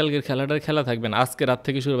আগামীকালকের খেলাটার খেলা থাকবে না। আজকে রাত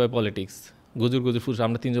থেকে শুরু হয় পলিটিক্স, গুজুর ফুস,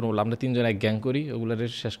 আমরা 3 জন বললাম, আমরা 3 জন এক গ্যাং করি, ওগুলো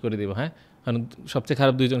শেষ করে দিব। হ্যাঁ, কারণ সবচেয়ে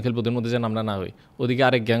খারাপ 2 জন খেলবো, ওদের মধ্যে যেন আমরা না হই। ওদিকে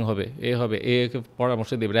আরেক গ্যাং হবে, একে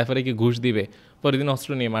পরামর্শ দিবে, রেফারিকে ঘুষ দিবে, পরের দিন অস্ত্র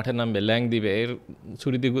নিয়ে মাঠে নামবে, ল্যাং দিবে, এর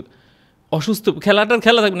ছুরি দিয়ে অসুস্থ, খেলাটার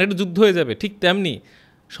খেলা থাকবে না, এটা যুদ্ধ হয়ে যাবে। ঠিক তেমনি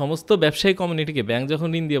সমস্ত ব্যবসায়ী কমিউনিটিকে ব্যাংক যখন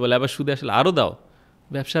ঋণ দিয়ে বলে আবার সুদে আসলে আরও দাও,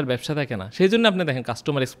 ব্যবসা থাকে না। সেই জন্য আপনি দেখেন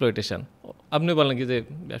কাস্টমার এক্সপ্লয়টেশন। আপনি বলেন কি যে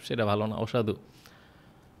ব্যবসায়ীরা ভালো না, অসাধু।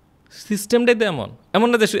 সিস্টেমটাই তো এমন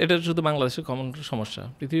না যে এটা শুধু বাংলাদেশের কমন সমস্যা,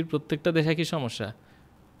 পৃথিবীর প্রত্যেকটা দেশে একই সমস্যা,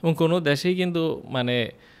 এবং কোনো দেশেই কিন্তু মানে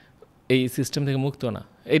এই সিস্টেম থেকে মুক্ত না।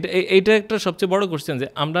 এইটা একটা সবচেয়ে বড় কোশ্চেন, যে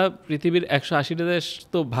আমরা পৃথিবীর 180টা দেশ,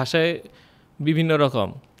 তো ভাষায় বিভিন্ন রকম,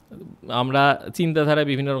 আমরা চিন্তাধারা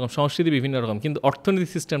বিভিন্ন রকম, সংস্কৃতি বিভিন্ন রকম, কিন্তু অর্থনৈতিক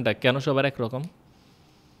সিস্টেমটা কেন সবার একরকম?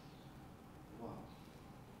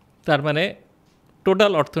 তার মানে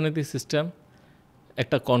টোটাল অর্থনৈতিক সিস্টেম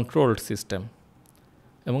একটা কন্ট্রোলড সিস্টেম,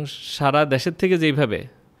 এবং সারা দেশের থেকে যেইভাবে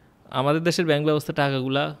আমাদের দেশের ব্যাংক ব্যবস্থা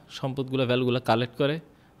টাকাগুলা, সম্পদগুলো, ভ্যালুগুলো কালেক্ট করে,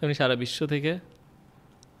 তেমনি সারা বিশ্ব থেকে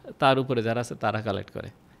তার উপরে যারা আছে তারা কালেক্ট করে।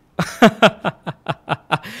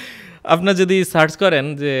 আপনার যদি সার্চ করেন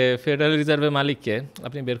যে ফেডারেল রিজার্ভের মালিককে,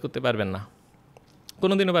 আপনি বের করতে পারবেন না,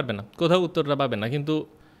 কোনো দিনও পারবেন না, কোথাও উত্তরটা পাবেন না। কিন্তু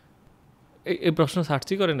এই প্রশ্ন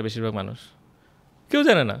সার্চই করেন না বেশিরভাগ মানুষ, কেউ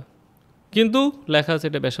জানে না। কিন্তু লেখা আছে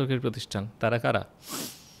এটা বেসরকারি প্রতিষ্ঠান। তারা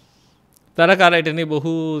কারা এটা নিয়ে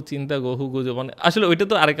বহু চিন্তা, বহু গুজব, আসলে ওইটা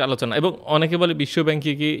তো আরেক আলোচনা। এবং অনেকে বলে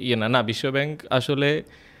বিশ্বব্যাংকে কি না, বিশ্বব্যাংক আসলে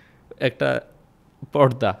একটা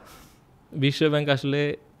পর্দা। বিশ্বব্যাংক আসলে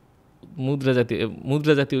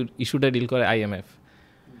মুদ্রা জাতীয় ইস্যুটা ডিল করে IMF,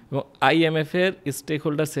 এবং IMF-এর স্টেক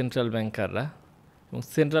হোল্ডার সেন্ট্রাল ব্যাংকাররা, এবং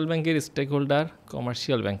সেন্ট্রাল ব্যাংকের স্টেক হোল্ডার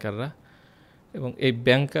কমার্শিয়াল ব্যাংকাররা। এবং এই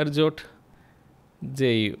ব্যাংকার জোট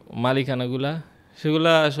যেই মালিকানাগুলা,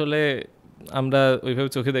 সেগুলা আসলে আমরা ওইভাবে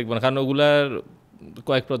চোখে দেখব না, কারণ ওগুলার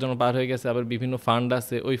কয়েক প্রজন্ম পার হয়ে গেছে। আবার বিভিন্ন ফান্ড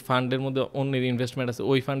আছে, ওই ফান্ডের মধ্যে অন্যের ইনভেস্টমেন্ট আছে,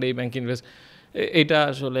 ওই ফান্ডে এই ব্যাংক ইনভেস্ট। এইটা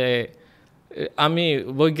আসলে আমি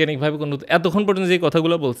বৈজ্ঞানিকভাবে কোনো, এতক্ষণ পর্যন্ত যে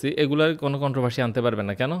কথাগুলো বলছি এগুলোর কোনো কন্ট্রোভার্সি আনতে পারবেন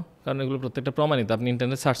না। কেন? কারণ এগুলো প্রত্যেকটা প্রমাণিত। আপনি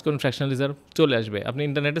ইন্টারনেট সার্চ করুন, ফ্র্যাকশনাল রিজার্ভ চলে আসবে। আপনি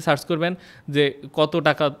ইন্টারনেটে সার্চ করবেন যে কত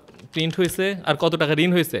টাকা প্রিন্ট হয়েছে আর কত টাকা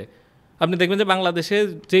ঋণ হয়েছে, আপনি দেখবেন যে বাংলাদেশে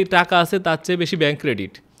যেই টাকা আছে তার চেয়ে বেশি ব্যাংক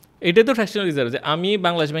ক্রেডিট। এটাই তো ফ্র্যাকশনাল রিজার্ভ। যে আমি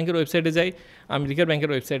বাংলাদেশ ব্যাংকের ওয়েবসাইটে যাই, আমেরিকার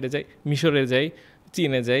ব্যাংকের ওয়েবসাইটে যাই, মিশরে যাই,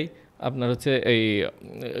 চীনে যাই, আপনার হচ্ছে এই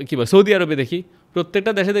কী বলে সৌদি আরবে দেখি,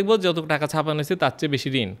 প্রত্যেকটা দেশে দেখবো যত টাকা ছাপানো হয়েছে তার চেয়ে বেশি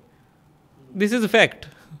ঋণ। This is fact,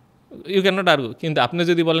 you can not argue. কিন্তু আপনি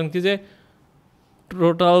যদি বলেন কি যে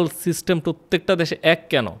টোটাল সিস্টেম প্রত্যেকটা দেশে এক,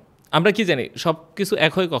 কেন? আমরা কি জানি সব কিছু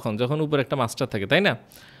এক হয় কখন? যখন উপরে একটা মাস্টার থাকে, তাই না?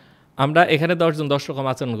 আমরা এখানে 10 রকম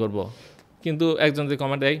আচরণ করব, কিন্তু একজন যে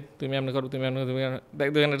কমান্ড দেয় তুমি এমনি করো, তুমি এমনি, তুমি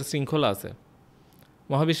দেখেন একটা শৃঙ্খলা আছে।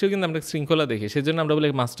 মহাবিশ্বেও কিন্তু আমরা শৃঙ্খলা দেখি, সেই জন্য আমরা বলি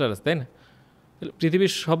মাস্টার আছে, তাই না?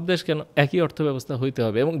 পৃথিবীর সব দেশ কেন একই অর্থব্যবস্থা হইতে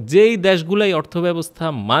হবে? এবং যেই দেশগুলাই অর্থব্যবস্থা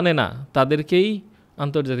মানে না তাদেরকেই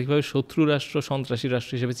আন্তর্জাতিকভাবে শত্রু রাষ্ট্র, সন্ত্রাসী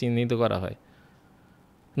রাষ্ট্র হিসেবে চিহ্নিত করা হয়।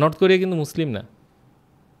 নর্থ কোরিয়া কিন্তু মুসলিম না,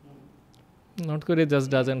 north Korea just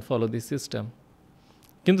doesn't follow this system.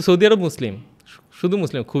 কিন্তু সৌদি আরব মুসলিম, শুধু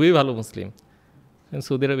মুসলিম, খুবই ভালো মুসলিম।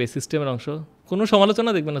 সৌদি আরব এই সিস্টেমের অংশ, কোনো সমালোচনা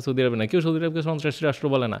দেখবে না সৌদি আরবে, না কেউ সৌদি আরবকে সন্ত্রাসী রাষ্ট্র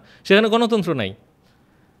বলে না। সেখানে গণতন্ত্র নাই,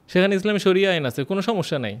 সেখানে ইসলামী শরিয়া আইন আছে, কোনো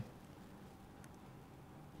সমস্যা নাই।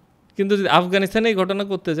 কিন্তু যদি আফগানিস্তানে এই ঘটনা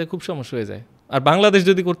করতে যায় খুব সমস্যা হয়ে যায়, আর বাংলাদেশ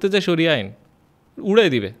যদি করতে যায় শরিয়া আইন উড়াই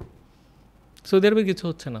দিবে। সৌদি আরবে কিছু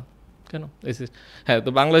হচ্ছে না কেন? হ্যাঁ, তো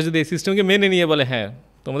বাংলাদেশ যদি এই সিস্টেমকে মেনে নিয়ে বলে হ্যাঁ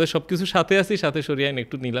তোমাদের সব কিছুর সাথে আছি, সাথে শরিয়া আইন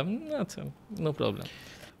একটু নিলাম, আচ্ছা নো প্রবলেম।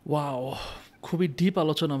 ওয়াও, খুবই ডিপ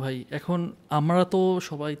আলোচনা ভাই। এখন আমরা তো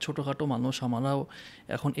সবাই ছোটোখাটো মানুষ, আমরাও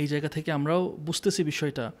এখন এই জায়গা থেকে আমরাও বুঝতেছি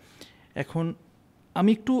বিষয়টা। এখন আমি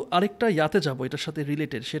একটু আরেকটা ইয়াতে যাব, এটার সাথে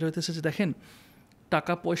রিলেটেড, সেটা হইতেছে যে দেখেন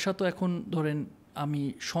টাকা পয়সা তো এখন ধরেন আমি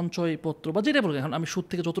সঞ্চয়পত্র বা যেটা বলবো, এখন আমি সুদ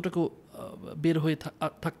থেকে যতটুকু বের হয়ে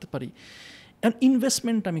থাকতে পারি, এখন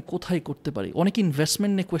ইনভেস্টমেন্ট আমি কোথায় করতে পারি? অনেকে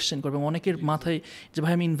ইনভেস্টমেন্ট নিয়ে কোয়েশ্চেন করবে, অনেকের মাথায় যে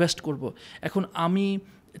ভাই আমি ইনভেস্ট করব। এখন আমি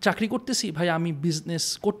চাকরি করতেছি ভাই, আমি বিজনেস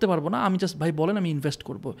করতে পারবো না, আমি জাস্ট ভাই বলেন আমি ইনভেস্ট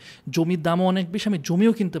করব। জমির দামও অনেক বেশি, আমি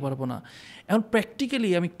জমিও কিনতে পারবো না। এখন প্র্যাকটিক্যালি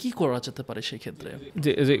আমি কি করা যেতে পারে সেই ক্ষেত্রে?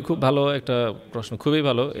 যে খুব ভালো একটা প্রশ্ন, খুবই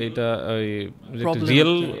ভালো। এইটা ওই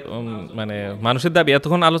রিয়েল মানে মানুষের দাবি,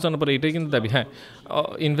 এতক্ষণ আলোচনা পরে এটাই কিন্তু দাবি। হ্যাঁ,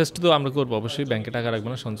 ইনভেস্ট তো আমরা করবো অবশ্যই, ব্যাংকে টাকা রাখবো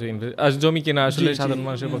না, সঞ্চয় ইনভেস্ট। আর জমি কিনা আসলে সাধারণ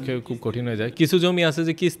মানুষের পক্ষে খুব কঠিন হয়ে যায়। কিছু জমি আছে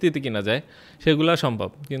যে কিস্তিতে কিনা যায়, সেগুলো সম্ভব,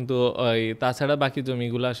 কিন্তু ওই তাছাড়া বাকি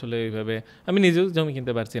জমিগুলো আসলে এইভাবে আমি নিজেও জমি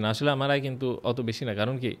কিনতে পারছি না। আসলে আমার আয় কিন্তু অত বেশি না,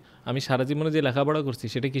 কারণ কি আমি সারা জীবনে যে লেখাপড়া করছি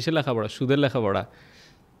সেটা কিসের লেখাপড়া? সুদের লেখাপড়া।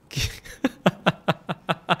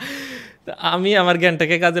 আমি আমার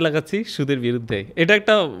জ্ঞানটাকে কাজে লাগাচ্ছি সুদের বিরুদ্ধে। এটা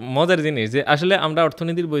একটা মজার জিনিস যে আসলে আমরা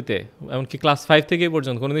অর্থনীতির বইতে এমনকি ক্লাস 5 থেকে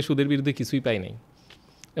পর্যন্ত কোনোদিন সুদের বিরুদ্ধে কিছুই পাই নাই।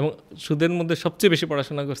 এবং সুদের মধ্যে সবচেয়ে বেশি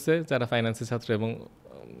পড়াশোনা করছে যারা ফাইন্যান্সের ছাত্র, এবং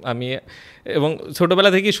আমি, এবং ছোটোবেলা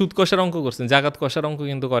থেকেই সুদ কষার অঙ্ক করছেন, জাকাত কষার অঙ্ক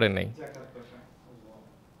কিন্তু করেন নাই।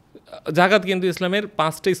 জাকাত কিন্তু ইসলামের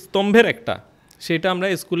 5টা স্তম্ভের একটা, সেটা আমরা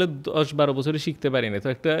স্কুলে 10-12 বছরে শিখতে পারিনি। তো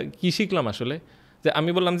একটা কী শিখলাম আসলে, যে আমি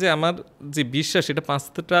বললাম যে আমার যে বিশ্বাস সেটা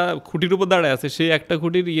 5টা খুঁটির উপর দাঁড়ায় আছে, সেই একটা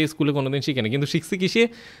খুঁটির স্কুলে কোনোদিন শিখে না, কিন্তু শিখছি কিসে?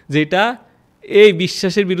 যেটা এই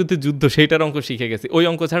বিশ্বাসের বিরুদ্ধে যুদ্ধ, সেইটার অঙ্ক শিখে গেছি। ওই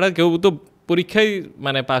অঙ্ক ছাড়া কেউ তো পরীক্ষায়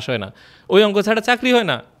মানে পাশ হয় না, ওই অঙ্ক ছাড়া চাকরি হয়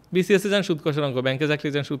না। বিসিএসে যান সুদ কষার অঙ্ক, ব্যাংকে চাকরি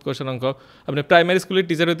যান সুদ কষার অঙ্ক, আপনি প্রাইমারি স্কুলের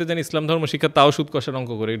টিচার হতে যান ইসলাম ধর্ম শিক্ষা, তাও সুদ কষার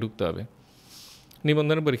অঙ্ক করেই ঢুকতে হবে,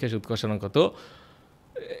 নিবন্ধনের পরীক্ষায় সুদ কষার অঙ্ক। তো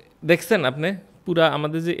দেখছেন আপনি পুরা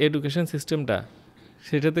আমাদের যে এডুকেশন সিস্টেমটা,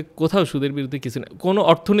 সেটাতে কোথাও সুদের বিরুদ্ধে কিছু নেই। কোনো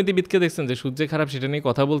অর্থনীতিবিদকে দেখছেন যে সুদ যে খারাপ সেটা নিয়ে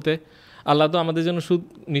কথা বলতে? আল্লাহ তো আমাদের জন্য সুদ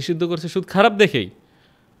নিষিদ্ধ করছে সুদ খারাপ দেখেই।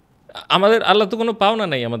 আমাদের আল্লাহ তো কোনো পাওনা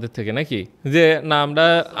নাই আমাদের থেকে নাকি, যে না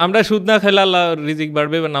আমরা সুদ না খাইলে আল্লাহ রিজিক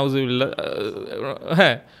বাড়বে বা নাউজুবিল্লাহ।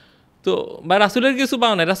 হ্যাঁ, তো বা রাসুলের কিছু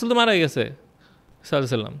পাওয়া নাই, রাসুল তো মারা গেছে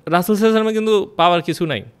সাল্লাম, রাসুল সাল্লামের কিন্তু পাওয়ার কিছু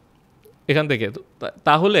নাই এখান থেকে। তো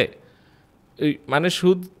তাহলে মানে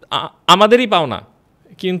সুদ আমাদেরই পাওনা,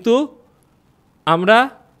 কিন্তু আমরা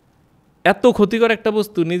এত ক্ষতিকর একটা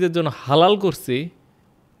বস্তু নিজের জন্য হালাল করছি,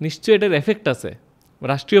 নিশ্চয়ই এটার এফেক্ট আছে,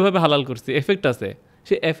 রাষ্ট্রীয়ভাবে হালাল করছি, এফেক্ট আছে।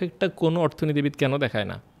 সে এফেক্টটা কোনো অর্থনীতিবিদ কেন দেখায়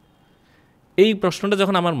না? এই প্রশ্নটা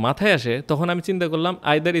যখন আমার মাথায় আসে তখন আমি চিন্তা করলাম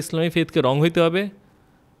আইদার ইসলামী ফেথকে রং হইতে হবে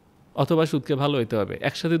অথবা সুদকে ভালো হইতে হবে,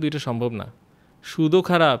 একসাথে দুইটা সম্ভব না। সুদও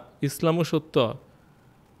খারাপ, ইসলামও সত্য,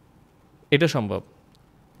 এটা সম্ভব।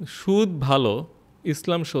 সুদ ভালো,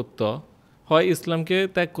 ইসলাম সত্য, হয় ইসলামকে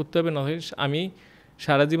ত্যাগ করতে হবে, নয় আমি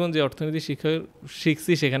সারা জীবন যে অর্থনীতি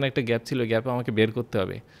শিখছি সেখানে একটা গ্যাপ ছিল, গ্যাপ আমাকে বের করতে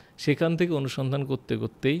হবে। সেখান থেকে অনুসন্ধান করতে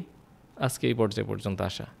করতেই আজকে এই পর্যায়ে পর্যন্ত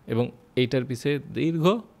আসা, এবং এইটার পিছিয়ে দীর্ঘ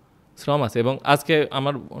শ্রম আছে। এবং আজকে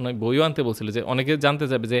আমার বইও আনতে বলছিল যে অনেকে জানতে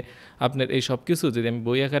চাবে যে আপনার এই সব কিছু যদি আমি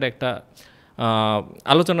বই আকারে একটা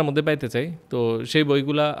আলোচনার মধ্যে পাইতে চাই, তো সেই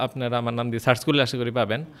বইগুলা আপনারা আমার নাম দিয়ে সার্চ করলে আশা করি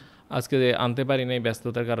পাবেন। আজকে আনতে পারি না এই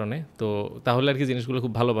ব্যস্ততার কারণে, তো তাহলে আর কি জিনিসগুলো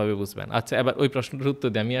খুব ভালোভাবে বুঝবেন। আচ্ছা, এবার ওই প্রশ্নটার উত্তর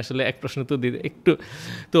দিই। আমি আসলে এক প্রশ্ন তো দিই একটু,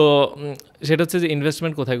 তো সেটা হচ্ছে যে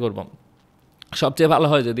ইনভেস্টমেন্ট কোথায় করব। সবচেয়ে ভালো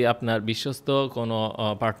হয় যদি আপনার বিশ্বস্ত কোনো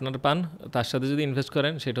পার্টনার পান, তার সাথে যদি ইনভেস্ট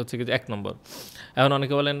করেন, সেটা হচ্ছে কি যে 1 নম্বর। এখন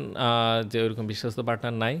অনেকে বলেন যে ওইরকম বিশ্বস্ত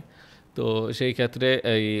পার্টনার নাই, তো সেই ক্ষেত্রে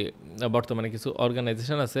এই বর্তমানে কিছু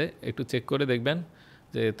অর্গানাইজেশন আছে, একটু চেক করে দেখবেন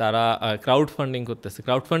যে তারা ক্রাউড ফান্ডিং করতেছে।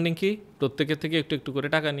 ক্রাউড ফান্ডিং কি? প্রত্যেকের থেকে একটু একটু করে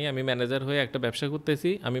টাকা নিয়ে আমি ম্যানেজার হয়ে একটা ব্যবসা করতেছি,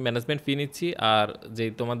 আমি ম্যানেজমেন্ট ফি নিচ্ছি, আর যেই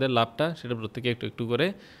তোমাদের লাভটা সেটা প্রত্যেকে একটু একটু করে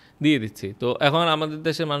দিয়ে দিচ্ছি। তো এখন আমাদের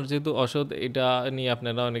দেশের মানুষ যেহেতু অসৎ, এটা নিয়ে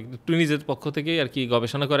আপনারা অনেক একটু নিজের পক্ষ থেকেই আর কি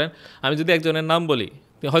গবেষণা করেন। আমি যদি একজনের নাম বলি,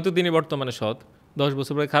 হয়তো তিনি বর্তমানে সৎ, 10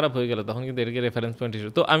 বছর পরে খারাপ হয়ে গেল, তখন কিন্তু এটাকে রেফারেন্স পয়েন্ট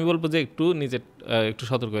হিসেবে, তো আমি বলবো যে একটু নিজের একটু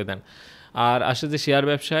সতর্ক হয়ে দেন। আর আসে যে শেয়ার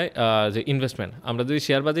ব্যবসায় যে ইনভেস্টমেন্ট, আমরা যদি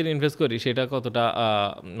শেয়ার বাজারে ইনভেস্ট করি সেটা কতটা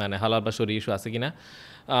মানে হালাল বা সরি ইস্যু আছে কিনা।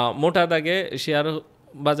 মোটা দাগে শেয়ার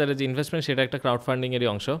বাজারে যে ইনভেস্টমেন্ট সেটা একটা ক্রাউড ফান্ডিংয়েরই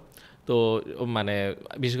অংশ। তো মানে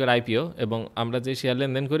বিশেষ করে আইপিও, এবং আমরা যে শেয়ার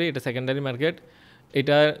লেনদেন করি এটা সেকেন্ডারি মার্কেট,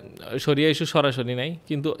 এটা সরিয়া ইস্যু সরাসরি নাই।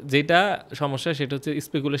 কিন্তু যেটা সমস্যা সেটা হচ্ছে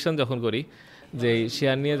স্পেকুলেশন যখন করি, যে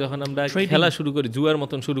শেয়ার নিয়ে যখন আমরা খেলা শুরু করি, জুয়ার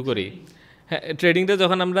মতন শুরু করি। হ্যাঁ, ট্রেডিংটা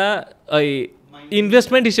যখন আমরা ওই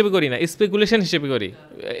ইনভেস্টমেন্ট হিসেবে করি না, স্পেকুলেশন হিসেবে করি।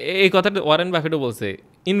 এই কথাটা ওয়ারেন বাফেটও বলছে,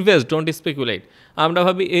 ইনভেস্ট ডোন্ট স্পেকুলেট। আমরা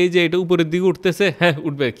ভাবি এই যে এটা উপরের দিকে উঠতেছে, হ্যাঁ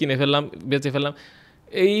উঠবে, কিনে ফেললাম, বেচে ফেললাম,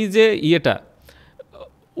 এই যে ইয়েটা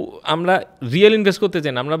আমরা রিয়েল ইনভেস্ট করতে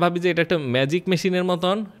চাই না। আমরা ভাবি যে এটা একটা ম্যাজিক মেশিনের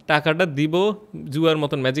মতন, টাকাটা দিব জুয়ার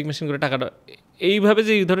মতন ম্যাজিক মেশিন করে টাকাটা, এইভাবে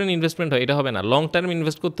যে এই ধরনের ইনভেস্টমেন্ট হয় এটা হবে না। লং টার্ম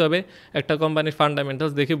ইনভেস্ট করতে হবে, একটা কোম্পানির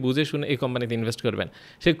ফান্ডামেন্টালস দেখে বুঝে শুনে এই কোম্পানিতে ইনভেস্ট করবেন।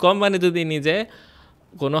 সেই কোম্পানি যদি নিজে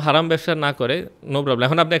কোনো হারাম ব্যবসা না করে, নো প্রবলেম।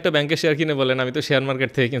 এখন আপনি একটা ব্যাংকের শেয়ার কিনে বলেন আমি তো শেয়ার মার্কেট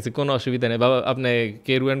থেকে কিনছি, কোনো অসুবিধা নেই, বাবা আপনি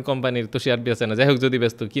কেরুয়ান কোম্পানির তো শেয়ার বেচে না, যাই হোক যদি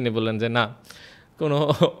ব্যস্ত কিনে বললেন যে না কোনো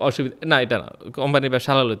অসুবিধা না, এটা না, কোম্পানির ব্যবসা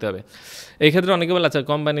হালাল হতে হবে। এই ক্ষেত্রে অনেকে বলে আচ্ছা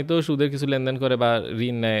কোম্পানি তো সুদের কিছু লেনদেন করে বা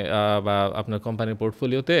ঋণ নেয়, বা আপনার কোম্পানির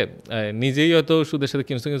পোর্টফোলিওতে নিজেই হয়তো সুদের সাথে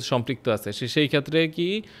কিছু কিছু সম্পৃক্ত আছে, সেই ক্ষেত্রে কি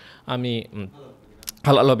আমি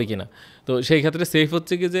হালাল হবে কিনা। তো সেই ক্ষেত্রে সেফ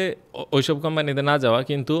হচ্ছে কি যে ওইসব কোম্পানিতে না যাওয়া।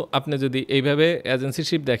 কিন্তু আপনি যদি এইভাবে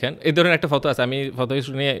এজেন্সিশিপ দেখেন, এই ধরনের একটা ফটো আছে, আমি ফটো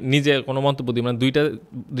নিয়ে নিজে কোনো মন্তব্য দিই, মানে দুইটা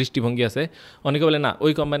দৃষ্টিভঙ্গি আছে। অনেকে বলে না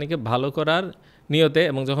ওই কোম্পানিকে ভালো করার নিয়তে,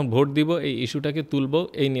 এবং যখন ভোট দিব এই ইস্যুটাকে তুলব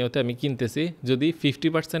এই নিয়তে আমি কিনতেছি। যদি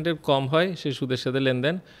 50%-এর কম হয় সে সুদের সাথে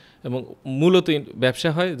লেনদেন, এবং মূলত ব্যবসা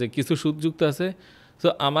হয় যে কিছু সুদযুক্ত আছে। তো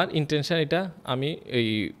আমার ইন্টেনশন এটা, আমি এই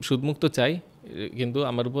সুদমুক্ত চাই, কিন্তু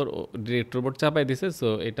আমার উপর ডিরেক্টর বোর্ড চাপাই দিছে, সো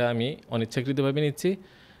এটা আমি অনিচ্ছাকৃতভাবে নিচ্ছি।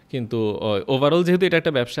 কিন্তু ওভারঅল যেহেতু এটা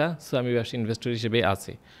একটা ব্যবসা, সো আমি ব্যবসা ইনভেস্টর হিসেবে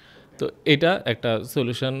আছি। তো এটা একটা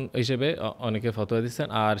সলিউশন হিসেবে অনেকে ফতোয়া দিচ্ছেন।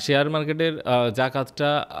 আর শেয়ার মার্কেটের জাকাতটা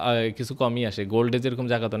কিছু কমই আসে, গোল্ডে যেরকম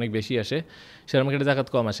জাকাত অনেক বেশি আসে, শেয়ার মার্কেটে জাকাত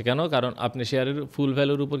কম আসে। কেন? কারণ আপনি শেয়ারের ফুল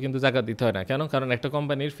ভ্যালুর উপর কিন্তু জাকাত দিতে হয় না। কেন? কারণ একটা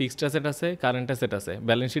কোম্পানির ফিক্সড অ্যাসেট আছে, কারেন্ট অ্যাসেট আছে।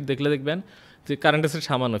 ব্যালেন্স শিট দেখলে দেখবেন যে কারেন্ট অ্যাসেট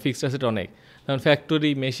সামান্য, ফিক্সড অ্যাসেট অনেক। কারণ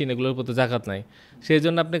ফ্যাক্টরি, মেশিন এগুলোর উপর তো জাকাত নাই। সেই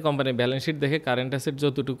জন্য আপনি কোম্পানির ব্যালেন্স শিট দেখে কারেন্ট অ্যাসেট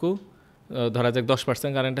যতটুকু, ধরা যাক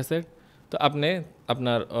 10% কারেন্ট অ্যাসেট, তো আপনি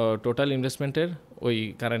আপনার টোটাল ইনভেস্টমেন্টের ওই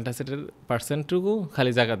কারেন্ট অ্যাসেটের পার্সেন্টটুকু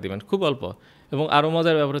খালি জাকাত দিবেন, খুব অল্প। এবং আরও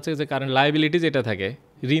মজার ব্যাপার হচ্ছে যে কারেন্ট লাইবিলিটি যেটা থাকে,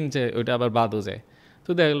 ঋণ যে ওইটা আবার বাদও যায়, তো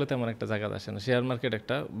দেখা গেলো তেমন একটা জাকাত আসে না। শেয়ার মার্কেট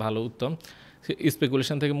একটা ভালো উত্তম,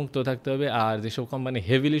 স্পেকুলেশন থেকে মুক্ত থাকতে হবে। আর যেসব কোম্পানি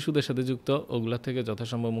হেভিলি সুদের সাথে যুক্ত ওগুলোর থেকে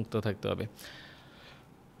যথাসম্ভব মুক্ত থাকতে হবে।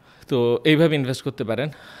 তো এইভাবে ইনভেস্ট করতে পারেন।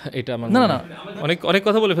 এটা আমার না, না, অনেক অনেক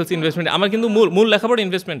কথা বলে ফেলছি ইনভেস্টমেন্ট। আমার কিন্তু মূল লেখাপড়া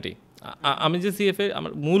ইনভেস্টমেন্টই। আমি যে সিএফএ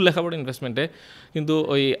আমার মূল লেখাপড়া ইনভেস্টমেন্টে, কিন্তু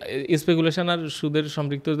ওই স্পেকুলেশন আর সুদের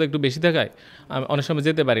সম্পৃক্ততা একটু বেশি থাকায় আমি অনেক সময়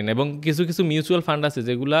যেতে পারি না। এবং কিছু কিছু মিউচুয়াল ফান্ড আছে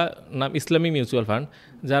যেগুলা নাম ইসলামী মিউচুয়াল ফান্ড,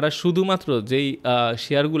 যারা শুধুমাত্র যেই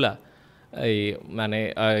শেয়ারগুলা এই মানে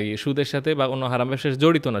সুদের সাথে বা অন্য হারাম ব্যবসার সাথে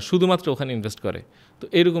জড়িত না, শুধুমাত্র ওখানে ইনভেস্ট করে। তো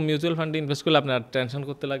এরকম মিউচুয়াল ফান্ডে ইনভেস্ট করলে আপনার টেনশন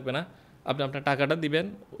করতে লাগবে না, আপনি আপনার টাকাটা দিবেন,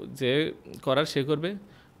 যে করার সে করবে।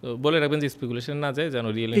 তো বলে রাখবেন যে স্পেকুলেশন না যায়, যেন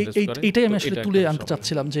রিয়েল ইনভেস্ট করে। এইটাই আমি আসলে তুলে আনতে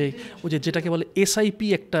চাচ্ছিলাম যে ওই যে যেটাকে বলে এসআইপি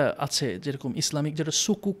একটা আছে, যেরকম ইসলামিক যেটা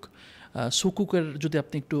সুকুকের যদি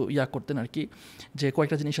আপনি একটু করতেন আর কি, যে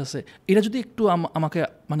কয়েকটা জিনিস আছে, এটা যদি একটু আমাকে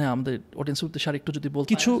মানে আমাদের অডিয়েন্সের উদ্দেশ্যে আর একটু যদি বল,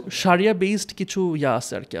 কিছু সারিয়া বেসড কিছু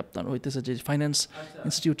আছে আর কি আপনার হইতেছে যে ফাইন্যান্স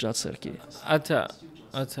ইনস্টিটিউট আছে আর কি। আচ্ছা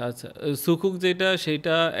আচ্ছা আচ্ছা, সুকুক যেটা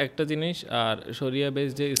সেইটা একটা জিনিস, আর শরিয়া বেস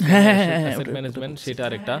যে অ্যাসেট ম্যানেজমেন্ট সেটা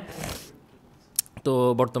আরেকটা। তো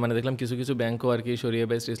বর্তমানে দেখলাম কিছু কিছু ব্যাংকও আর কি শরিয়া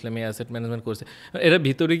বেসড ইসলামী অ্যাসেট ম্যানেজমেন্ট করছে। এরা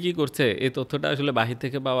ভিতরে কি করছে এই তথ্যটা আসলে বাহির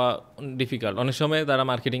থেকে পাওয়া ডিফিকাল্ট। অনেক সময় তারা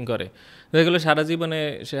মার্কেটিং করে, দেখা গেলো সারা জীবনে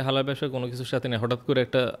সে হালাল ব্যবসা কোনো কিছুর সাথে নেই, হঠাৎ করে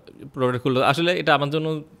একটা প্রোডাক্ট খুললো। আসলে এটা আমার জন্য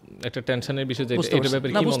একটা টেনশনের বিষয় যে এটার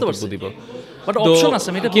ব্যাপারে কি মন্তব্য দিব। বাট অপশন আছে,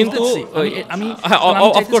 কিন্তু আমি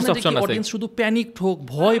অফকোর্স অপশন আছে, অডিয়েন্স শুধু প্যানিক হোক,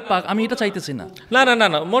 ভয় পাক, আমি এটা চাইতেছি না। না না না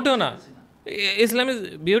না, মোটেও না। ইসলাম ইজ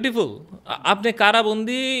বিউটিফুল। আপনি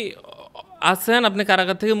কারাবন্দি আছেন, আপনি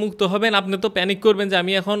কারাগার থেকে মুক্ত হবেন, আপনি তো প্যানিক করবেন যে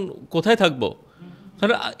আমি এখন কোথায় থাকবো।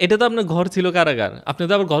 কারণ এটা তো আপনার ঘর ছিল কারাগার, আপনি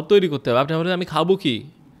তো আবার ঘর তৈরি করতে হবে। আপনি বলেন আমি খাবো কি,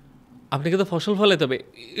 আপনাকে তো ফসল ফলাইতে হবে।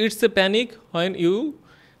 It's a panic when you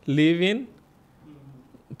live in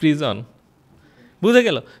prison. বুঝে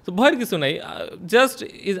গেল? তো ভয়ের কিছু নাই, জাস্ট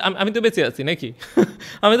আমি তো বেঁচে আছি নাকি,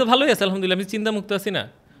 আমি তো ভালোই আছি আলহামদুলিল্লাহ, আমি চিন্তামুক্ত আছি না।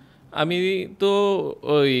 আমি তো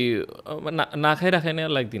ওই না খাই রাখাই না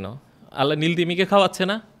লাগদিন, আল্লাহ নীলতিমিকে খাওয়াচ্ছে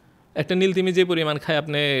না। একটা নীলতিমি যে পরিমাণ খায়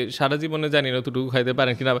আপনি সারা জীবনে জানি না অতটুকু খাইতে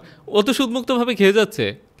পারেন কিনা, ও তো সুদমুক্তভাবে খেয়ে যাচ্ছে।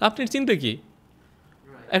 আপনার চিন্তা কি?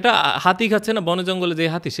 একটা হাতি খাচ্ছে না বনে জঙ্গলে, যে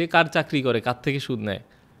হাতি সে কার চাকরি করে, কার থেকে সুদ নেয়,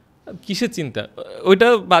 কিসের চিন্তা? ওইটা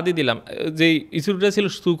বাদই দিলাম, যে ইস্যুটা ছিল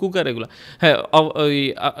সুকুক আর এগুলো। হ্যাঁ, ওই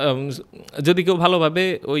যদি কেউ ভালোভাবে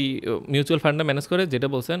ওই মিউচুয়াল ফান্ডটা ম্যানেজ করে, যেটা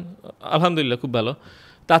বলছেন আলহামদুলিল্লাহ খুব ভালো।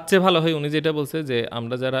 তার চেয়ে ভালো হয় উনি যেটা বলছে যে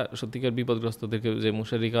আমরা যারা সত্যিকার বিপদগ্রস্তদেরকে যে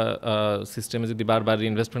মুশারিকা সিস্টেমে যদি বারবার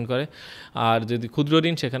ইনভেস্টমেন্ট করে, আর যদি ক্ষুদ্র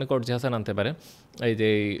ঋণ সেখানে কর্জে হাসান আনতে পারে। এই যে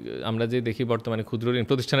আমরা যে দেখি বর্তমানে ক্ষুদ্র ঋণ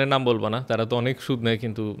প্রতিষ্ঠানের নাম বলবো না, তারা তো অনেক সুদ নেয়,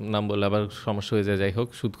 কিন্তু নাম বললে আবার সমস্যা হয়ে যায়, যাই হোক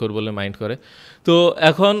সুদখোর বলে মাইন্ড করে। তো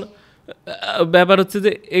এখন ব্যাপার হচ্ছে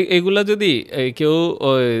যে এগুলা যদি কেউ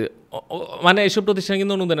মানে এইসব প্রতিষ্ঠানে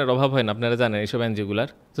কিন্তু অনুদানের অভাব হয় না, আপনারা জানেন এইসব এনজিওগুলার।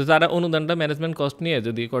 তো তারা অনুদানটা ম্যানেজমেন্ট কস্ট নিয়ে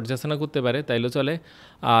যদি কর্জে হাসানা করতে পারে তাইলেও চলে।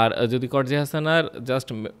 আর যদি কর্জে হাসানার জাস্ট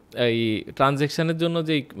এই ট্রানজ্যাকশানের জন্য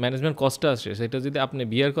যে ম্যানেজমেন্ট কস্টটা আসে সেটা যদি আপনি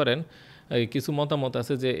বিয়ার করেন, কিছু মতামত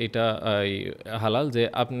আছে যে এটা হালাল, যে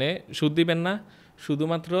আপনি সুদ দিবেন না,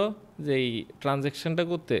 শুধুমাত্র যে এই ট্রানজ্যাকশানটা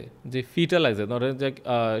করতে যে ফিটা লাগছে ধরে যাক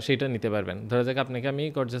সেইটা নিতে পারবেন। ধরে যাক আপনাকে আমি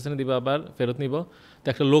কর্জে হাসানা দিব, আবার ফেরত নিব, তো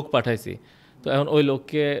একটা লোক পাঠাইছি, তো এখন ওই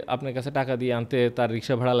লোককে আপনার কাছে টাকা দিয়ে আনতে তার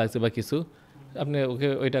রিক্সা ভাড়া লাগছে বা কিছু, আপনি ওকে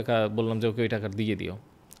ওই টাকা বললাম যে ওকে ওই টাকা দিয়ে দিও।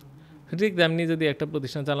 ঠিক তেমনি যদি একটা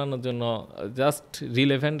প্রতিষ্ঠান চালানোর জন্য জাস্ট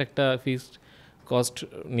রিলেভেন্ট একটা ফিক্সড কস্ট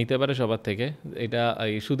নিতে পারে সবার থেকে, এটা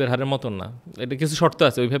এই সুদের হারের মতন না, এটা কিছু শর্ত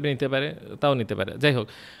আছে, ওইভাবে নিতে পারে, তাও নিতে পারে, যাই হোক।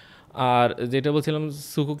 আর যেটা বলছিলাম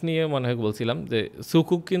সুকুক নিয়ে মনে হয় বলছিলাম, যে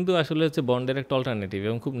সুকুক কিন্তু আসলে হচ্ছে বন্ডের একটা অল্টারনেটিভ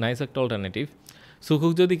এবং খুব নাইস একটা অল্টারনেটিভ।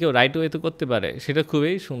 সুকুক যদি কেউ রাইট ওয়েতে করতে পারে সেটা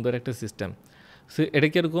খুবই সুন্দর একটা সিস্টেম। এটা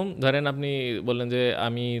কীরকম, ধরেন আপনি বললেন যে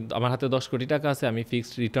আমার হাতে 10 কোটি টাকা আছে, আমি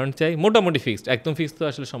ফিক্সড রিটার্ন চাই, মোটামুটি ফিক্সড, একদম ফিক্সড তো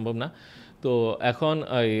আসলে সম্ভব না। তো এখন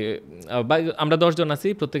আমরা 10 জন আছি,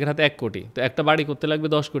 প্রত্যেকের হাতে 1 কোটি, তো একটা বাড়ি করতে লাগবে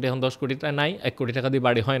 10 কোটি, এখন 10 কোটিটা নাই, 1 কোটি টাকা দিয়ে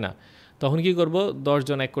বাড়ি হয় না। তখন কি করব, 10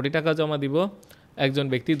 জন 1 কোটি টাকা জমা দিব, একজন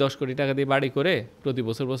ব্যক্তি 10 কোটি টাকা দিয়ে বাড়ি করে প্রতি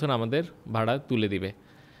বছর আমাদের ভাড়া তুলে দিবে।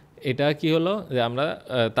 এটা কি হলো যে আমরা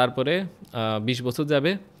তারপরে 20 বছর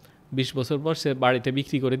যাবে, 20 বছর পর সে বাড়িটা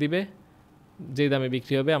বিক্রি করে দিবে, যেই দামে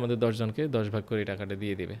বিক্রি হবে আমাদের 10 জনকে 10 ভাগ করে টাকাটা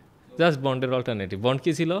দিয়ে দিবে। জাস্ট বন্ডের অল্টারনেটিভ। বন্ড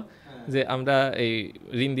কী ছিল, যে আমরা এই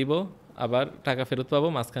ঋণ দিব, আবার টাকা ফেরত পাবো,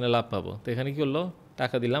 মাঝখানে লাভ পাবো। তো এখানে কী করলো,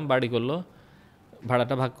 টাকা দিলাম, বাড়ি করলো,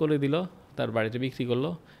 ভাড়াটা ভাগ করে দিল, তার বাড়িটা বিক্রি করলো,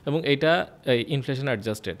 এবং এইটা ইনফ্লেশন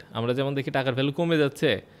অ্যাডজাস্টেড। আমরা যেমন দেখি টাকার ভ্যালু কমে যাচ্ছে,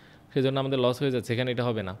 সেজন্য আমাদের লস হয়ে যাচ্ছে, এখানে এটা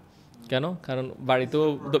হবে না। কেন? কারণ বাড়িতেও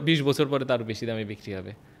 20 বছর পরে তার বেশি দামে বিক্রি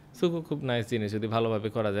হবে। সুকুক খুব নাইস জিনিস যদি ভালোভাবে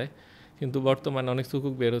করা যায়, কিন্তু বর্তমানে অনেক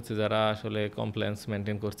সুকুক বের হচ্ছে যারা আসলে কমপ্লায়েন্স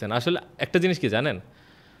মেনটেন করছেন। আসলে একটা জিনিস কি জানেন,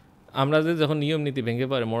 আমরা যে যখন নিয়ম নীতি ভেঙে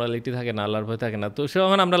পড়ে, মোরালিটি থাকে না, আল্লাহর ভয় থাকে না, তো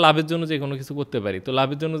সেখানে আমরা লাভের জন্য যে কোনো কিছু করতে পারি। তো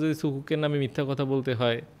লাভের জন্য যদি সুকুকের নামে মিথ্যা কথা বলতে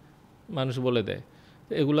হয়, মানুষ বলে দেয়।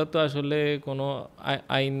 এগুলা তো আসলে কোনো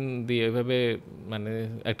আইন দিয়ে এভাবে মানে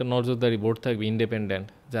একটা নজরদারি বোর্ড থাকবে ইন্ডিপেন্ডেন্ট,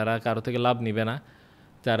 যারা কারো থেকে লাভ নিবে না,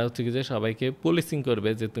 যারা হচ্ছে কি যে সবাইকে পলিসিং করবে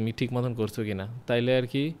যে তুমি ঠিক মতন করছো কিনা। তাইলে আর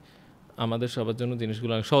কি আমাদের সবার জন্য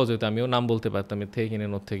জিনিসগুলো অনেক সহজ হতো। আমিও নাম বলতে পারতাম এর থেকে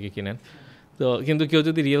কিনেন ওর থেকে কিনেন। তো কিন্তু কেউ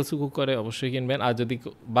যদি রিয়েল সুকুক করে অবশ্যই কিনবেন, আর যদি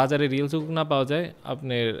বাজারে রিয়েল সুকুক না পাওয়া যায়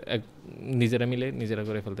আপনি নিজেরা মিলে নিজেরা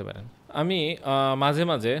করে ফেলতে পারেন। আমি মাঝে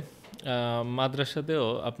মাঝে মাদ্রাসাতেও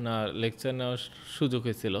আপনার লেকচার নেওয়ার সুযোগ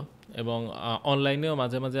হয়েছিল, এবং অনলাইনেও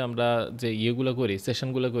মাঝে মাঝে আমরা যে ইয়েগুলো করি,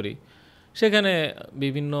 সেশনগুলো করি, সেখানে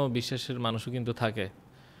বিভিন্ন বিশ্বাসের মানুষও কিন্তু থাকে।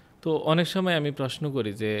 তো অনেক সময় আমি প্রশ্ন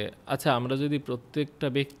করি যে আচ্ছা, আমরা যদি প্রত্যেকটা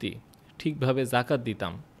ব্যক্তি ঠিকভাবে জাকাত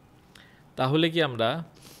দিতাম, তাহলে কি আমরা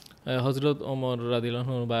হজরত ওমর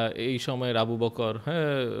রাদিয়াল্লাহু আনহু বা এই সময়ের আবু বকর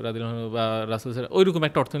রাদিয়াল্লাহু আনহু বা রাসূল ওইরকম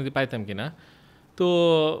একটা অর্থনীতি পাইতাম কিনা? তো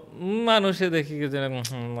মানুষে দেখি যে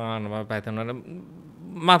না পাইতাম না,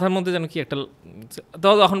 মাথার মধ্যে যেন কি একটা,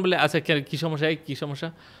 তখন বলে আচ্ছা কী সমস্যা, কী সমস্যা?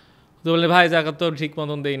 তো বলে ভাই জাকাত তো ঠিক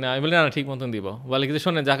মতন দেই না। আমি বলি না ঠিক মতন দিব। বলে কি যে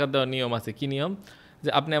শোনেন, জাকাত দেওয়ার নিয়ম আছে। কী নিয়ম? যে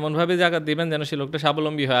আপনি এমনভাবে জাকাত দিবেন যেন সে লোকটা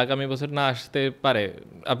স্বাবলম্বী হয়, আগামী বছর না আসতে পারে।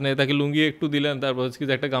 আপনি তাকে লুঙ্গি একটু দিলেন, তারপর হচ্ছে কি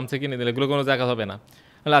যে একটা গামছা কিনে দিলেন, এগুলো কোনো জাকাত হবে না।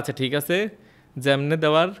 বলে আচ্ছা ঠিক আছে, যেমনি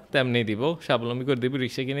দেওয়ার তেমনি দিব, স্বাবলম্বী করে দিব,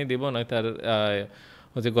 রিক্সা কিনে দিব, নয় তার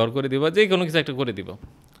হচ্ছে ঘর করে দিব, যে কোনো কিছু একটা করে দিব।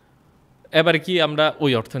 এবারে কি আমরা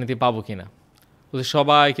ওই অর্থনীতি পাবো কি না?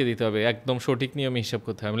 সবাইকে দিতে হবে, একদম সঠিক নিয়মে হিসাব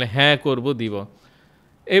করতে হবে। বলে হ্যাঁ করব, দিব।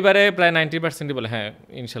 এবারে প্রায় 90% বলে হ্যাঁ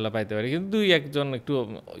ইনশাল্লাহ পাইতে পারি, কিন্তু দুই একজন একটু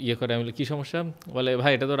ইয়ে করে। আমি বলি কী সমস্যা? বলে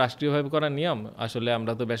ভাই এটা তো রাষ্ট্রীয়ভাবে করার নিয়ম, আসলে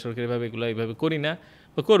আমরা তো বেসরকারিভাবে এগুলো এইভাবে করি না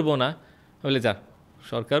বা করবো না। বলে যা,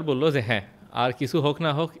 সরকার বললো যে হ্যাঁ আর কিছু হোক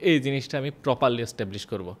না হোক এই জিনিসটা আমি প্রপারলি এস্টাবলিশ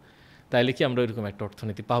করব, তাইলে কি আমরা ওইরকম একটা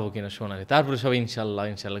অর্থনীতি পাবো কিনা সোনালি। তারপরে সবাই ইনশাল্লাহ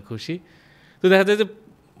ইনশাল্লাহ খুশি। তো দেখা যায় যে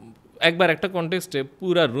একবার একটা কনটেক্সটে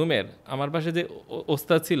পুরা রুমের আমার পাশে যে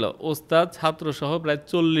ওস্তাদ ছিল, ওস্তাদ ছাত্রসহ প্রায়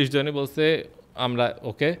 40 জনই বলছে আমরা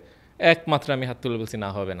ওকে, একমাত্র আমি হাত তুলে বলছি না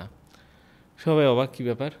হবে না। সবাই অবাক, কী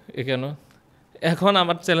ব্যাপার, এ কেন? এখন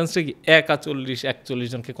আমার চ্যালেঞ্জটা কি 41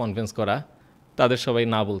 জনকে কনভিন্স করা, তাদের সবাই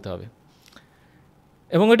না বলতে হবে।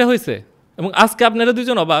 এবং ওইটা হয়েছে। এবং আজকে আপনারা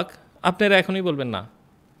দুজন অবাক, আপনারা এখনই বলবেন না।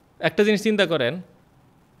 একটা জিনিস চিন্তা করেন,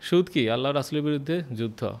 সুদ কি আল্লাহ রাসূলের বিরুদ্ধে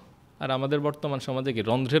যুদ্ধ, আর আমাদের বর্তমান সমাজে কি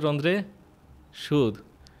রন্ধ্রে রন্ধ্রে সুদ।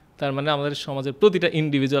 তার মানে আমাদের সমাজের প্রতিটা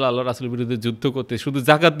ইন্ডিভিজুয়াল আল্লাহ রাসূলের বিরুদ্ধে যুদ্ধ করতে শুধু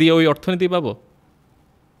জাকাত দিয়ে ওই অর্থনীতি পাবো?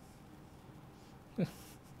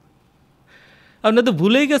 আপনারা তো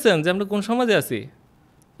ভুলেই গেছেন যে আমরা কোন সমাজে আছি।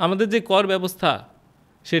 আমাদের যে কর ব্যবস্থা,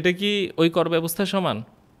 সেটা কি ওই কর ব্যবস্থার সমান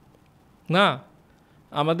না।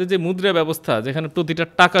 আমাদের যে মুদ্রা ব্যবস্থা, যেখানে প্রতিটা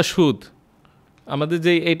টাকা সুদ, আমাদের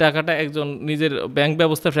যে এই টাকাটা একজন নিজের ব্যাংক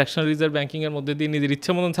ব্যবস্থা ফ্র্যাকশনাল রিজার্ভ ব্যাংকিংয়ের মধ্যে দিয়ে নিজের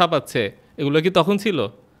ইচ্ছা মতন ছাপাচ্ছে, এগুলো কি তখন ছিল?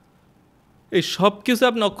 এই সব কিছু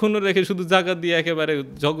আপনি অক্ষুণ্ণ রেখে শুধু জাকাত দিয়ে একেবারে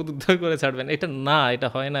জগৎ উদ্ধার করে ছাড়বেন, এটা না, এটা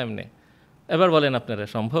হয় না এমনি। এবার বলেন আপনারা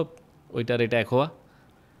সম্ভব ওইটার এটা এক হওয়া?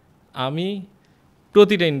 আমি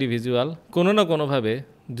প্রতিটা ইন্ডিভিজুয়াল কোনো না কোনোভাবে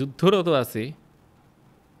যুদ্ধরত আছি,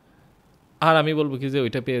 আর আমি বলবো কি যে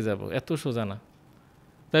ওইটা পেয়ে যাব, এত সোজা না।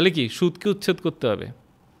 তাহলে কি সুদকে উচ্ছেদ করতে হবে,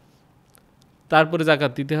 তারপরে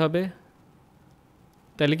জাকাত দিতে হবে,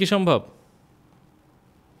 তাহলে কি সম্ভব?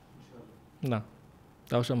 না,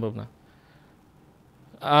 তাও সম্ভব না।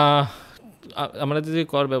 আমরা যে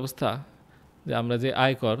কর ব্যবস্থা, যে আমরা যে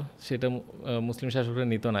আয় কর, সেটা মুসলিম শাসকরা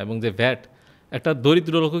নিত না। এবং যে ভ্যাট, একটা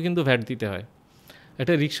দরিদ্র লোকও কিন্তু ভ্যাট দিতে হয়।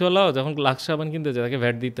 একটা রিক্সাওয়ালাও যখন লাখ সাবান কিনতে যায় তাকে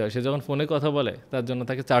ভ্যাট দিতে হয়। সে যখন ফোনে কথা বলে তার জন্য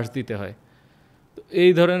তাকে চার্জ দিতে হয়। তো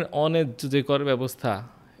এই ধরনের অনেক যে কর ব্যবস্থা,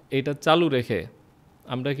 এটা চালু রেখে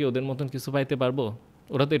আমরা কি ওদের মতন কিছু পাইতে পারবো?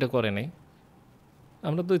 ওরা তো এটা করে নাই।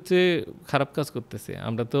 আমরা তো হচ্ছে খারাপ কাজ করতেছি।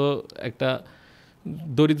 আমরা তো একটা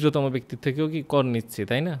দরিদ্রতম ব্যক্তির থেকেও কি কর নিচ্ছি,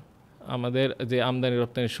 তাই না? আমাদের যে আমদানি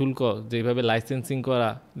রপ্তানি শুল্ক, যেভাবে লাইসেন্সিং করা,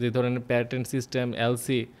 যে ধরনের প্যাটেন্ট সিস্টেম,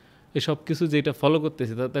 এলসি, এসব কিছু যেটা ফলো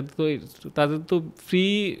করতেছি, তাদের তো ফ্রি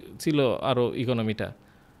ছিল আরও ইকোনমিটা,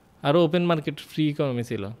 আরও ওপেন মার্কেট ফ্রি ইকোনমি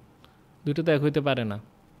ছিল। দুটো তো এক হইতে পারে না।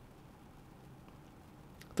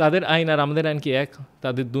 তাদের আইন আর আমাদের আইন কি এক?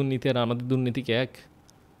 তাদের দুর্নীতি আর আমাদের দুর্নীতি কি এক?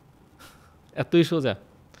 এতই সোজা।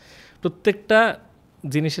 প্রত্যেকটা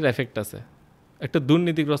জিনিসের এফেক্ট আছে। একটা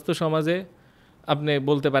দুর্নীতিগ্রস্ত সমাজে আপনি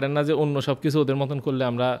বলতে পারেন না যে অন্য সব কিছু ওদের মতন করলে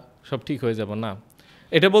আমরা সব ঠিক হয়ে যাব, না।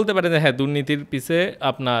 এটা বলতে পারেন যে হ্যাঁ দুর্নীতির পিছে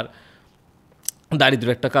আপনার দারিদ্র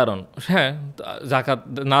একটা কারণ, হ্যাঁ জাকাত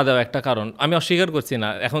না দেওয়া একটা কারণ, আমি অস্বীকার করছি না।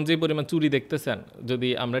 এখন যে পরিমাণ চুরি দেখতেছেন, যদি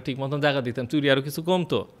আমরা ঠিক মতন জাকাত দিতাম চুরি আরও কিছু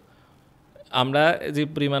কমতো। আমরা যে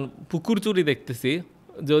পরিমাণ পুকুর চুরি দেখতেছি,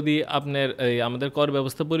 যদি আপনার এই আমাদের কর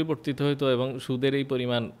ব্যবস্থা পরিবর্তিত হইতো এবং সুদের এই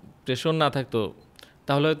পরিমাণ প্রেশর না থাকতো,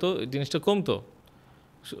 তাহলে হয়তো জিনিসটা কমতো।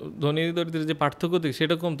 ধনী দরিদ্রের যে পার্থক্য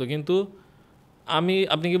সেটা কমতো। কিন্তু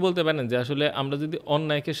আপনি কি বলতে পারেন যে আসলে আমরা যদি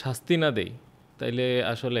অন্যায়কে শাস্তি না দেই তাইলে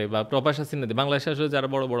আসলে বা প্রপার শাস্তি না দিই, বাংলাদেশে আসলে যারা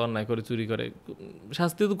বড় বড় অন্যায় করে চুরি করে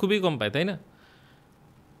শাস্তি তো খুবই কম পায়, তাই না?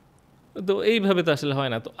 তো এইভাবে তো আসলে হয়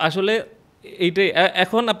না। তো আসলে এইটাই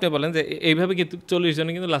এখন আপনি বলেন যে এইভাবে কিন্তু 40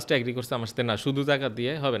 জনে কিন্তু লাস্টে অ্যাগ্রি করছে আমার সাথে, না শুধু জাকাত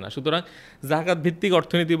দিয়ে হবে না। সুতরাং জাকাত ভিত্তিক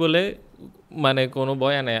অর্থনীতি বলে মানে কোনো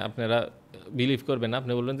বয়ানে আপনারা বিলিভ করবেন না।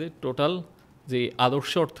 আপনি বলবেন যে টোটাল যে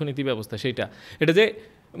আদর্শ অর্থনীতি ব্যবস্থা সেইটা, এটা যে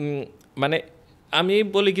মানে আমি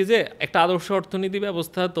বলি কি যে একটা আদর্শ অর্থনীতি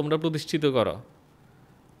ব্যবস্থা তোমরা প্রতিষ্ঠিত করো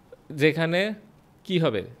যেখানে কি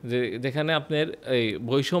হবে, যেখানে আপনার এই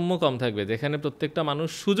বৈষম্য কম থাকবে, যেখানে প্রত্যেকটা মানুষ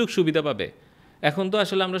সুযোগ সুবিধা পাবে। এখন তো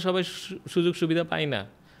আসলে আমরা সবাই সুযোগ সুবিধা পাই না।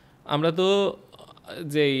 আমরা তো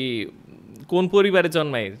যেই কোন পরিবারে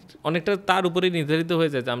জন্মাই অনেকটা তার উপরে নির্ধারিত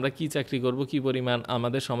হয়ে যায় যে আমরা কি চাকরি করব, কি পরিমাণ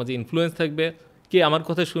আমাদের সমাজে ইনফ্লুয়েন্স থাকবে, কে আমার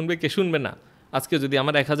কথা শুনবে, কে শুনবে না। আজকে যদি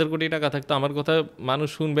আমার 1000 কোটি টাকা থাকতো, আমার কথা মানুষ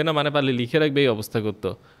শুনবে না মানে পারলে লিখে রাখবে, এই অবস্থা করতো।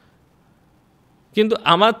 কিন্তু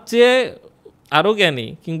আমার চেয়ে আরও জ্ঞানী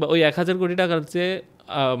কিংবা ওই 1000 কোটি টাকার চেয়ে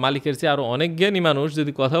মালিকের চেয়ে আরও অনেক জ্ঞানী মানুষ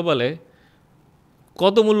যদি কথা বলে,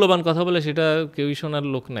 কত মূল্যবান কথা বলে সেটা কেউই শোনার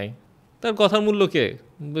লোক নাই। তার কথার মূল্য কে?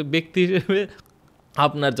 ব্যক্তি হিসেবে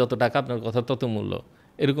আপনার যত টাকা আপনার কথা তত মূল্য,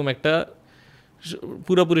 এরকম একটা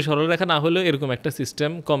পুরোপুরি সরলরেখা না হলেও এরকম একটা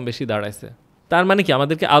সিস্টেম কম বেশি দাঁড়াইছে। তার মানে কি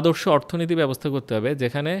আমাদেরকে আদর্শ অর্থনীতি ব্যবস্থা করতে হবে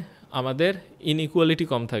যেখানে আমাদের ইনইকুয়ালিটি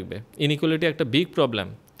কম থাকবে। ইনইকুয়ালিটি একটা বিগ প্রবলেম,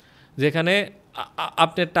 যেখানে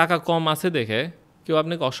আপনার টাকা কম আছে দেখে কেউ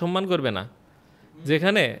আপনাকে অসম্মান করবে না,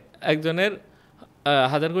 যেখানে একজনের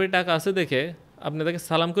 1000 কোটি টাকা আছে দেখে আপনি তাকে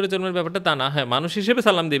সালাম করে জন্মের ব্যাপারটা তা না। হ্যাঁ, মানুষ হিসেবে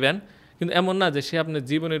সালাম দিবেন, কিন্তু এমন না যে সে আপনার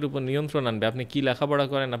জীবনের উপর নিয়ন্ত্রণ আনবে। আপনি কি লেখাপড়া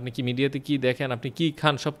করেন, আপনি কি মিডিয়াতে কি দেখেন, আপনি কি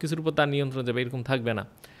খান, সব কিছুর উপর তার নিয়ন্ত্রণ যাবে, এরকম থাকবে না।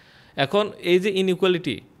 এখন এই যে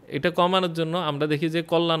ইনইকুয়ালিটি, এটা কমানোর জন্য আমরা দেখি যে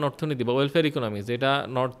কল্যাণ অর্থনীতি বা ওয়েলফেয়ার ইকোনমিক্স, যেটা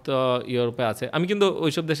নর্থ ইউরোপে আছে, আমি কিন্তু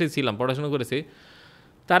ওইসব দেশেই ছিলাম, পড়াশোনা করেছি।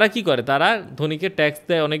 তারা কি করে, তারা ধনীকে ট্যাক্স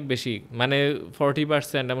দেয় অনেক বেশি, মানে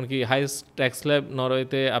 40%, এমনকি হাইস্ট ট্যাক্স স্ল্যাব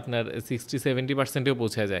নরওয়েতে আপনার 60-70%-এও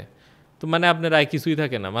পৌঁছে যায়। তো মানে আপনার আয় কিছুই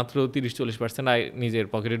থাকে না, মাত্র 30-40% আয় নিজের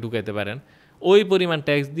পকেটে ঢুকাইতে পারেন। ওই পরিমাণ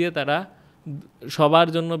ট্যাক্স দিয়ে তারা সবার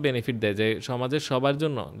জন্য বেনিফিট দেয়, যে সমাজের সবার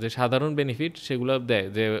জন্য যে সাধারণ বেনিফিট সেগুলো দেয়,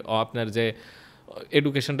 যে আপনার যে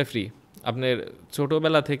এডুকেশনটা ফ্রি, আপনার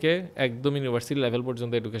ছোটোবেলা থেকে একদম ইউনিভার্সিটি লেভেল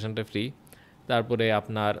পর্যন্ত এডুকেশনটা ফ্রি। তারপরে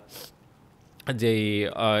আপনার যেই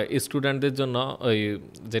স্টুডেন্টদের জন্য ওই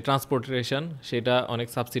যে ট্রান্সপোর্টেশন সেটা অনেক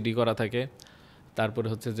সাবসিডি করা থাকে। তারপরে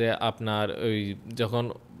হচ্ছে যে আপনার ওই যখন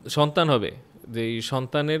সন্তান হবে, যেই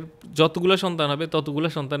সন্তানের যতগুলো সন্তান হবে ততগুলো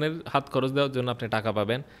সন্তানের হাত খরচ দেওয়ার জন্য আপনি টাকা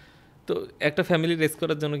পাবেন। তো একটা ফ্যামিলি রেস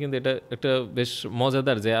করার জন্য কিন্তু এটা একটা বেশ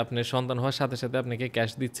মজাদার, যে আপনার সন্তান হওয়ার সাথে সাথে আপনাকে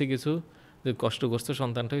ক্যাশ দিচ্ছে কিছু, যে কষ্ট করছে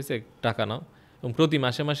সন্তানটা হয়েছে টাকা নাও, এবং প্রতি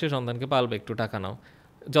মাসে মাসে সন্তানকে পালবে একটু টাকা নাও,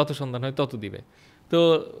 যত সন্তান হয় তত দিবে। তো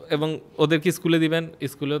এবং ওদেরকে স্কুলে দিবেন,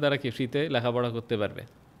 স্কুলেও তারা কি ফ্রিতে লেখাপড়া করতে পারবে,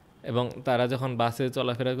 এবং তারা যখন বাসে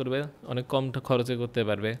চলাফেরা করবে অনেক কম খরচে করতে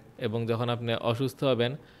পারবে। এবং যখন আপনি অসুস্থ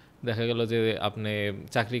হবেন, দেখা গেল যে আপনি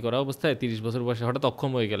চাকরি করা অবস্থায় 30 বছর বয়সে হঠাৎ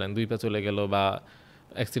অক্ষম হয়ে গেলেন, 2 পা চলে গেল, বা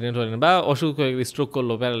অ্যাক্সিডেন্ট হলেন, বা অসুখ হয়ে স্ট্রোক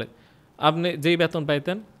করলো, প্যারালে, আপনি যেই বেতন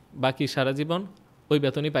পাইতেন বাকি সারা জীবন ওই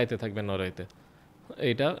বেতনই পাইতে থাকবেন নরওয়েতে।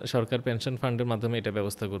 এটা সরকার পেনশন ফান্ডের মাধ্যমে এটা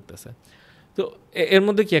ব্যবস্থা করতেছে। তো এর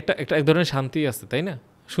মধ্যে কি একটা এক ধরনের শান্তি আছে, তাই না?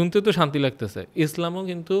 শুনতে তো শান্তি লাগতেছে। ইসলামও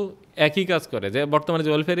কিন্তু একই কাজ করে, যে বর্তমানে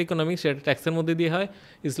যে ওয়েলফেয়ার ইকোনমিক্স সেটা ট্যাক্সের মধ্যে দিয়ে হয়,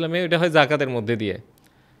 ইসলামে এটা হয় জাকাতের মধ্যে দিয়ে।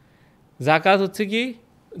 জাকাত হচ্ছে কি,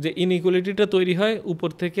 যে ইনইকুয়ালিটিটা তৈরি হয় উপর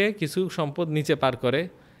থেকে কিছু সম্পদ নিচে পার করে,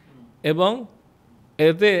 এবং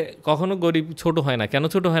এতে কখনো গরিব ছোট হয় না। কেন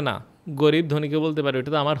ছোট হয় না? গরিব ধনীকে বলতে পারে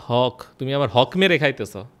এটা তো আমার হক, তুমি আমার হক মেরে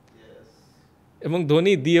খাইতেছ। এবং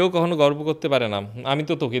ধনী দিয়েও কখনো গর্ব করতে পারে না, আমি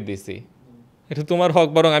তো তোকে দিছি, এটা তোমার হক,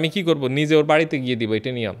 বরং আমি কি করব, নিজে ওর বাড়িতে গিয়ে দিব,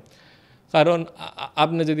 এটা নিয়ম। কারণ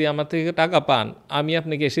আপনি যদি আমার থেকে টাকা পান, আমি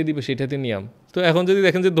আপনাকে এসে দিব, সেটাতে নিয়ম। তো এখন যদি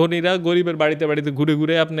দেখেন যে ধনীরা গরিবের বাড়িতে বাড়িতে ঘুরে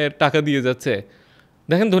ঘুরে আপনার টাকা দিয়ে যাচ্ছে,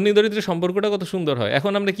 দেখেন ধনী দরিদ্রের সম্পর্কটা কত সুন্দর হয়।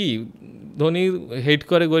 এখন আমরা কি, ধনী হেট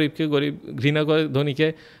করে গরিবকে, গরিব ঘৃণা করে ধনীকে,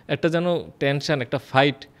 একটা যেন টেনশন, একটা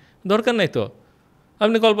ফাইট, দরকার নাই তো।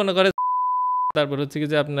 আপনি কল্পনা করে, তারপর হচ্ছে কি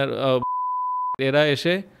যে আপনার এরা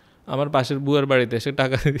এসে আমার পাশের বুয়ার বাড়িতে এসে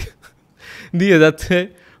টাকা দিয়ে যাচ্ছে,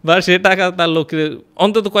 বা সে টাকা তার লোককে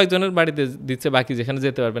অন্তত কয়েকজনের বাড়িতে দিচ্ছে, বাকি যেখানে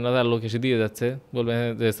যেতে পারবে না তার লোক এসে দিয়ে যাচ্ছে, বলবে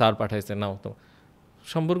হ্যাঁ যে স্যার পাঠাইছে, নাও। তো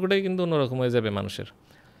সম্পর্কটাই কিন্তু অন্যরকম হয়ে যাবে মানুষের।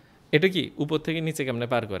 এটা কি উপর থেকে নিচে কেমনে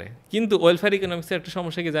পার করে। কিন্তু ওয়েলফেয়ার ইকোনমিক্সের একটা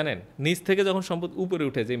সমস্যা কি জানেন, নিচ থেকে যখন সম্পদ উপরে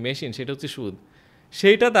উঠে, যে মেশিন, সেটা হচ্ছে সুদ,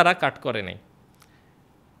 সেইটা তারা কাট করে নাই।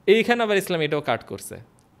 এইখানে আবার ইসলাম এটাও কাট করছে।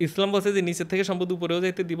 ইসলাম বলছে যে নিচের থেকে সম্পদ উপরেও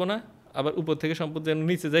যাইতে দিব না, আবার উপর থেকে সম্পদ যেন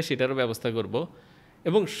নিচে যায় সেটারও ব্যবস্থা করব।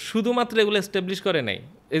 এবং শুধুমাত্র এগুলো এস্টাবলিশ করে নাই,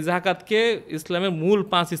 এই জাকাতকে ইসলামের মূল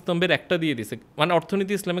 5 স্তম্ভের একটা দিয়ে দিছে। মানে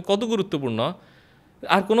অর্থনীতি ইসলামে কত গুরুত্বপূর্ণ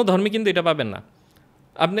আর কোনো ধর্মে কিন্তু এটা পাবেন না।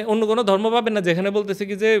 আপনি অন্য কোনো ধর্ম পাবেন না যেখানে বলতেছে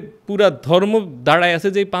কি যে পুরা ধর্ম দাঁড়ায় আছে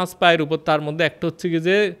যে 5 পায়ের উপর, তার মধ্যে একটা হচ্ছে কি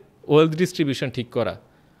যে ওয়েলথ ডিস্ট্রিবিউশন ঠিক করা,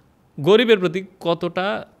 গরিবের প্রতি কতটা,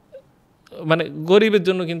 মানে গরিবের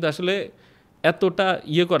জন্য কিন্তু আসলে এতটা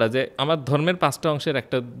ইয়ে করা যে আমার ধর্মের 5টা অংশের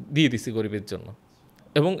একটা দিয়ে দিছি গরিবের জন্য।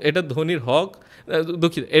 এবং এটা ধনীর হক,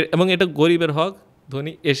 দুঃখিত, এবং এটা গরিবের হক,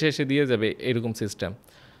 ধনী এসে এসে দিয়ে যাবে, এরকম সিস্টেম।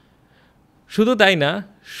 শুধু তাই না,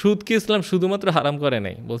 সুদকে ইসলাম শুধুমাত্র হারাম করে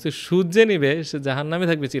নাই, বলছে সুদ যে নিবে সে জাহান্নামে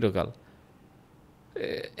থাকবে চিরকাল।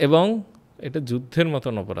 এবং এটা যুদ্ধের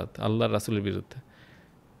মতন অপরাধ আল্লাহ রাসূলের বিরুদ্ধে।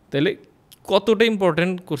 তাইলে কতটা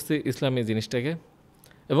ইম্পর্টেন্ট করছে ইসলাম এই জিনিসটাকে।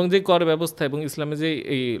 এবং যে কর ব্যবস্থা এবং ইসলামের যে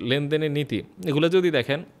এই লেনদেনের নীতি, এগুলো যদি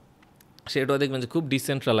দেখেন সেটাও দেখবেন যে খুব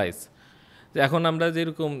ডিসেন্ট্রালাইজ। যে এখন আমরা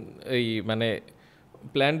যেরকম এই মানে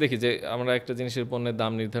প্ল্যান দেখি যে আমরা একটা জিনিসের পণ্যের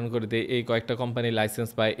দাম নির্ধারণ করে দিই, এই কয়েকটা কোম্পানি লাইসেন্স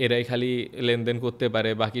পায়, এরাই খালি লেনদেন করতে পারে,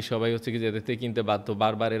 বাকি সবাই হচ্ছে কি যাদের থেকে কিনতে বাধ্য,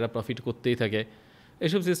 বারবার এরা প্রফিট করতেই থাকে,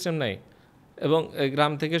 এসব সিস্টেম নাই। এবং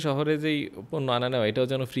গ্রাম থেকে শহরে যেই পণ্য আনা নেওয়া এটাও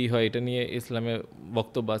যেন ফ্রি হয়, এটা নিয়ে ইসলামের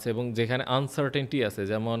বক্তব্য আছে। এবং যেখানে আনসার্টেনটি আছে,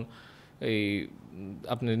 যেমন এই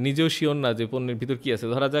আপনি নিজেও শিওর না যে পণ্যের ভিতর কী আছে।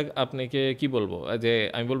 ধরা যাক আপনাকে কি বলবো, যে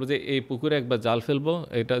আমি বলবো যে এই পুকুরে একবার জাল ফেলবো,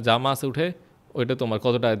 এটা যা মাছ উঠে ওইটা তোমার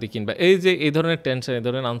কত টাকা দিয়ে কিনবা, এই যে এই ধরনের টেনশন, এই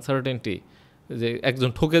ধরনের আনসার্টেনটি যে একজন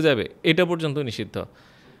ঠকে যাবে, এটা পর্যন্ত নিষিদ্ধ।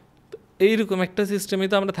 এইরকম একটা সিস্টেমে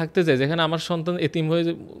তো আমরা থাকতে চাই যেখানে আমার সন্তান এতিম হয়ে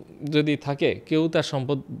যদি থাকে, কেউ তার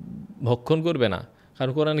সম্পদ ভক্ষণ করবে না।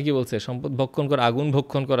 কারণ কোরআনে কি বলছে, সম্পদ ভক্ষণ করা আগুন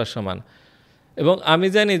ভক্ষণ করার সমান। এবং আমি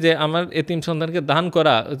জানি যে আমার এতিম সন্তানকে দান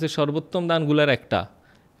করা হচ্ছে সর্বোত্তম দানগুলোর একটা।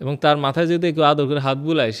 এবং তার মাথায় যদি কেউ আদর করে হাত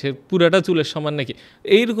বুলায়, সে পুরাটা চুলের সমান নাকি।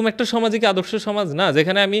 এইরকম একটা সমাজে কি আদর্শ সমাজ না,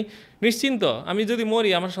 যেখানে আমি নিশ্চিন্ত, আমি যদি মরি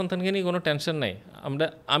আমার সন্তানকে নিয়ে কোনো টেনশন নাই।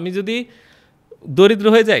 আমি যদি দরিদ্র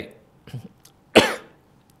হয়ে যাই,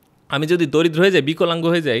 বিকলাঙ্গ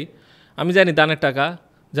হয়ে যাই, আমি জানি দানের টাকা,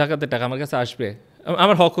 জাকাতের টাকা আমার কাছে আসবে,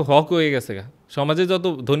 আমার হক হয়ে গেছে। সমাজে যত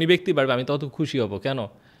ধনী ব্যক্তি বাড়বে আমি তত খুশি হব। কেন?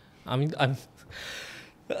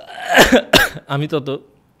 আমি তত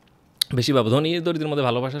বেশি পাবো। ধনী দরিদ্রের মধ্যে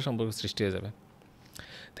ভালোবাসার সম্পর্ক সৃষ্টি হয়ে যাবে।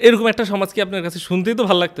 এরকম একটা সমাজ কি আপনার কাছে শুনতেই তো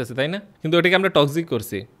ভালো লাগতেছে, তাই না? কিন্তু ওটাকে আমরা টক্সিক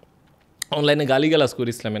করছি, অনলাইনে গালিগালাজ করি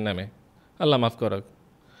ইসলামের নামে। আল্লাহ মাফ করক,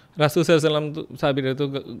 রাসূল সাল্লাল্লাহু আলাইহি ওয়াসাল্লাম তো সাহাবীরা তো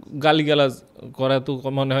গালিগালাজ করা তো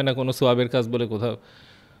মনে হয় না কোনো সোয়াবের কাজ বলে কোথাও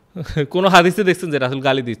কোনো হাদিসে দেখছেন যে রাসূল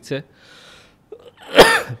গালি দিচ্ছে।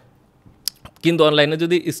 কিন্তু অনলাইনে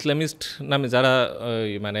যদি ইসলামিস্ট নামে যারা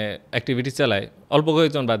মানে অ্যাক্টিভিটি চালায়, অল্প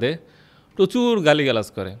কয়েকজন বাদে প্রচুর গালিগালাজ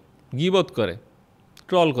করে, গীবত করে,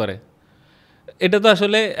 ট্রল করে, এটা তো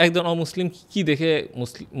আসলে একজন অমুসলিম কি দেখে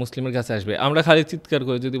মুসলিমের কাছে আসবে? আমরা খালি চিৎকার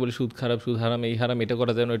করে যদি বলি সুদ খারাপ, সুদ হারাম, এই হারাম, এটা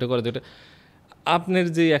করা যায় না, ওইটা করা যায়। আপনার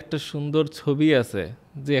যে একটা সুন্দর ছবি আছে,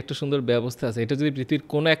 যে একটা সুন্দর ব্যবস্থা আছে, এটা যদি পৃথিবীর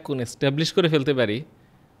কোনো এক কোণে এস্টাবলিশ করে ফেলতে পারি,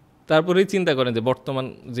 তারপরেই চিন্তা করেন যে বর্তমান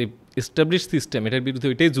যে এস্টাবলিশ সিস্টেম, এটার বিরুদ্ধে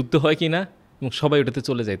ওইটাই যুদ্ধ হয় কি না, এবং সবাই ওটাতে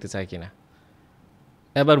চলে যাইতে চায় কি না।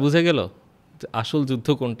 এবার বুঝে গেল যে আসল যুদ্ধ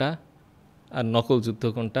কোনটা, আর নকল যুদ্ধ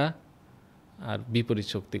কোনটা, আর বিপরীত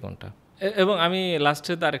শক্তি কোনটা। এবং আমি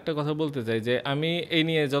লাস্টে তার একটা কথা বলতে চাই যে আমি এই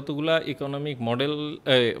নিয়ে যতগুলা ইকোনমিক মডেল,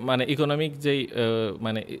 মানে ইকোনমিক যেই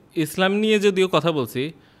মানে ইসলাম নিয়ে যদিও কথা বলছি,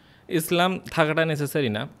 ইসলাম থাকাটা নেসেসারি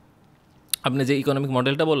না। আপনি যে ইকোনমিক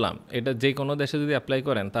মডেলটা বললাম, এটা যে কোনো দেশে যদি অ্যাপ্লাই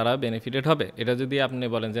করেন তারা বেনিফিটেড হবে। এটা যদি আপনি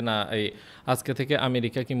বলেন যে না, এই আজকে থেকে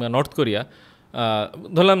আমেরিকা কিংবা নর্থ কোরিয়া,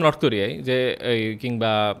 ধরলাম নর্থ কোরিয়ায়, যে এই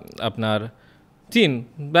কিংবা আপনার চীন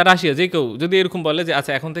বা রাশিয়া, যে কেউ যদি এরকম বলে যে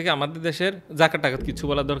আচ্ছা এখন থেকে আমাদের দেশের জাকাত টাকাত কিছু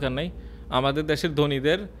বলার দরকার নাই, আমাদের দেশের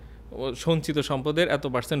ধনীদের সঞ্চিত সম্পদের এত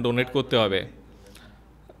 % ডোনেট করতে হবে,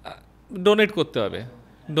 ডোনেট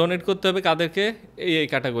করতে হবে কাদেরকে? এই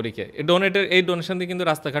ক্যাটাগরিকে। এই ডোনেশন দিয়ে কিন্তু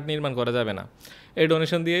রাস্তাঘাট নির্মাণ করা যাবে না, এই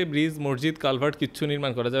ডোনেশন দিয়ে ব্রিজ, মসজিদ, কালভার্ট কিচ্ছু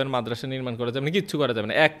নির্মাণ করা যাবে না, মাদ্রাসা নির্মাণ করা যাবে না, কিচ্ছু করা যাবে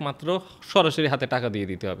না। একমাত্র সরাসরি হাতে টাকা দিয়ে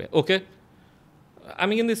দিতে হবে। ওকে,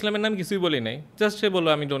 আমি কিন্তু ইসলামের নাম কিছুই বলি নাই, জাস্ট সে বললো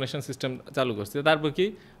আমি ডোনেশন সিস্টেম চালু করছি। তারপর কি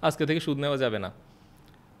আজকে থেকে সুদ নেওয়া যাবে না?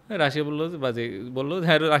 রাশিয়া বললো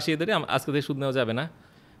হ্যাঁ রাশিয়াদের আজকে থেকে সুদ নেওয়া যাবে না।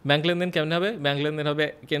 ব্যাংক লেনদেন কেমন হবে? ব্যাংক লেনদেন হবে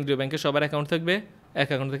কেন্দ্রীয় ব্যাংকে সবার অ্যাকাউন্ট থাকবে, এক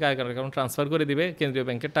অ্যাকাউন্ট থেকে আরেক অ্যাকাউন্ট ট্রান্সফার করে দিবে, কেন্দ্রীয়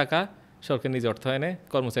ব্যাংকের টাকা সরকার নিজ অর্থায়নে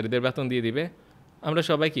কর্মচারীদের বেতন দিয়ে দিবে। আমরা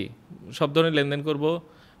সবাই কি সব ধরনের লেনদেন করব,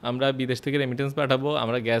 আমরা বিদেশ থেকে রেমিটেন্স পাঠাবো,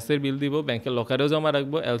 আমরা গ্যাসের বিল দিব, ব্যাংকের লকারেও জমা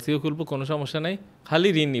রাখবো, এলসিও খুলবো, কোনো সমস্যা নাই, খালি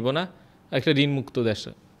ঋণ নিব না। একটা ঋণমুক্ত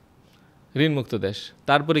দেশ।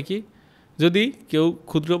 তারপরে কি, যদি কেউ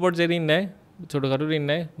ক্ষুদ্র পর্যায়ে ঋণ নেয়, ছোটোখাটো ঋণ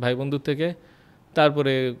নেয় ভাই বন্ধুর থেকে,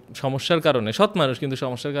 তারপরে সমস্যার কারণে, সৎ মানুষ কিন্তু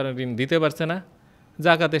সমস্যার কারণে ঋণ দিতে পারছে না,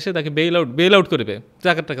 জাকাত এসে তাকে বেল আউট করবে,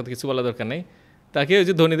 জাকাত টাকাতে কিছু বলা দরকার নেই, তাকে ওই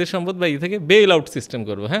যে ধনীদের সম্পদ বা থেকে বেইল আউট সিস্টেম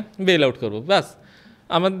করবো, হ্যাঁ বেইল আউট করবো বাস।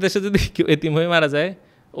 আমাদের দেশে যদি কেউ এতিম হয়ে মারা যায়,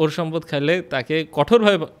 ওর সম্পদ খাইলে তাকে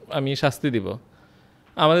কঠোরভাবে আমি শাস্তি দিব।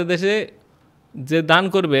 আমাদের দেশে যে দান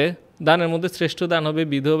করবে, দানের মধ্যে শ্রেষ্ঠ দান হবে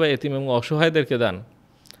বিধবা, এতিম এবং অসহায়দেরকে দান।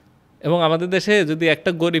 এবং আমাদের দেশে যদি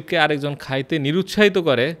একটা গরিবকে আরেকজন খাইতে নিরুৎসাহিত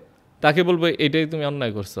করে, তাকে বলবো এটাই তুমি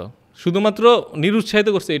অন্যায় করছো, শুধুমাত্র নিরুৎসাহিত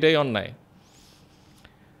করছো, এটাই অন্যায়।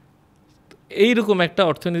 এইরকম একটা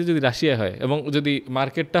অর্থনীতি যদি রাশিয়া হয়, এবং যদি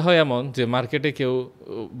মার্কেটটা হয় এমন যে মার্কেটে কেউ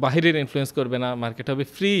বাহিরের ইনফ্লুয়েন্স করবে না, মার্কেট হবে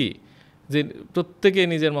ফ্রি, যে প্রত্যেকে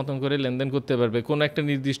নিজের মতন করে লেনদেন করতে পারবে, কোনো একটা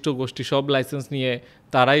নির্দিষ্ট গোষ্ঠী সব লাইসেন্স নিয়ে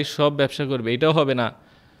তারাই সব ব্যবসা করবে, এটাও হবে না।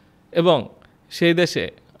 এবং সেই দেশে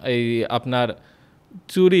এই আপনার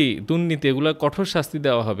চুরি, দুর্নীতি এগুলো কঠোর শাস্তি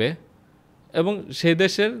দেওয়া হবে। এবং সেই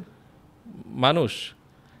দেশের মানুষ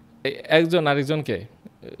একজন আরেকজনকে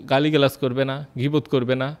গালিগালাজ করবে না, গীবত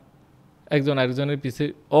করবে না, একজন আরেকজনের পিছে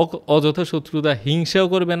অযথা শত্রুতা, হিংসাও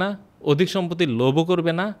করবে না, অধিক সম্পত্তির লোভও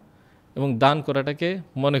করবে না, এবং দান করাটাকে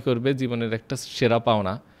মনে করবে জীবনের একটা সেরা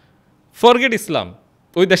পাওনা। ফরগেট ইসলাম।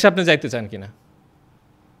 ওই দেশে আপনি যাইতে চান কিনা?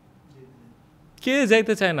 কে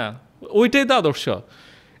যাইতে চায় না? ওইটাই তো আদর্শ।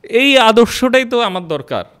 এই আদর্শটাই তো আমার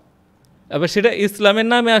দরকার। এবার সেটা ইসলামের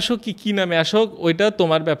নামে আসুক কি নামে আসুক, ওইটা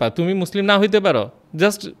তোমার ব্যাপার। তুমি মুসলিম না হইতে পারো,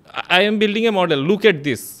 just I am building A model, look at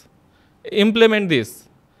this, implement this,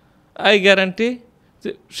 I guarantee যে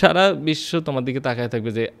সারা বিশ্ব তোমার দিকে তাকায়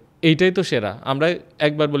থাকবে যে এইটাই তো সেরা। আমরা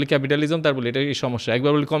একবার বলি ক্যাপিটালিজম, তার বলি এটা এই সমস্যা,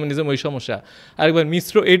 একবার বলি কমিউনিজম ওই সমস্যা, আরেকবার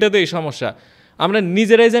মিশ্র এটা তো এই সমস্যা। আমরা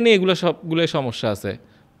নিজেরাই জানি এগুলো সবগুলোই সমস্যা আছে।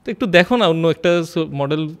 তো একটু দেখো না অন্য একটা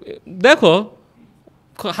মডেল দেখো,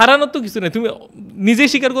 হারানোর তো কিছু নেই। তুমি নিজেই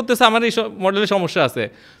স্বীকার করতেছো আমার এই মডেলের সমস্যা আছে,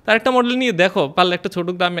 তার একটা মডেল নিয়ে দেখো, পারলে একটা ছোট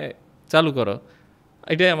দামে চালু করো।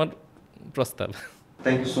 এটাই আমার প্রস্তাব।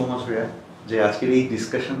 Thank you so much Riya, যে আজকের এই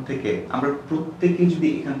ডিসকাশন থেকে আমরা প্রত্যেকে যদি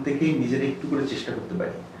এখান থেকে নিজেরা একটু করে চেষ্টা করতে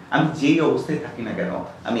পারি, আমি যেই অবস্থায় থাকি না কেন,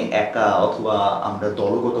 আমি একা অথবা আমরা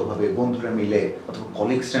দলগতভাবে বন্ধুরা মিলে অথবা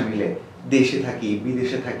কলিগসরা মিলে দেশে থাকি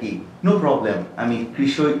বিদেশে থাকি, নো প্রবলেম, আমি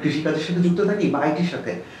কৃষিকাজের সাথে যুক্ত থাকি বা আইটির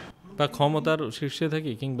সাথে, বা ক্ষমতার শীর্ষে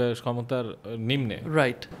থাকি কিংবা ক্ষমতার নিম্নে,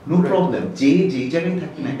 রাইট, নো প্রবলেম, যেই জায়গায়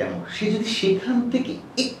থাকি না কেন, সে যদি সেখান থেকে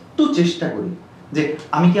একটু চেষ্টা করি যে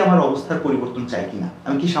আমি কি আমার অবস্থার পরিবর্তন চাই কিনা,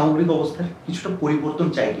 আমি কি সামগ্রিক অবস্থার কিছুটা পরিবর্তন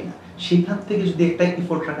চাই কিনা, সেখান থেকে যদি একটা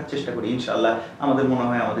এফোর্ট রাখার চেষ্টা করি, ইনশাআল্লাহ আমাদের মনে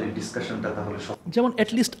হয় আমাদের এই ডিসকাশনটা তাহলে যেমন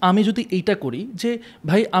অ্যাটলিস্ট আমি যদি এইটা করি যে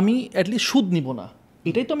ভাই আমি অ্যাটলিস্ট সুদ নিব না,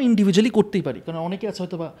 এটাই তো আমি ইন্ডিভিজুয়ালি করতেই পারি। কারণ অনেকে আছে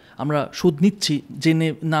হয়তো বা আমরা সুদ নিচ্ছি জেনে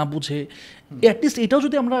না বুঝে, অ্যাটলিস্ট এটাও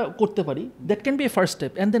যদি আমরা করতে পারি, that can B A first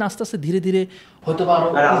step. And then আস্তে আস্তে ধীরে ধীরে হয়তো বা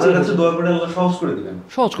সহজ করে দেবেন,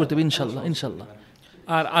 সহজ করে দেবে ইনশাল্লাহ ইনশাল্লাহ।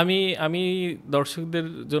 আর আমি দর্শকদের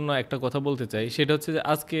জন্য একটা কথা বলতে চাই, সেটা হচ্ছে যে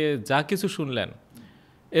আজকে যা কিছু শুনলেন,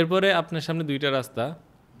 এরপরে আপনার সামনে দুইটা রাস্তা,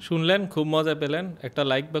 শুনলেন খুব মজা পেলেন, একটা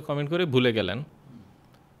লাইক বা কমেন্ট করে ভুলে গেলেন,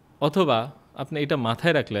 অথবা আপনি এটা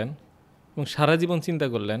মাথায় রাখলেন এবং সারা জীবন চিন্তা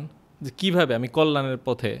করলেন যে কিভাবে আমি কল্যাণের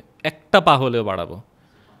পথে একটা পা হলেও বাড়াবো।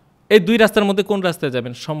 এই দুই রাস্তার মধ্যে কোন রাস্তায়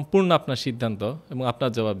যাবেন সম্পূর্ণ আপনার সিদ্ধান্ত এবং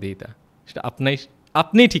আপনার জবাবদিহিতা, সেটা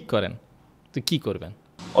আপনিই ঠিক করেন তো কী করবেন।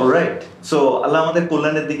 অলরাইট, সো আল্লাহ আমাদের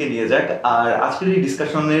কল্যাণের দিকে নিয়ে যাক। আর আজকের এই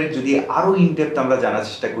ডিসকাশনের যদি আরো ইনডেপথ আমরা জানার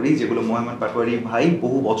চেষ্টা করি, যেগুলো মোহাম্মদ পাটওয়ারি ভাই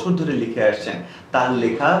বহু বছর ধরে লিখে আসছেন, তার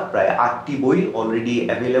লেখা প্রায় 8টি বই অলরেডি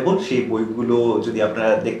অ্যাভেলেবল। সেই বইগুলো যদি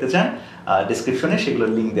আপনারা দেখতে চান, ডেসক্রিপশনে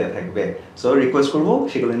সেগুলোর লিঙ্ক দেওয়া থাকবে। সো রিকোয়েস্ট করবো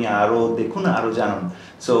সেগুলো নিয়ে আরো দেখুন, আরো জানুন।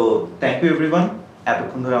 সো থ্যাংক ইউ এভরিওয়ান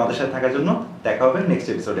এতক্ষণ ধরে আমাদের সাথে থাকার জন্য। দেখা হবে নেক্সট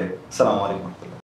এপিসোডে। আসসালামু আলাইকুম।